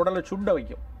சாப்பிட்டா உடலை சுண்ட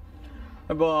வைக்கும்.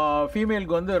 இப்போ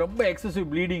ஃபீமேலுக்கு வந்து ரொம்ப எக்ஸசிவ்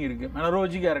ப்ளீடிங் இருக்குது,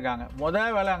 மெனரோஜிக்காக இருக்காங்க.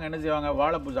 வேலை அங்கே என்ன செய்வாங்க,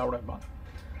 வாழைப்பூ சாப்பிட வைப்பாங்க.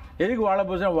 எதுக்கு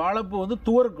வாழைப்பூ? வாழைப்பூ வந்து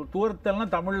துவர்த்தல்னா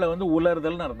தமிழில் வந்து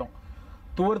உலர்தல்னு அர்த்தம்.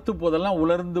 துவர்த்து போதல்னா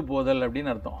உலர்ந்து போதல்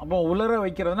அப்படின்னு அர்த்தம். அப்போ உலர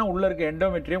வைக்கிறதுனா உள்ளே இருக்க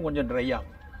எண்டோமெட்ரியம் கொஞ்சம் ட்ரை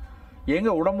ஆகும்.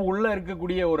 எங்கள் உடம்பு உள்ளே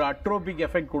இருக்கக்கூடிய ஒரு அட்ரோபிக்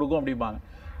எஃபெக்ட் கொடுக்கும் அப்படிம்பாங்க.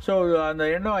 ஸோ அந்த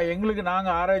எங்களுக்கு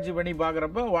நாங்கள் ஆராய்ச்சி பண்ணி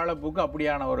பார்க்குறப்ப வாழைப்பூக்கு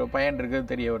அப்படியான ஒரு பயன் இருக்குது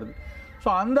தெரிய வருது. ஸோ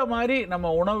அந்த மாதிரி நம்ம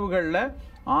உணவுகளில்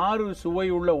 6 சுவை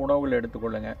உள்ள உணவுகள்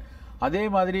எடுத்துக்கொள்ளுங்க. அதே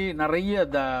மாதிரி நிறைய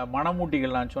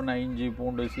மணமூட்டிகள் நான் சொன்ன இஞ்சி,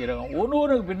 பூண்டு, சீரகம்,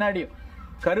 ஒன்றுக்கு பின்னாடியும்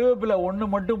கருவேப்பிலை ஒன்று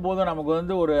மட்டும் போதும். நமக்கு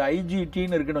வந்து ஒரு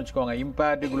ஐஜிடின்னு இருக்குன்னு வச்சுக்கோங்க,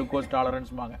 இம்பேர்டு குளுக்கோஸ்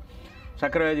டாலரன்ஸ்பாங்க.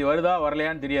 சர்க்கரை வியாதி வருதா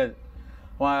வரலையான்னு தெரியாது.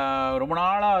 ரொம்ப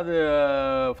நாளாக அது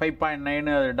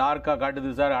 5.9 அது டார்க்காக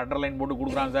காட்டுது சார், அண்டர்லைன் போட்டு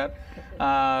கொடுக்குறாங்க சார்,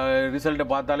 ரிசல்ட்டை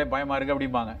பார்த்தாலே பயமாக இருக்குது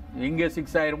அப்படிம்பாங்க. இங்கே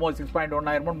 6 ஆயிருமோ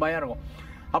 6.1 ஆயிருமோன்னு பயம் இருக்கும்.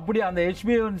 அப்படி அந்த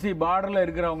HbA1c பார்டரில்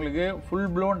இருக்கிறவங்களுக்கு ஃபுல்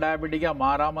ப்ளோன் டயபெட்டிக்காக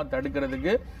மாறாமல்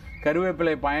தடுக்கிறதுக்கு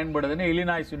கருவேப்பிலை பயன்படுதுன்னு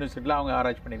இலினாய்ஸ் யூனிவர்சிட்டியில் அவங்க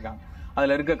ஆராய்ச்சி பண்ணியிருக்காங்க.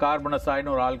 அதில் இருக்க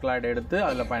கார்பனசாய்டுன்னு ஒரு ஆல்கலாய்டு எடுத்து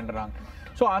அதில் பயன்படுறாங்க.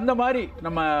 ஸோ அந்த மாதிரி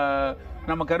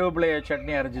நம்ம கருவேப்பிலையை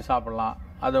சட்னி அரைச்சி சாப்பிட்லாம்.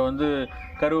 அதை வந்து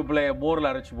கருவேப்பிலையை மோரில்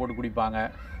அரைச்சி போட்டு குடிப்பாங்க.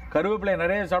 கருவேப்பிலை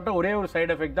நிறைய சாப்பிட்டா ஒரே ஒரு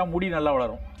சைடு எஃபெக்ட் தான், முடி நல்லா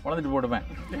வளர்ந்துட்டு போடுவேன்.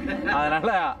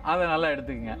 அதனால் அதை நல்லா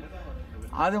எடுத்துக்கங்க.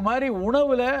 அது மாதிரி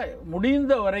உணவில்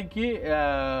முடிந்த வரைக்கும்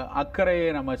அக்கறையை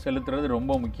நம்ம செலுத்துறது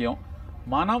ரொம்ப முக்கியம்.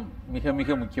 மனம் மிக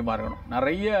மிக முக்கியமாக இருக்கணும்.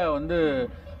 நிறைய வந்து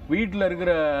வீட்டில்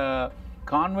இருக்கிற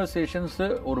கான்வர்சேஷன்ஸு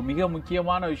ஒரு மிக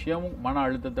முக்கியமான விஷயம் மன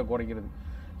அழுத்தத்தை குறைக்கிறது.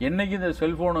 என்றைக்கு இந்த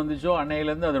செல்ஃபோன் வந்துச்சோ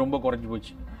அன்னையிலேருந்து அது ரொம்ப குறைஞ்சி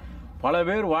போச்சு. பல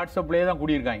பேர் வாட்ஸ்அப்லேயே தான்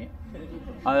கூடியிருக்காங்க.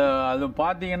 அது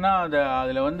பார்த்தீங்கன்னா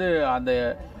அதில் வந்து அந்த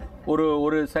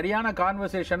ஒரு சரியான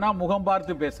கான்வர்சேஷனாக முகம்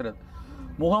பார்த்து பேசுகிறது.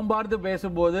 முகம் பார்த்து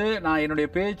பேசும்போது நான் என்னுடைய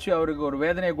பேச்சு அவருக்கு ஒரு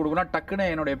வேதனையை கொடுக்கணும், டக்குன்னு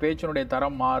என்னுடைய பேச்சினுடைய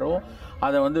தரம் மாறும்.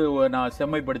 அதை வந்து நான்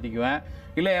செம்மைப்படுத்திக்குவேன்.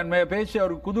 இல்லை என் பேச்சு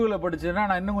அவருக்கு குதூகலப்படுச்சுன்னா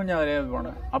நான் இன்னும் கொஞ்சம் அதில்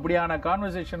போனேன். அப்படியான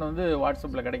கான்வர்சேஷன் வந்து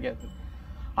வாட்ஸ்அப்பில் கிடைக்காது.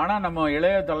 ஆனால் நம்ம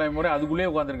இளைய தலைமுறை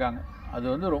அதுக்குள்ளேயே உட்காந்துருக்காங்க. அது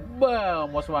வந்து ரொம்ப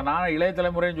மோசமாக. நான் இளைய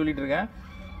தலைமுறைன்னு சொல்லிட்டு இருக்கேன்.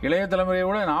 இளைய தலைமுறையை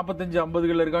விட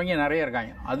 45-50களில் இருக்கவங்க நிறைய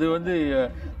இருக்காங்க. அது வந்து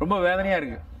ரொம்ப வேதனையாக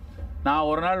இருக்குது. நான்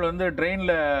ஒரு நாள் வந்து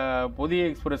ட்ரெயினில் புதிய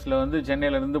எக்ஸ்பிரஸில் வந்து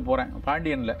சென்னையிலேருந்து போகிறேன்,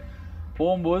 பாண்டியனில்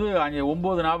போகும்போது அங்கே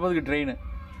 9:40க்கு ட்ரெயின்.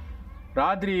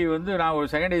 ராத்திரி வந்து நான் ஒரு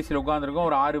செகண்ட் ஏசியில் உட்காந்துருக்கோம்,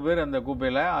 ஒரு 6 பேர் அந்த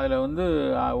கூப்பையில். அதில் வந்து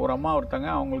ஒரு அம்மா ஒருத்தங்க,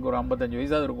 அவங்களுக்கு ஒரு 55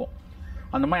 வயசாவது இருக்கும்.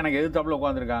 அந்த மாதிரி எனக்கு எதிர்த்தாப்பில்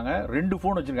உட்காந்துருக்காங்க. 2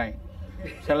 ஃபோன் வச்சுருக்காங்க.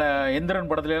 சில எந்திரன்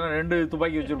படத்துலலாம் 2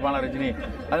 துப்பாக்கி வச்சுருப்பாங்க ரஜினி,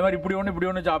 அது மாதிரி இப்படி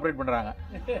ஒன்று வச்சு ஆப்ரேட் பண்ணுறாங்க.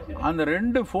 அந்த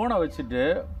 2 ஃபோனை வச்சுட்டு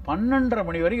 12:30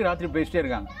 மணி வரைக்கும் ராத்திரி பேசிட்டே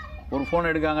இருக்காங்க. ஒரு ஃபோன்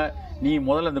எடுக்காங்க, நீ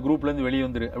முதல்ல அந்த குரூப்லேருந்து வெளியே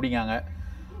வந்துரு அப்படிங்காங்க.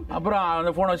 அப்புறம்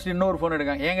அந்த ஃபோனை வச்சுட்டு இன்னொரு ஃபோன்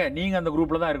எடுக்காங்க, ஏங்க நீங்கள் அந்த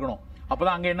குரூப்பில் தான் இருக்கணும், அப்போ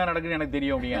தான் அங்கே என்ன நடக்குதுன்னு எனக்கு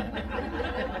தெரியும் அப்படிங்காங்க.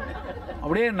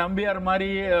 அப்படியே நம்பியார் மாதிரி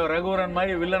ரகுவரன்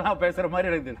மாதிரி வில்லனாக பேசுகிற மாதிரி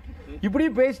இருக்குது. இப்படி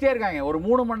பேசிட்டே இருக்காங்க. ஒரு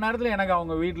 3 மணி நேரத்தில் எனக்கு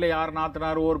அவங்க வீட்டில் யார்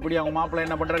நாத்தனார், ஒருபடி அவங்க மாப்பிள்ளை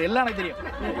என்ன பண்ணுறாரு எல்லாம் எனக்கு தெரியும்.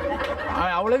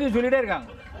 அவ்வளோதையும் சொல்லிகிட்டே இருக்காங்க.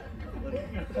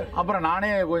 அப்புறம் நானே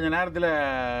கொஞ்சம் நேரத்தில்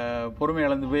பொறுமை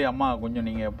இழந்து போய், அம்மா கொஞ்சம்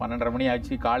நீங்கள் 12:30 மணி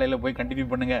ஆச்சு, காலையில் போய் கண்டினியூ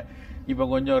பண்ணுங்கள், இப்போ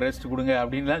கொஞ்சம் ரெஸ்ட் கொடுங்க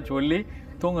அப்படின்லாம் சொல்லி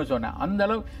தூங்க சொன்னேன்.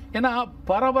 அந்தளவு ஏன்னா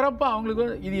பரபரப்பாக அவங்களுக்கு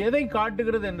இது எதை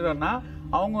காட்டுகிறது என்றன்னா,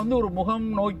 அவங்க வந்து ஒரு முகம்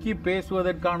நோக்கி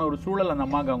பேசுவதற்கான ஒரு சூழல் அந்த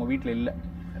அம்மாவுக்கு அவங்க வீட்டில் இல்லை.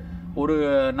 ஒரு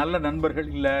நல்ல நண்பர்கள்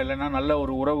இல்லை, இல்லைன்னா நல்ல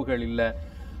ஒரு உறவுகள் இல்லை.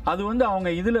 அது வந்து அவங்க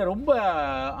இதில் ரொம்ப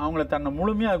அவங்கள தன்னை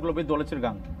முழுமையாக அதுக்குள்ளே போய்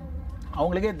தொலைச்சிருக்காங்க.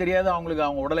 அவங்களுக்கே தெரியாது அவங்களுக்கு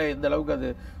அவங்க உடலை எந்த அளவுக்கு அது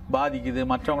பாதிக்குது,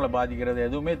 மற்றவங்கள பாதிக்கிறது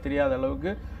எதுவுமே தெரியாத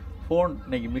அளவுக்கு ஃபோன்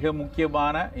இன்னைக்கு மிக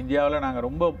முக்கியமான. இந்தியாவில் நாங்கள்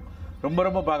ரொம்ப ரொம்ப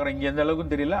ரொம்ப பார்க்குறோம். இங்கே எந்த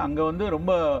அளவுக்கும் தெரியல, அங்கே வந்து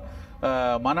ரொம்ப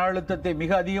மன அழுத்தத்தை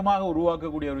மிக அதிகமாக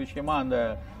உருவாக்கக்கூடிய ஒரு விஷயமா அந்த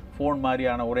ஃபோன்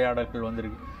மாதிரியான உரையாடல்கள்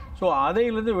வந்திருக்கு. ஸோ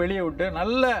அதையிலேருந்து வெளியே விட்டு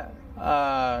நல்ல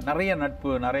நிறைய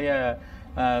நட்பு, நிறைய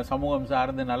சமூகம்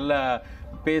சார்ந்து நல்ல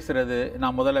பேசுறது,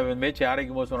 நான் முதல்ல பேச்சு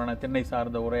அரைக்கும் போது சொல்கிறேன், திண்ணை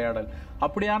சார்ந்த உரையாடல்,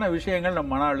 அப்படியான விஷயங்கள்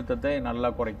நம்ம மன அழுத்தத்தை நல்லா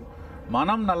குறைக்கும்.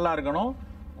 மனம் நல்லா இருக்கணும்,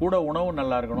 கூட உணவு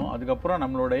நல்லா இருக்கணும், அதுக்கப்புறம்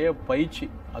நம்மளுடைய பயிற்சி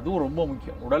அதுவும் ரொம்ப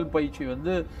முக்கியம். உடல் பயிற்சி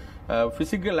வந்து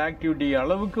ஃபிசிக்கல் ஆக்டிவிட்டி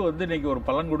அளவுக்கு வந்து இன்றைக்கி ஒரு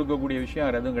பலன் கொடுக்கக்கூடிய விஷயம்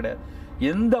வேறு எதுவும் கிடையாது.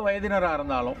 எந்த வயதினராக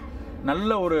இருந்தாலும் நல்ல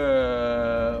ஒரு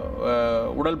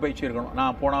உடல் பயிற்சி இருக்கணும்.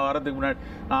 நான் போன வாரத்துக்கு முன்னாடி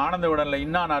நான் ஆனந்த விடனில்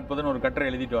இன்னா 40ன்னு ஒரு கட்டுரை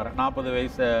எழுதிட்டு வரேன், 40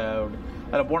 வயசு.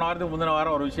 அதில் போன வாரத்துக்கு முந்தின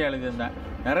வாரம் ஒரு விஷயம் எழுதியிருந்தேன்.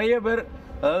 நிறைய பேர்,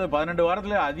 அதாவது 12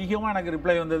 வாரத்தில் அதிகமாக எனக்கு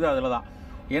ரிப்ளை வந்தது அதில் தான்.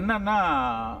 என்னென்னா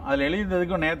அதில்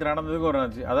எழுதினதுக்கும் நேற்று நடந்ததுக்கும் ஒரு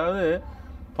ஆச்சு. அதாவது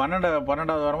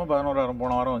 12வது வாரமோ 11வது வாரம்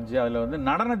போன வாரம் வந்துச்சு. அதில் வந்து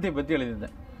நடனத்தை பற்றி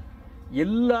எழுதியிருந்தேன்.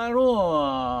 எல்லாரும்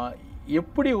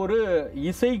எப்படி ஒரு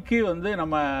இசைக்கு வந்து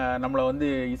நம்மளை வந்து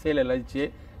இசையில் லயிச்சு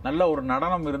நல்ல ஒரு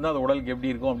நடனம் இருந்தால் அது உடலுக்கு எப்படி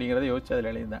இருக்கும் அப்படிங்கிறத யோசிச்சு அதில்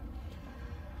எழுதியிருந்தேன்.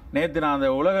 நேற்று நான் அந்த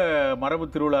உலக மரபு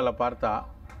திருவிழாவில் பார்த்தா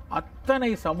அத்தனை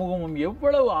சமூகமும்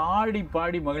எவ்வளவு ஆடி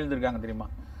பாடி மகிழ்ந்திருக்காங்க தெரியுமா.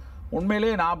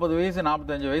 உண்மையிலே 40 வயசு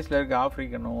 45 வயசில் இருக்க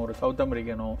ஆப்பிரிக்கனும் ஒரு சவுத்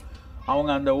அமெரிக்கனும்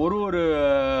அவங்க அந்த ஒரு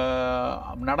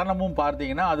நடனமும்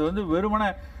பார்த்தீங்கன்னா அது வந்து வெறுமனே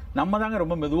நம்ம தாங்க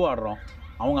ரொம்ப மெதுவாக ஆடுறோம்.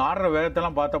 அவங்க ஆடுற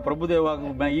வேகத்தெல்லாம் பார்த்தா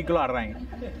பிரபுதேவாவுக்கு ஈக்குவலாக ஆடுறாங்க.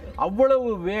 அவ்வளவு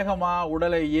வேகமாக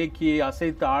உடலை இயக்கி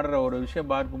அசைத்து ஆடுற ஒரு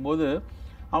விஷயம் பார்க்கும்போது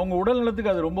அவங்க உடல்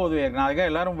நலத்துக்கு அது ரொம்ப உதவியாக இருக்குது. நான்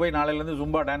அதுக்காக எல்லோரும் போய் நாளையிலேருந்து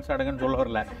ஜும்பா டான்ஸ் ஆடுங்கன்னு சொல்ல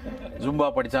வரல. ஜும்பா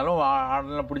படித்தாலும்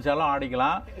ஆடலாம், பிடிச்சாலும்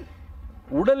ஆடிக்கலாம்.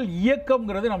 உடல்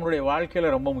இயக்கம்ங்கிறது நம்மளுடைய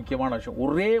வாழ்க்கையில் ரொம்ப முக்கியமான விஷயம்.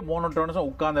 ஒரே மோனோட்டோனஸாக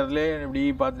உட்கார்ந்த இடத்துல இப்படி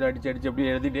பார்த்துட்டு அடித்து அப்படி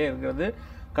எழுதிட்டே இருக்கிறது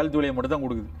கல்துளையை மட்டும் தான்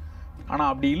கொடுக்குது. ஆனால்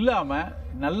அப்படி இல்லாமல்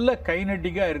நல்ல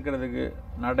கைநட்டிக்காக இருக்கிறதுக்கு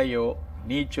நடையோ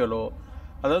நீச்சலோ,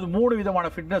 அதாவது 3 விதமான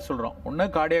ஃபிட்னஸ் சொல்கிறோம். ஒன்று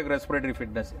கார்டியாக் ரெஸ்பிரேட்டரி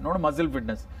ஃபிட்னஸ், இன்னொன்று மசில்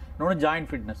ஃபிட்னஸ், இன்னொன்று ஜாயின்ட்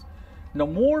ஃபிட்னஸ். இந்த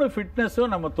 3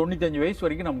 ஃபிட்னஸும் நம்ம 95 வயசு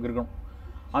வரைக்கும் நமக்கு இருக்கணும்.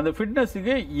 அந்த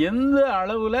ஃபிட்னஸுக்கு எந்த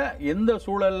அளவில் எந்த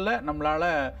சூழலில் நம்மளால்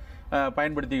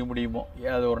பயன்படுத்திக்க முடியுமோ,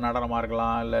 அது ஒரு நடனமாக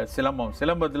இருக்கலாம், இல்லை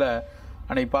சிலம்பத்தில்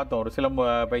அன்றைக்கி பார்த்தோம், ஒரு சிலம்ப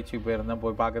பயிற்சிக்கு போயிருந்தேன்,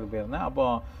 போய் பார்க்கறதுக்கு போயிருந்தேன். அப்போ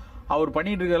அவர்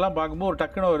பண்ணிகிட்டு இருக்கிறதெல்லாம் பார்க்கும்போது ஒரு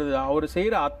டக்குன்னு வருது, அவர்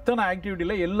செய்கிற அத்தனை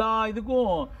ஆக்டிவிட்டியில் எல்லா இதுக்கும்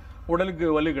உடலுக்கு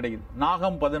வலு கிடைக்குது.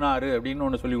 நாகம் 16 அப்படின்னு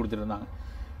ஒன்று சொல்லி கொடுத்துருந்தாங்க.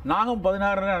 நாகம்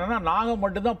 16 என்னன்னா, நாகம்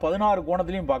மட்டும்தான் 16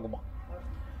 கோணத்துலையும் பார்க்குமா.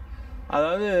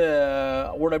 அதாவது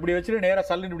இப்படி வச்சுட்டு நேராக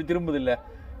சல்லுன்னு இப்படி திரும்புது இல்லை,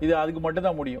 இது அதுக்கு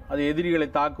மட்டும்தான் முடியும். அது எதிரிகளை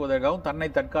தாக்குவதற்காகவும் தன்னை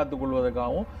தற்காத்து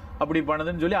கொள்வதற்காகவும் அப்படி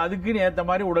பண்ணுதுன்னு சொல்லி அதுக்குன்னு ஏற்ற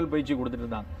மாதிரி உடல் பயிற்சி கொடுத்துட்டு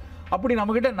இருந்தாங்க. அப்படி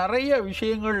நம்மக்கிட்ட நிறைய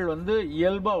விஷயங்கள் வந்து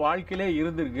இயல்பாக வாழ்க்கையிலே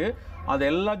இருந்திருக்கு. அது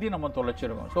எல்லாத்தையும் நம்ம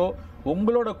தொலைச்சிருக்கோம். ஸோ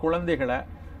உங்களோட குழந்தைகளை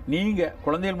நீங்கள்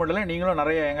குழந்தைகள் மட்டும் இல்லை, நீங்களும்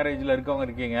நிறைய யங்கர் ஏஜில் இருக்கவங்க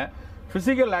இருக்கீங்க,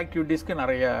 ஃபிசிக்கல் ஆக்டிவிட்டீஸ்க்கு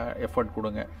நிறைய எஃபர்ட்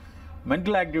கொடுங்க.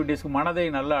 மென்டல் ஆக்டிவிட்டீஸ்க்கு மனதை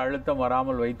நல்ல அழுத்தம்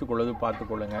வராமல் வைத்துக்கொள்வது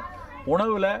பார்த்துக்கொள்ளுங்க.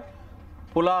 உணவில்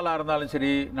புலாலாக இருந்தாலும்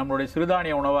சரி, நம்மளுடைய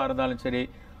சிறுதானிய உணவாக இருந்தாலும் சரி,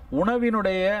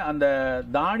 உணவினுடைய அந்த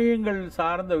தானியங்கள்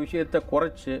சார்ந்த விஷயத்தை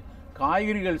குறைச்சி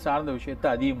காய்கறிகள் சார்ந்த விஷயத்தை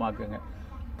அதிகமாக்குங்க.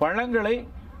 பழங்களை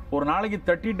ஒரு நாளைக்கு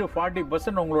 30 to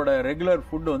 40% உங்களோட ரெகுலர்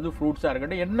ஃபுட்டு வந்து ஃப்ரூட்ஸாக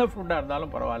இருக்கட்டும், என்ன ஃபுட்டாக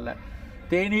இருந்தாலும் பரவாயில்ல.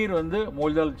 தேநீர் வந்து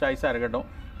மூழ்கல் சாய்ஸாக இருக்கட்டும்.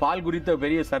 பால் குறித்த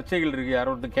பெரிய சர்ச்சைகள் இருக்குது,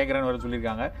 யாரோ ஒருத்தர் கேட்குறேன்னு வர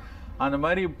சொல்லியிருக்காங்க. அந்த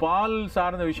மாதிரி பால்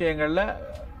சார்ந்த விஷயங்களில்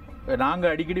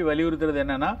நாங்கள் அடிக்கடி வலியுறுத்துறது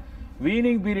என்னென்னா,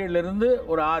 வீனிங் பீரியட்லேருந்து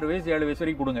ஒரு 6 வயசு 7 வயசு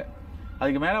வரைக்கும் கொடுங்க.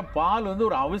 அதுக்கு மேலே பால் வந்து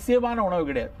ஒரு அவசியமான உணவு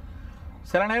கிடையாது.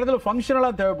 சில நேரத்தில்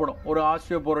ஃபங்க்ஷனலாக தேவைப்படும். ஒரு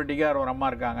ஆஸ்டியோபோரோட்டிக்காக ஒரு அம்மா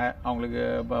இருக்காங்க, அவங்களுக்கு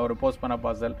இப்போ ஒரு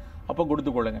போஸ்ட்மெனோபாசல், அப்போ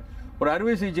கொடுத்துக்கொள்ளுங்க. ஒரு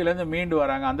அறுவை சிகிச்சையிலேருந்து மீண்டு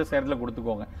வராங்க, அந்த நேரத்தில்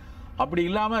கொடுத்துக்கோங்க. அப்படி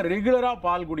இல்லாமல் ரெகுலராக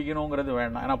பால் குடிக்கணுங்கிறது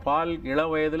வேண்டாம். ஏன்னா பால்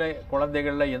இளம் வயதில்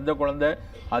குழந்தைகளில் எந்த குழந்தை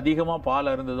அதிகமாக பால்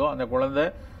அருந்ததோ அந்த குழந்தை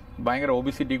பயங்கர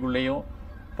ஒபிசிட்டிக்குள்ளேயும்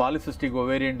பாலிசிஸ்டிக்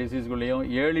ஒவேரியன் டிசீஸ்குள்ளேயும்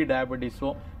ஏர்லி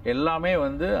டயபெட்டிஸும் எல்லாமே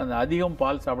வந்து அந்த அதிகம்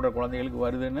பால் சாப்பிட்ற குழந்தைகளுக்கு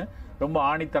வருதுன்னு ரொம்ப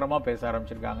ஆணித்தரமாக பேச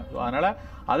ஆரம்பிச்சிருக்காங்க. ஸோ அதனால்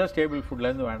அதை ஸ்டேபிள்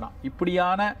ஃபுட்லேருந்து வேண்டாம்.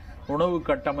 இப்படியான உணவு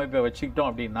கட்டமைப்பை வச்சுக்கிட்டோம்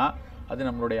அப்படின்னா அது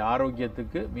நம்மளுடைய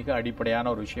ஆரோக்கியத்துக்கு மிக அடிப்படையான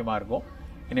ஒரு விஷயமா இருக்கும்.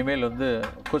 இனிமேல் வந்து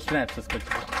கொஸ்டின் ஆன்சர்ஸ்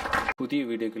வச்சுக்கலாம். புதிய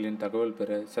வீடியோக்களின் தகவல்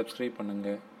பெற சப்ஸ்கிரைப்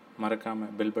பண்ணுங்கள்,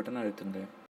 மறக்காமல் பெல் பட்டன் அழுத்துங்க.